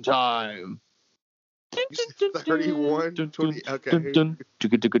prime time. 31-20. Okay.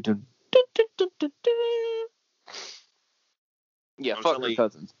 Yeah, fuck Kirk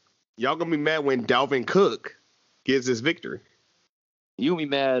Cousins. Y'all gonna be mad when Dalvin Cook gets his victory. You gonna be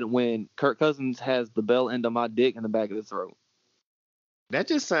mad when Kirk Cousins has the bell end of my dick in the back of his throat. That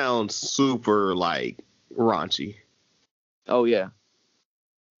just sounds super raunchy. Oh yeah.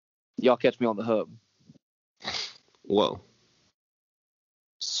 Y'all catch me on the hub. Whoa.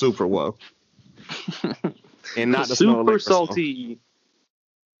 Super whoa. And not the super salty.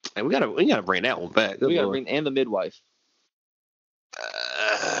 And we gotta bring that one back. We gotta bring and the midwife.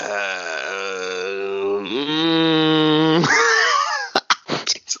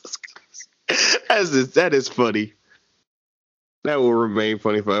 Jesus Christ. That is funny. That will remain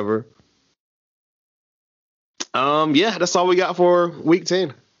funny forever. Yeah, that's all we got for week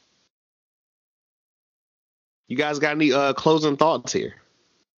 10. You guys got any closing thoughts here?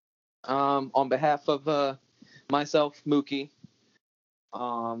 On behalf of myself, Mookie,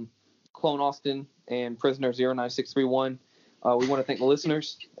 Clone Austin, and Prisoner 09631, we want to thank the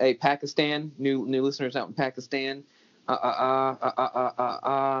listeners. Hey, Pakistan, new listeners out in Pakistan. Toronto.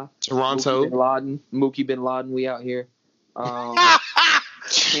 Mookie Bin Laden, we out here.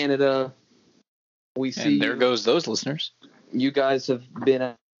 Canada, we see. And there goes those listeners. You guys have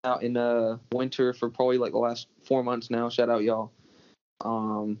been out in winter for probably like the last 4 months now. Shout out y'all.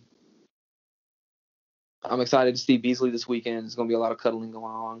 I'm excited to see Beasley this weekend. There's gonna be a lot of cuddling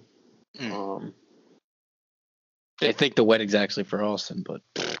going on. They think the wedding's actually for Austin, but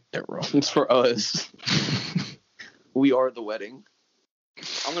they're wrong. It's for us. We are the wedding.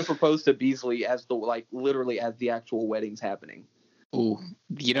 I'm gonna propose to Beasley as literally as the actual wedding's happening. Ooh,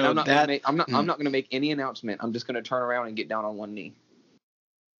 you know I'm not that I'm not gonna make any announcement. I'm just gonna turn around and get down on one knee.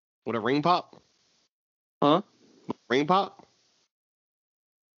 With a ring pop? Huh? Ring pop?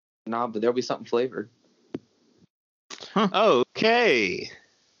 Nah, but there'll be something flavored. Okay.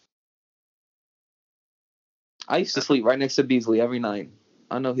 I used to sleep right next to Beasley every night.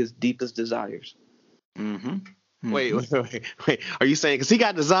 I know his deepest desires. Mm-hmm. Wait. Are you saying because he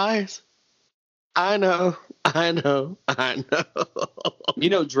got desires? I know. You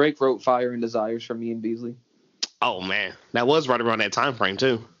know, Drake wrote Fire and Desires for me and Beasley. Oh, man. That was right around that time frame,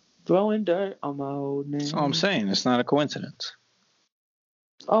 too. Throwing dirt on my old name. That's all I'm saying. It's not a coincidence.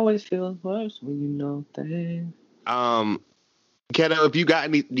 Always feeling worse when you know things. Keto, if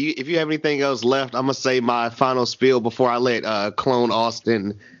you have anything else left, I'm gonna say my final spiel before I let Clone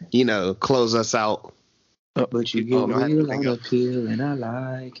Austin, close us out. But you get real on the pill, and I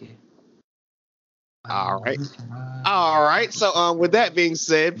like it. All right. So, with that being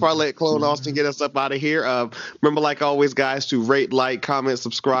said, before I let Clone Austin get us up out of here, remember, like always, guys, to rate, like, comment,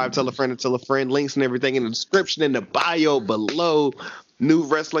 subscribe, tell a friend, and tell a friend. Links and everything in the description in the bio below. New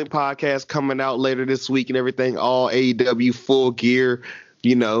wrestling podcast coming out later this week and everything. All AEW full gear,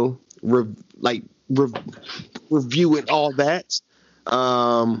 reviewing all that.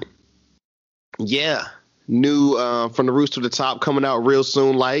 Yeah. New From the Roots to the Top coming out real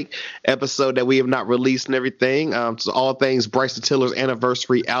soon, episode that we have not released and everything. So all things Bryson Tiller's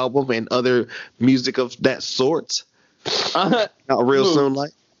anniversary album and other music of that sort. Out real soon,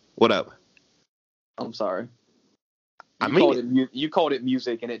 What up? I'm sorry. You called it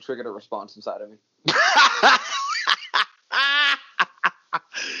music, and it triggered a response inside of me.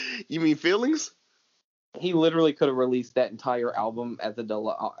 You mean feelings? He literally could have released that entire album as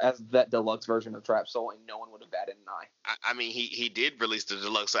that deluxe version of Trap Soul, and no one would have batted an eye. I mean, he did release the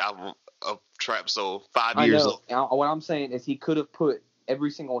deluxe album of Trap Soul 5 years ago. What I'm saying is he could have put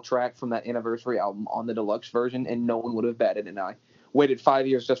every single track from that anniversary album on the deluxe version, and no one would have batted an eye. Waited 5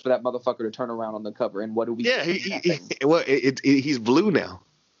 years just for that motherfucker to turn around on the cover, and what do we? Yeah, he's blue now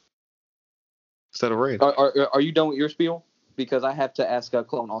instead of red. Are you done with your spiel? Because I have to ask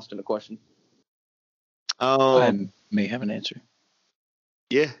Clone Austin a question. I may have an answer.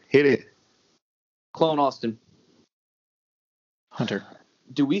 Yeah, hit it. Clone Austin. Hunter.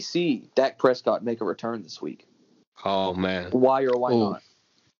 Do we see Dak Prescott make a return this week? Oh, man. Why or why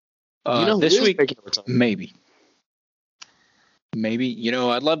not? This week, maybe.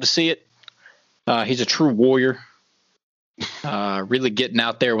 I'd love to see it. He's a true warrior. Really getting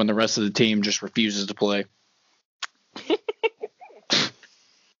out there when the rest of the team just refuses to play.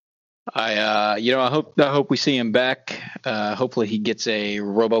 I hope we see him back. Hopefully he gets a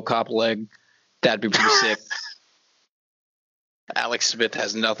RoboCop leg. That'd be pretty sick. Alex Smith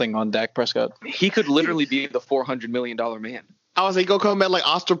has nothing on Dak Prescott. He could literally be the $400 million man. I was like, go come back like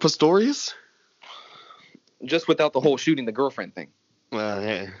Oscar Pistorius? Just without the whole shooting the girlfriend thing.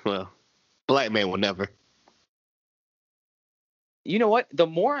 Well, black man will never. You know what? The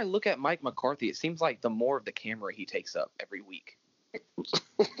more I look at Mike McCarthy, it seems like the more of the camera he takes up every week.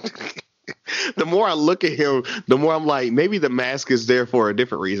 The more I look at him, the more I'm like, maybe the mask is there for a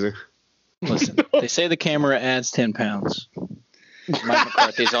different reason. Listen, they say the camera adds 10 pounds. Mike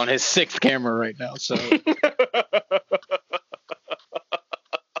McCarthy's on his 6th camera right now, so.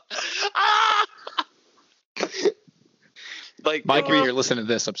 Mike, if you're listening to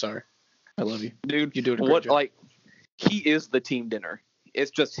this, I'm sorry. I love you. Dude, you do it a great job. He is the team dinner.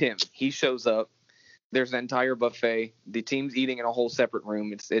 It's just him. He shows up. There's an entire buffet. The team's eating in a whole separate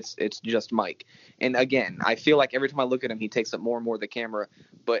room. It's just Mike. And again, I feel like every time I look at him, he takes up more and more of the camera.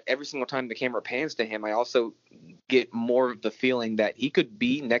 But every single time the camera pans to him, I also get more of the feeling that he could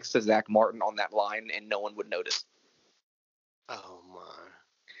be next to Zach Martin on that line and no one would notice. Oh my!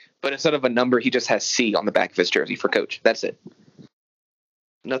 But instead of a number, he just has C on the back of his jersey for coach. That's it.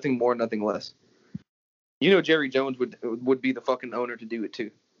 Nothing more, nothing less. You know, Jerry Jones would be the fucking owner to do it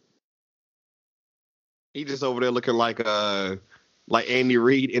too. He just over there looking like Andy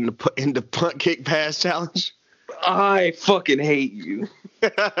Reid in the punt kick pass challenge. I fucking hate you.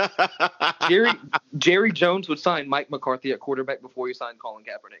 Jerry Jones would sign Mike McCarthy at quarterback before he signed Colin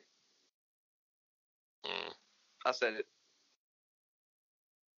Kaepernick. I said it.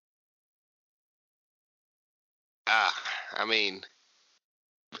 I mean,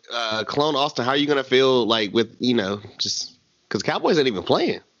 Clone Austin, how are you gonna feel like with just because Cowboys ain't even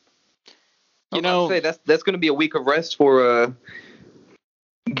playing? Say that's gonna be a week of rest for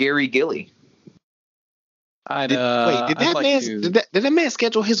Gary Gilly. Did that man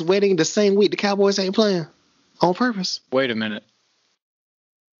schedule his wedding the same week the Cowboys ain't playing on purpose? Wait a minute.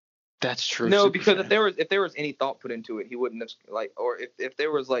 That's true. No, because if there was any thought put into it, he wouldn't have or if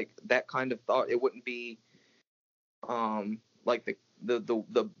there was like that kind of thought, it wouldn't be like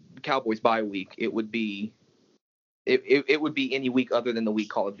the Cowboys bye week. It would be any week other than the week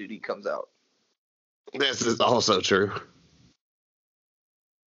Call of Duty comes out. This is also true.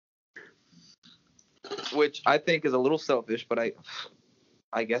 Which I think is a little selfish, but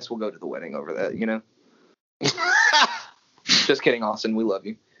I guess we'll go to the wedding over that, Just kidding, Austin. We love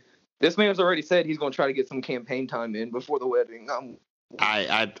you. This man's already said he's going to try to get some campaign time in before the wedding.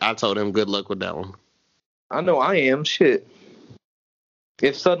 I told him good luck with that one. I know I am. Shit.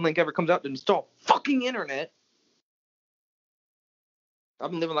 If Suddenlink ever comes out to install fucking internet,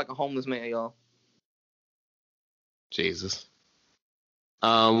 I've been living like a homeless man, y'all. Jesus.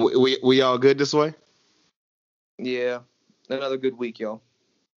 We all good this way? Yeah. Another good week, y'all.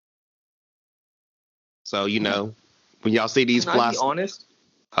 So, when y'all see these plots. Can I be honest?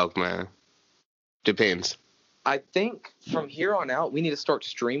 Oh, man. Depends. I think from here on out, we need to start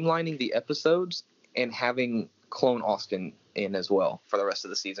streamlining the episodes and having Clone Austin in as well for the rest of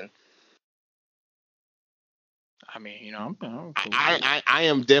the season. I mean, I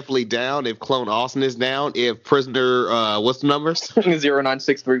am definitely down if Clone Austin is down. If prisoner, what's the numbers?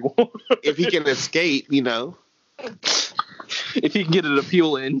 09631. If he can escape, If he can get an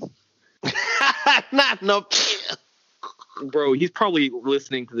appeal in. Not no. Bro, he's probably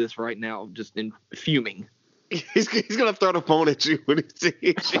listening to this right now, just fuming. He's gonna throw the phone at you when he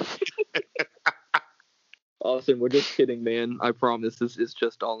sees you. Austin, we're just kidding, man. I promise this is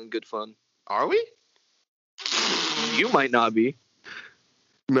just all in good fun. Are we? You might not be.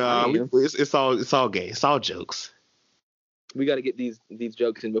 No, it's all gay. It's all jokes. We got to get these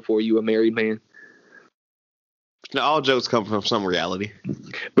jokes in before you a married man. No, all jokes come from some reality.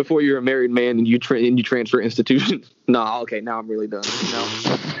 Before you're a married man and you transfer institutions. Nah, okay, now I'm really done.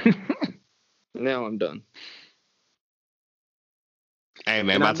 Now I'm done. Hey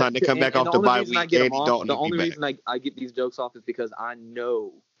man, by the time they come back off the bye week, the only reason I get these jokes off is because I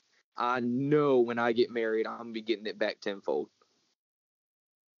know when I get married, I'm gonna be getting it back tenfold.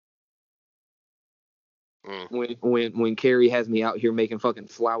 When Carrie has me out here making fucking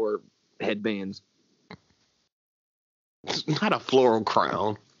flower headbands. Not a floral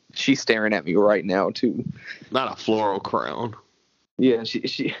crown. She's staring at me right now too. Not a floral crown. Yeah,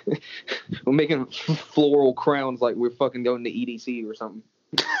 she we're making floral crowns like we're fucking going to EDC or something.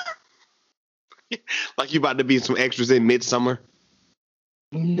 Like you about to be some extras in Midsummer?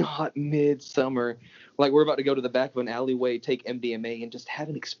 Not Midsummer. Like we're about to go to the back of an alleyway, take MDMA, and just have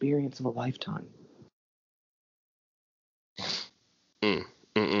an experience of a lifetime.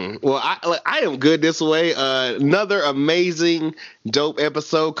 Well, I am good this way. Another amazing, dope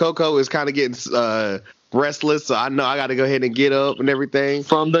episode. Coco is kind of getting restless, so I know I got to go ahead and get up and everything.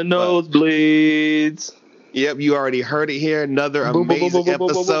 From the nosebleeds. Yep, you already heard it here. Another amazing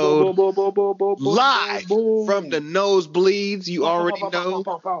episode live from the nosebleeds. You already know.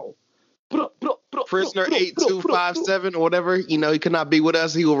 Prisoner 8257 or whatever, he could not be with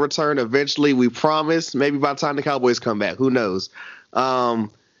us. He will return eventually, we promise. Maybe by the time the Cowboys come back, who knows?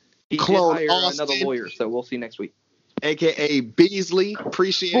 He Clone did hire Austin, another lawyer, so we'll see next week. AKA Beasley,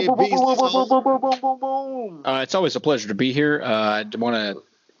 appreciate it. Beasley. It's always a pleasure to be here. I want to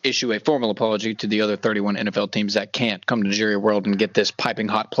issue a formal apology to the other 31 NFL teams that can't come to Jerry World and get this piping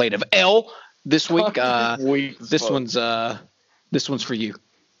hot plate of L this week. This one's for you.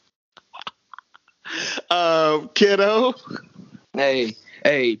 Kiddo. Hey,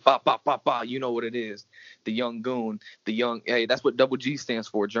 ba, you know what it is. The young goon, hey, that's what Double G stands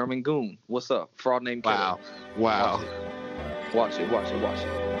for, German goon. What's up? Fraud named Kiddo. Wow. Watch it.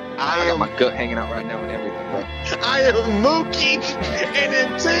 I got my gut hanging out right now and everything, bro. I am Mookie, and